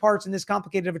so many parts in this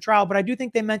complicated of a trial, but I do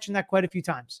think they mentioned that quite a few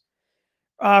times.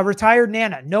 Retired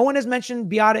Nana. No one has mentioned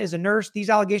Beata is a nurse. These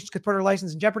allegations could put her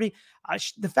license in jeopardy.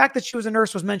 The fact that she was a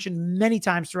nurse was mentioned many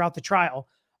times throughout the trial.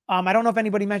 I don't know if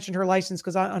anybody mentioned her license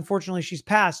because unfortunately she's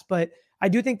passed, but I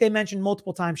do think they mentioned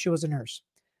multiple times she was a nurse.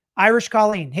 Irish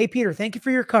Colleen. Hey, Peter, thank you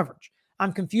for your coverage.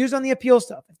 I'm confused on the appeal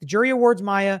stuff. If the jury awards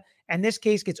Maya and this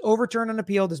case gets overturned on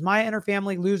appeal, does Maya and her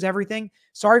family lose everything?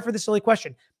 Sorry for the silly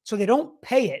question. So they don't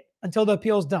pay it until the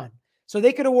appeal is done. So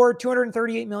they could award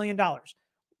 $238 million.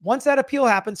 Once that appeal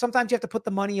happens, sometimes you have to put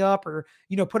the money up or,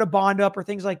 put a bond up or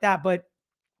things like that, but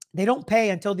they don't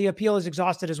pay until the appeal is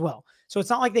exhausted as well. So it's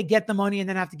not like they get the money and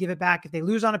then have to give it back. If they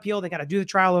lose on appeal, they got to do the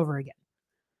trial over again.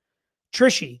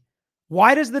 Trishy,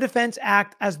 why does the defense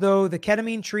act as though the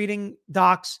ketamine treating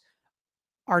docs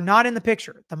are not in the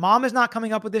picture? The mom is not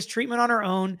coming up with this treatment on her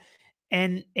own,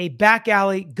 and a back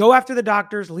alley, go after the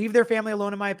doctors, leave their family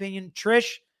alone, in my opinion.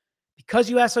 Trish, because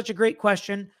you asked such a great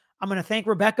question, I'm going to thank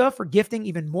Rebecca for gifting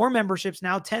even more memberships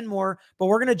now, 10 more, but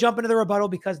we're going to jump into the rebuttal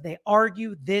because they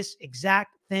argue this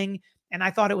exact thing. And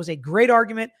I thought it was a great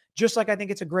argument, just like I think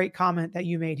it's a great comment that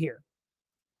you made here.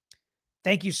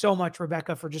 Thank you so much,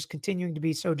 Rebecca, for just continuing to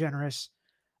be so generous.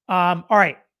 All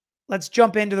right, let's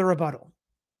jump into the rebuttal.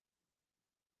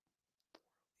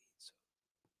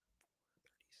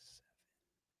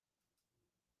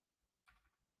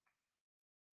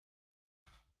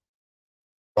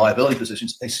 Liability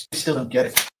positions, they still don't get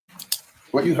it.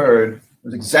 What you heard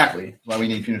was exactly why we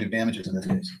need punitive damages in this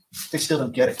case. They still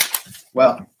don't get it.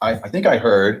 Well, I think I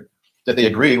heard that they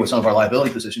agree with some of our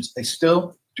liability positions. They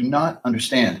still do not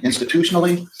understand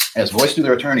institutionally, as voiced through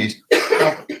their attorneys,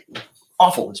 how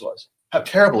awful this was, how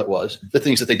terrible it was, the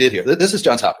things that they did here. This is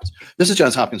Johns Hopkins. This is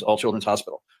Johns Hopkins All Children's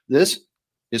Hospital. This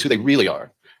is who they really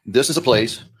are. This is a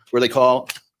place where they call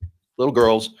little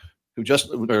girls who just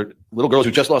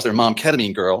lost their mom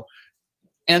ketamine girl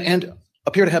and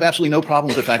appear to have absolutely no problem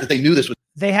with the fact that they knew this was.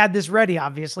 They had this ready,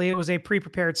 obviously. It was a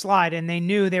pre-prepared slide, and they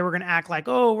knew they were going to act like,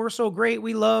 oh, we're so great.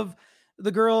 We love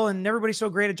the girl, and everybody's so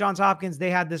great at Johns Hopkins. They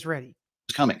had this ready.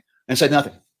 Coming and said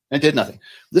nothing and did nothing.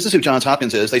 This is who Johns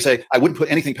Hopkins is. They say, I wouldn't put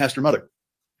anything past her mother.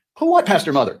 Who what past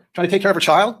her mother? Trying to take care of her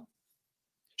child?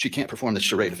 She can't perform this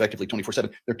charade effectively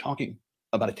 24/7. They're talking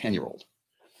about a 10-year-old.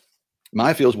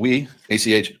 Maya feels we,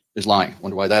 ACH, is lying.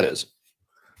 Wonder why that is.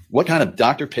 What kind of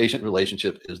doctor-patient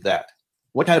relationship is that?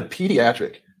 What kind of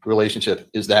pediatric relationship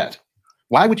is that?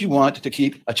 Why would you want to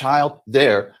keep a child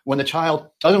there when the child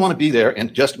doesn't want to be there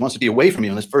and just wants to be away from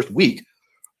you in this first week?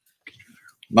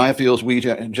 Maya feels we,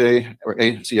 J or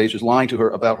ACH, is lying to her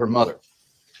about her mother,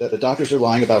 that the doctors are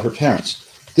lying about her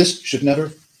parents. This should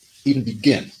never even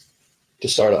begin to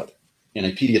start up in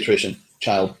a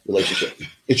pediatrician-child relationship.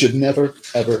 It should never,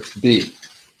 ever be.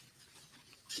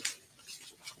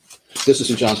 This is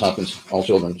who Johns Hopkins All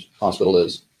Children's Hospital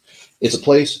is. It's a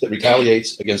place that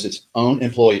retaliates against its own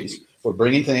employees for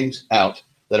bringing things out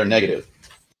that are negative.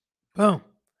 Boom.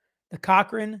 The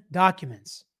Cochran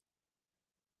documents.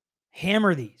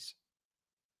 Hammer these.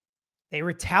 They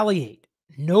retaliate.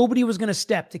 Nobody was going to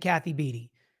step to Kathy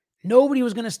Beatty. Nobody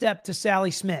was going to step to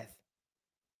Sally Smith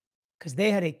because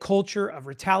they had a culture of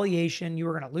retaliation. You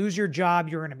were going to lose your job.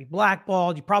 You were going to be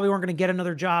blackballed. You probably weren't going to get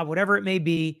another job, whatever it may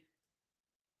be.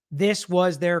 This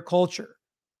was their culture.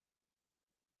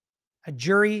 A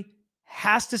jury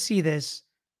has to see this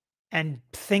and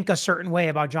think a certain way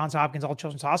about Johns Hopkins All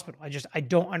Children's Hospital. I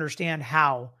don't understand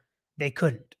how they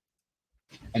couldn't.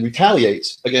 And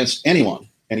retaliates against anyone,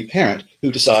 any parent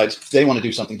who decides they want to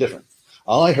do something different.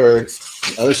 All I heard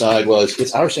on the other side was,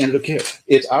 it's our standard of care.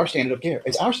 It's our standard of care.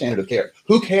 It's our standard of care.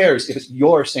 Who cares if it's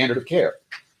your standard of care?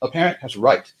 A parent has a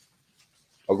right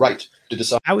to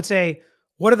decide. I would say,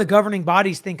 what do the governing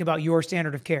bodies think about your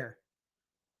standard of care?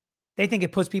 They think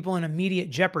it puts people in immediate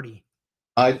jeopardy.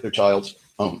 Their child's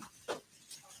own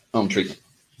treatment.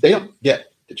 They don't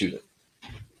get to choose it.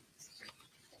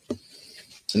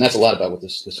 And that's a lot about what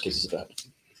this case is about.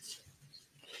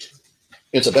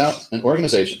 It's about an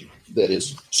organization that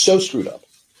is so screwed up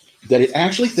that it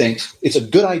actually thinks it's a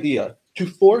good idea to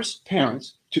force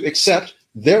parents to accept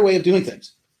their way of doing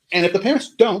things. And if the parents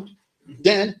don't,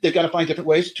 then they've got to find different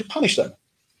ways to punish them.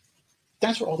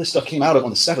 That's where all this stuff came out of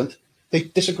on the 7th. They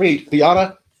disagreed.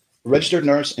 Beata, a registered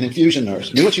nurse, an infusion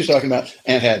nurse, knew what she was talking about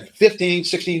and had 15,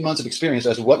 16 months of experience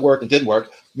as to what worked and didn't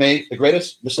work, made the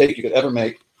greatest mistake you could ever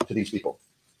make to these people.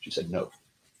 She said no.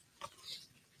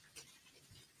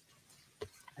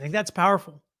 I think that's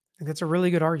powerful. I think that's a really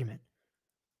good argument.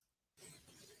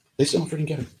 They still don't freaking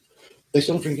get it. They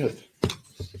still don't freaking get it.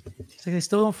 It's like they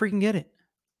still don't freaking get it.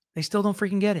 They still don't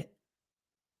freaking get it.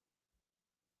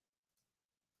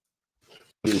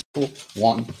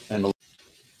 One and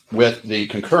with the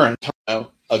concurrent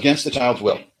against the child's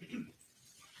will.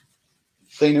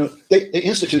 They knew they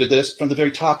instituted this from the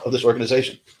very top of this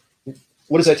organization.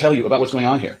 What does that tell you about what's going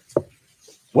on here?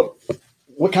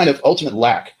 What kind of ultimate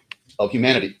lack of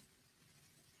humanity?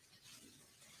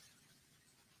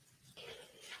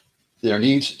 There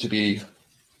needs to be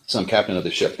some captain of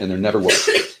the ship, and there never was.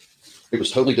 It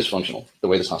was totally dysfunctional the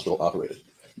way this hospital operated.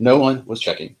 No one was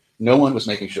checking. No one was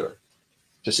making sure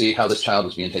to see how this child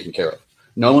was being taken care of.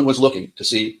 No one was looking to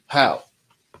see how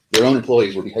their own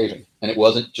employees were behaving, and it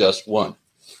wasn't just one.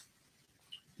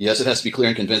 Yes, it has to be clear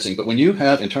and convincing, but when you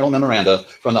have internal memoranda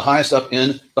from the highest up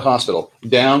in the hospital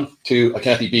down to a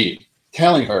Kathy Beattie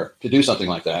telling her to do something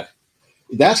like that,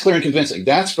 that's clear and convincing.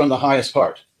 That's from the highest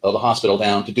part of the hospital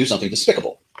down to do something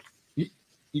despicable.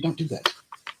 You don't do that.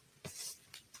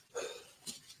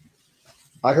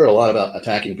 I heard a lot about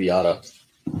attacking Beata.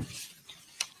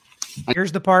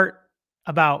 Here's the part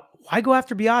about why go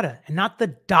after Beata and not the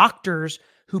doctors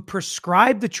who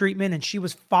prescribed the treatment and she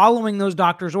was following those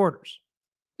doctors' orders.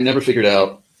 I never figured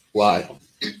out why.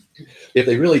 If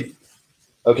they really,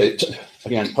 okay,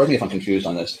 again, pardon me if I'm confused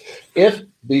on this. If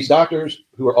these doctors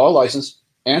who are all licensed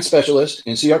and specialists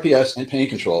in CRPS and pain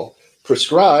control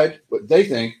prescribed what they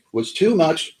think was too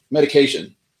much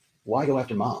medication, why go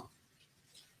after mom?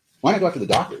 Why not go after the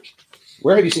doctors?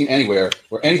 Where have you seen anywhere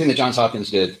where anything that Johns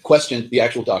Hopkins did questioned the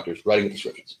actual doctors writing the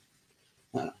prescriptions?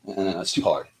 That's too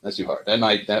hard. That's too hard. That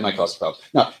might cause problems.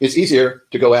 Now, it's easier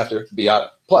to go after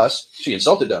Beata. Plus, she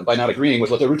insulted them by not agreeing with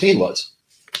what their routine was.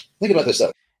 Think about this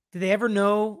stuff. Did they ever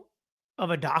know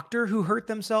of a doctor who hurt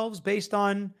themselves based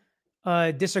on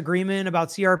disagreement about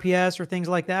CRPS or things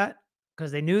like that?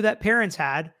 Because they knew that parents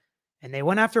had, and they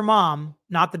went after mom,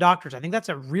 not the doctors. I think that's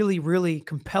a really, really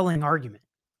compelling argument.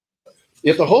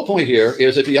 If the whole point here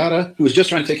is that Beata, who is just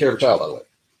trying to take care of her child, by the way,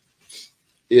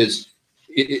 is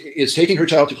taking her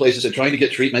child to places and trying to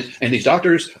get treatment, and these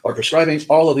doctors are prescribing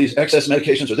all of these excess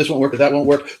medications, or this won't work, or that won't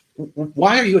work,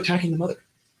 why are you attacking the mother?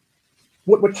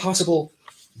 What possible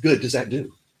good does that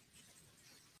do?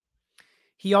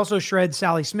 He also shreds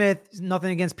Sally Smith.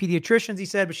 Nothing against pediatricians, he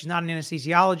said, but she's not an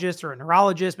anesthesiologist or a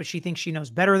neurologist, but she thinks she knows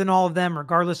better than all of them,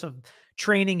 regardless of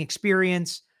training,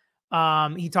 experience.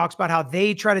 He talks about how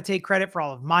they try to take credit for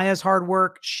all of Maya's hard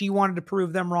work. She wanted to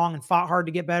prove them wrong and fought hard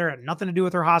to get better. It had nothing to do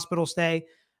with her hospital stay.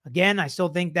 Again, I still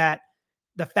think that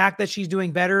the fact that she's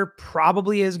doing better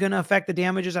probably is going to affect the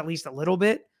damages at least a little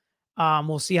bit.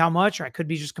 We'll see how much, or I could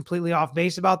be just completely off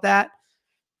base about that.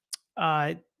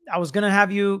 I was going to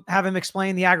have him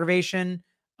explain the aggravation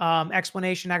of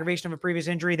a previous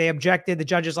injury. They objected. The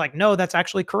judge is like, no, that's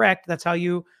actually correct. That's how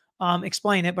you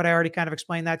explain it. But I already kind of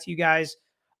explained that to you guys.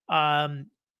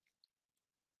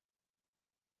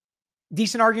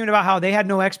 Decent argument about how they had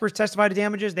no experts testify to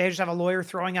damages. They just have a lawyer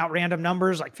throwing out random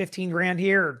numbers like 15 grand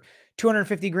here, or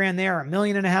 250 grand there, $1.5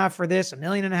 million for this, $1.5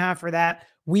 million for that.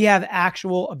 We have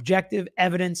actual objective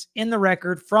evidence in the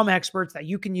record from experts that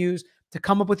you can use to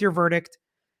come up with your verdict.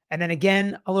 And then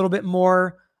again, a little bit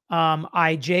more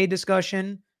IJ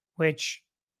discussion, which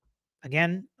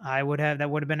again, that would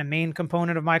have been a main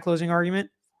component of my closing argument.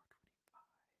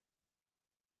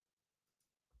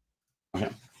 Okay.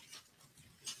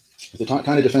 The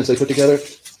kind of defense they put together,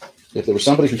 if there was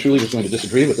somebody who truly was going to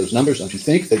disagree with those numbers, don't you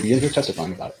think they'd be in here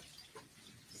testifying about it?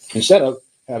 Instead of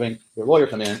having their lawyer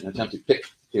come in and attempt to pick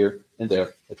here and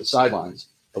there at the sidelines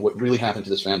of what really happened to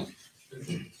this family.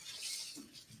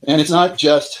 And it's not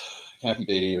just Kathy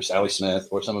Beattie or Sally Smith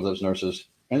or some of those nurses,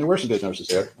 and there were some good nurses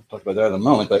there. I'll talk about that in a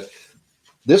moment, but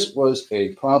This was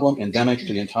a problem endemic to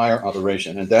the entire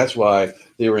operation, and that's why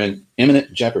they were in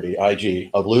imminent jeopardy,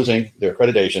 IG, of losing their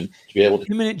accreditation to be able to.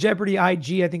 Imminent jeopardy,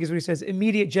 IG, I think is what he says.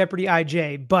 Immediate jeopardy,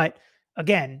 IJ. But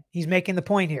again, he's making the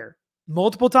point here.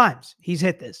 Multiple times he's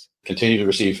hit this. Continue to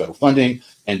receive federal funding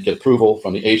and get approval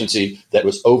from the agency that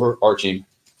was overarching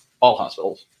all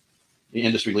hospitals, the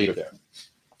industry leader there.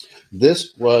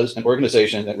 This was an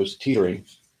organization that was teetering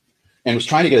and was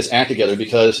trying to get its act together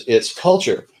because its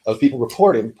culture of people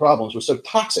reporting problems was so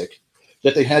toxic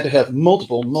that they had to have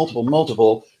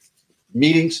multiple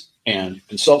meetings and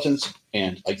consultants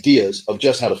and ideas of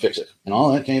just how to fix it. And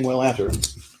all that came well after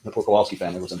the poor Kowalski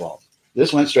family was involved.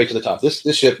 This went straight to the top. This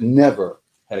ship never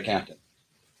had a captain.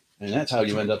 And that's how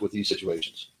you end up with these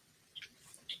situations.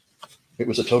 It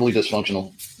was a totally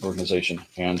dysfunctional organization,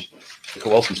 and the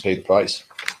Kowalskis paid the price.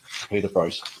 Paid the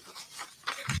price.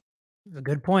 A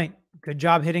good point. Good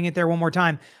job hitting it there one more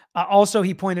time. Also,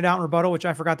 he pointed out in rebuttal, which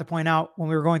I forgot to point out when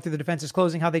we were going through the defense's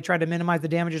closing, how they tried to minimize the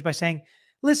damages by saying,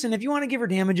 listen, if you want to give her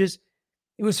damages,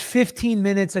 it was 15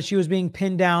 minutes that she was being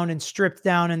pinned down and stripped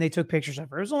down and they took pictures of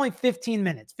her. It was only 15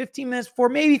 minutes, 15 minutes before,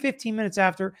 maybe 15 minutes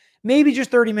after, maybe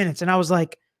just 30 minutes. And I was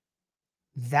like,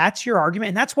 that's your argument.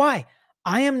 And that's why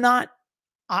I am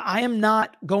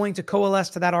not going to coalesce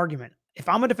to that argument. If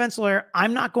I'm a defense lawyer,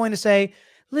 I'm not going to say,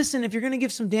 listen, if you're going to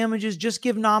give some damages, just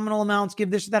give nominal amounts, give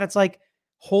this or that. It's like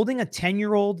holding a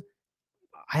 10-year-old.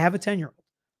 I have a 10-year-old.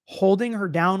 Holding her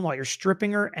down while you're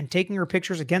stripping her and taking her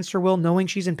pictures against her will, knowing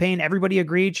she's in pain. Everybody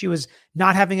agreed she was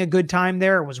not having a good time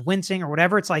there, or was wincing or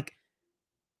whatever. It's like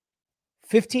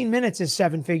 15 minutes is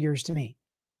 7 figures to me.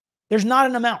 There's not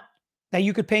an amount that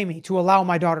you could pay me to allow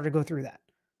my daughter to go through that.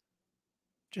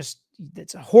 Just,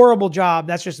 it's a horrible job.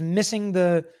 That's just missing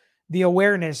the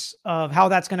awareness of how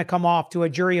that's going to come off to a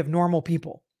jury of normal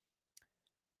people.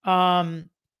 Other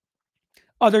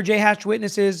J-Hatch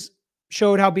witnesses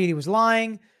showed how Beatty was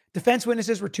lying. Defense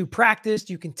witnesses were too practiced.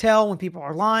 You can tell when people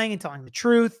are lying and telling the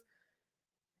truth.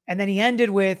 And then he ended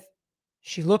with,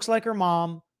 she looks like her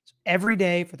mom every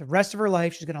day for the rest of her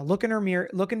life. She's going to look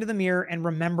into the mirror and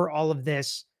remember all of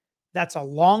this. That's a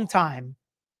long time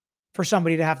for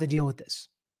somebody to have to deal with this.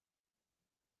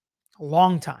 A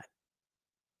long time.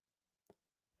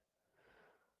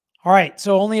 All right,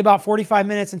 so only about 45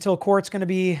 minutes until court's going to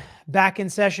be back in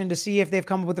session to see if they've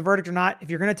come up with a verdict or not. If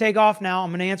you're going to take off now, I'm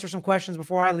going to answer some questions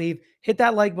before I leave. Hit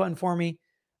that like button for me.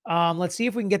 Let's see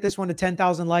if we can get this one to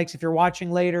 10,000 likes. If you're watching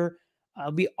later,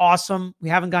 it'll be awesome. We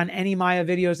haven't gotten any Maya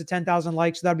videos to 10,000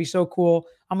 likes, so that'd be so cool.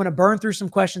 I'm going to burn through some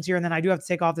questions here, and then I do have to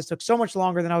take off. This took so much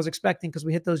longer than I was expecting because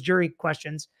we hit those jury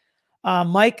questions.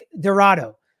 Mike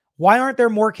Dorado. Why aren't there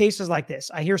more cases like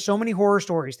this? I hear so many horror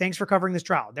stories. Thanks for covering this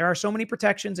trial. There are so many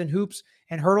protections and hoops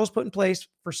and hurdles put in place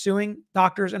for suing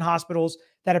doctors and hospitals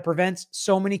that it prevents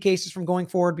so many cases from going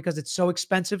forward because it's so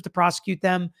expensive to prosecute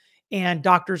them and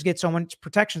doctors get so much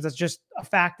protections. That's just a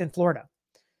fact in Florida.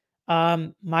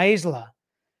 Maisla.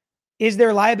 Is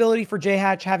there liability for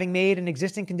J-Hatch having made an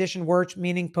existing condition worse,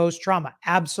 meaning post-trauma?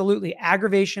 Absolutely.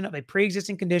 Aggravation of a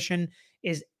pre-existing condition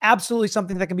is absolutely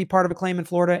something that can be part of a claim in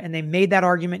Florida, and they made that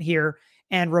argument here.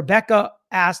 And Rebecca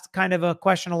asked kind of a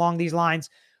question along these lines.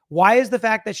 Why is the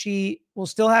fact that she will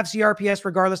still have CRPS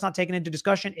regardless not taken into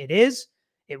discussion? It is.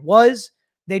 It was.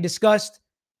 They discussed,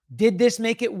 did this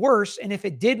make it worse? And if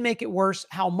it did make it worse,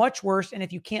 how much worse? And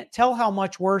if you can't tell how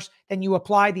much worse, then you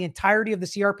apply the entirety of the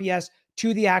CRPS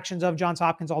to the actions of Johns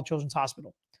Hopkins All Children's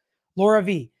Hospital. Laura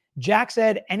V. Jack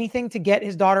said anything to get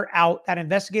his daughter out. That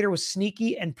investigator was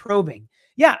sneaky and probing.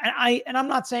 Yeah, and I'm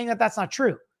not saying that that's not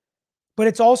true, but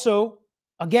it's also,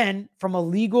 again, from a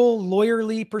legal,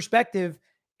 lawyerly perspective,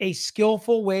 a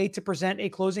skillful way to present a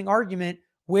closing argument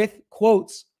with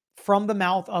quotes from the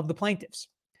mouth of the plaintiffs.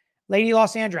 Lady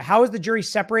Los Andra, how is the jury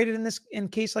separated in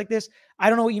case like this? I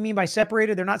don't know what you mean by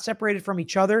separated. They're not separated from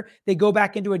each other. They go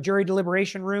back into a jury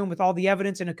deliberation room with all the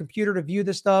evidence and a computer to view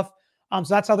the stuff. So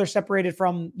that's how they're separated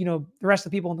from, the rest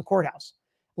of the people in the courthouse.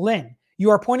 Lynn, you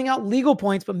are pointing out legal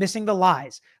points, but missing the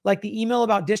lies, like the email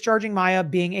about discharging Maya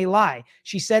being a lie.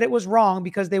 She said it was wrong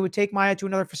because they would take Maya to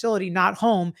another facility, not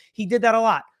home. He did that a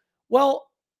lot. Well,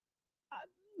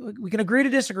 we can agree to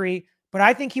disagree, but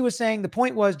I think he was saying the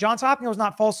point was Johns Hopkins was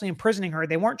not falsely imprisoning her.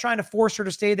 They weren't trying to force her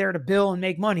to stay there to bill and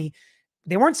make money.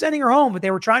 They weren't sending her home, but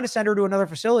they were trying to send her to another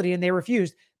facility and they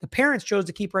refused. The parents chose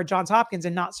to keep her at Johns Hopkins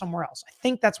and not somewhere else. I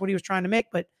think that's what he was trying to make,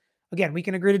 but again, we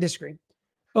can agree to disagree.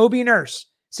 OB nurse,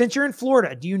 since you're in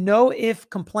Florida, do you know if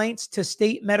complaints to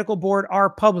state medical board are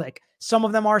public? Some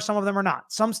of them are, some of them are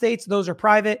not. Some states, those are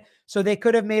private, so they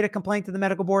could have made a complaint to the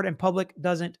medical board and public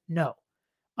doesn't know.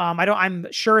 I'm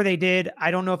sure they did.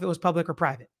 I don't know if it was public or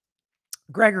private.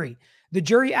 Gregory, The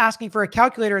jury asking for a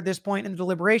calculator at this point in the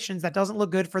deliberations, that doesn't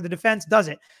look good for the defense, does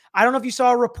it? I don't know if you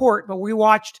saw a report, but we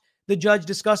watched the judge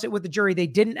discuss it with the jury. They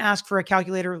didn't ask for a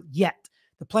calculator yet.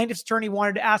 The plaintiff's attorney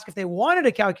wanted to ask if they wanted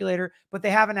a calculator, but they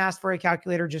haven't asked for a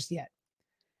calculator just yet.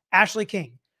 Ashley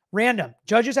King, random.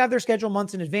 Judges have their schedule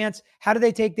months in advance. How do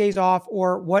they take days off?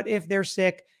 Or what if they're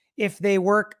sick? If they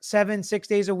work 6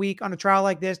 days a week on a trial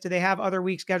like this, do they have other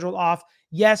weeks scheduled off?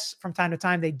 Yes, from time to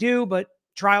time they do, but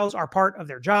trials are part of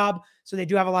their job. So they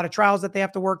do have a lot of trials that they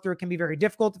have to work through. It can be very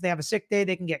difficult. If they have a sick day,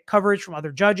 they can get coverage from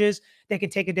other judges. They can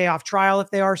take a day off trial if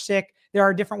they are sick. There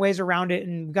are different ways around it,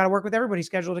 and we've got to work with everybody's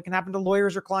schedule. It can happen to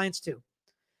lawyers or clients too.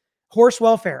 Horse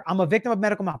welfare. I'm a victim of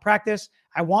medical malpractice.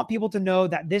 I want people to know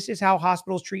that this is how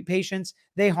hospitals treat patients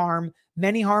they harm.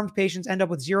 Many harmed patients end up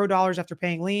with $0 after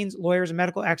paying liens. Lawyers and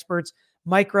medical experts,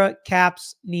 MICRA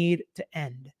caps need to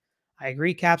end. I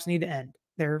agree, caps need to end.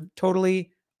 They're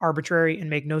totally arbitrary and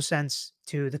make no sense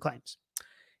to the claims.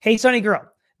 Hey, Sunny Girl.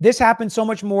 This happens so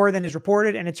much more than is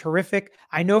reported, and it's horrific.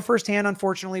 I know firsthand,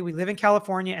 unfortunately, we live in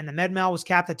California, and the med mal was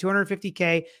capped at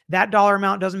 $250K. That dollar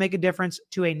amount doesn't make a difference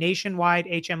to a nationwide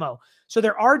HMO. So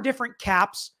there are different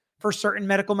caps for certain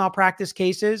medical malpractice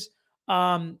cases,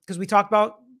 because we talked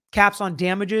about caps on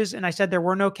damages, and I said there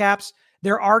were no caps.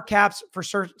 There are caps for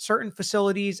certain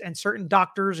facilities and certain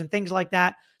doctors and things like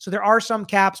that. So there are some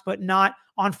caps, but not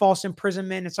on false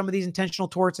imprisonment and some of these intentional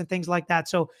torts and things like that.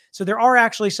 So there are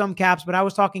actually some caps, but I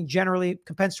was talking generally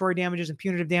compensatory damages and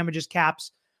punitive damages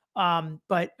caps.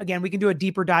 But again, we can do a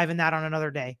deeper dive in that on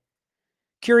another day.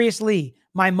 Curious Lee,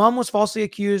 my mom was falsely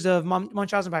accused of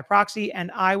Munchausen by proxy, and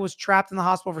I was trapped in the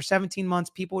hospital for 17 months.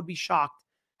 People would be shocked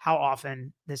how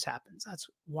often this happens. That's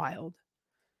wild.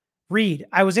 Reed,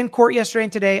 I was in court yesterday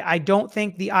and today. I don't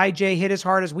think the IJ hit as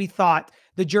hard as we thought.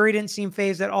 The jury didn't seem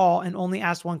fazed at all and only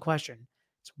asked one question.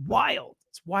 It's wild.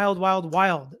 It's wild, wild,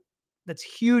 wild. That's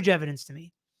huge evidence to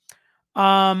me.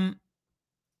 John,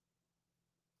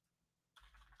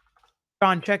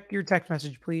 check your text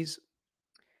message, please.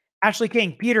 Ashley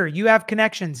King, Peter, you have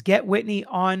connections. Get Whitney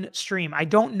on stream. I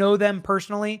don't know them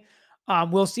personally.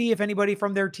 We'll see if anybody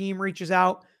from their team reaches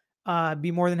out.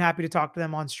 Be more than happy to talk to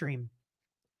them on stream.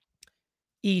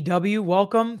 EW,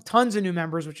 welcome. Tons of new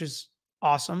members, which is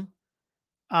awesome.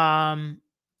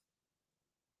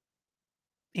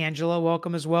 Angela,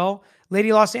 welcome as well. Lady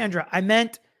Losandra, I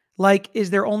meant, like, is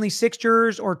there only 6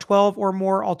 jurors or 12 or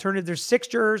more alternative? There's 6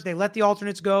 jurors. They let the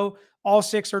alternates go. All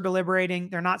 6 are deliberating.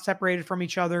 They're not separated from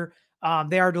each other.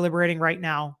 They are deliberating right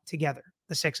now together,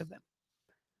 the 6 of them.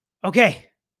 Okay.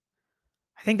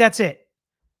 I think that's it.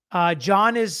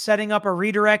 John is setting up a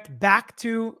redirect back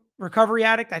to Recovery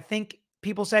Addict. I think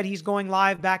people said he's going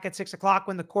live back at 6 o'clock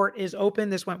when the court is open.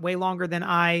 This went way longer than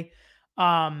I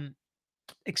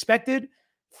expected.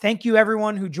 Thank you,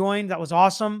 everyone who joined. That was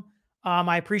awesome.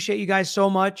 I appreciate you guys so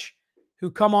much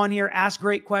who come on here, ask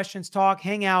great questions, talk,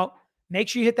 hang out. Make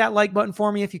sure you hit that like button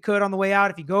for me if you could on the way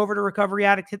out. If you go over to Recovery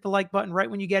Addict, hit the like button right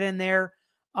when you get in there.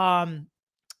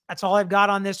 That's all I've got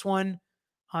on this one.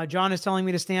 John is telling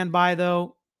me to stand by,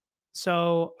 though.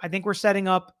 So I think we're setting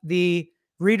up the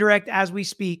redirect as we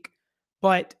speak,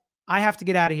 but I have to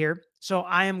get out of here. So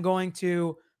I am going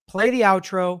to play the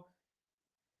outro.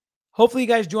 Hopefully you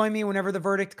guys join me whenever the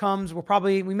verdict comes.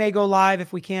 We may go live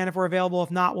if we can, if we're available.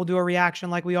 If not, we'll do a reaction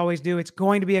like we always do. It's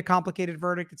going to be a complicated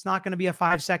verdict. It's not going to be a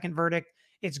 5-second verdict.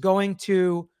 It's going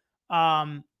to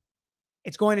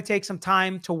take some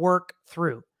time to work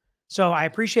through. So I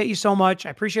appreciate you so much. I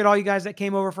appreciate all you guys that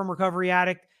came over from Recovery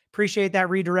Addict. Appreciate that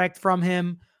redirect from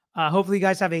him. Hopefully you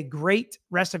guys have a great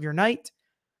rest of your night.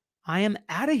 I am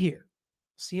out of here.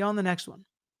 See you on the next one.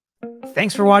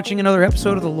 Thanks for watching another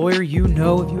episode of The Lawyer You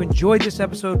Know. If you enjoyed this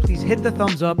episode, please hit the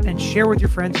thumbs up and share with your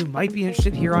friends who might be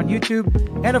interested here on YouTube.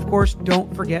 And of course,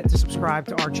 don't forget to subscribe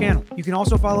to our channel. You can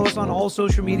also follow us on all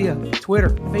social media, Twitter,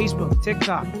 Facebook,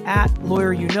 TikTok, at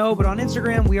Lawyer You Know. But on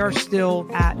Instagram, we are still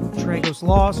at Tragos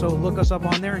Law. So look us up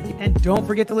on there. And don't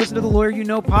forget to listen to the Lawyer You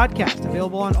Know podcast,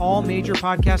 available on all major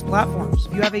podcast platforms.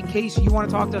 If you have a case you want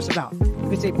to talk to us about,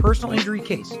 if it's a personal injury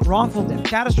case, wrongful death,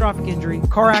 catastrophic injury,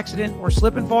 car accident, or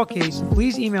slip and fall case,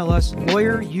 please email us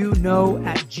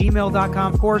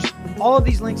lawyeryouknow@gmail.com. Of course, all of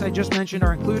these links I just mentioned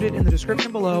are included in the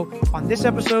description below on this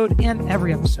episode and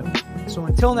every episode. So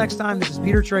until next time, this is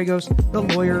Peter Tragos, the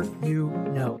Lawyer You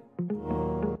Know.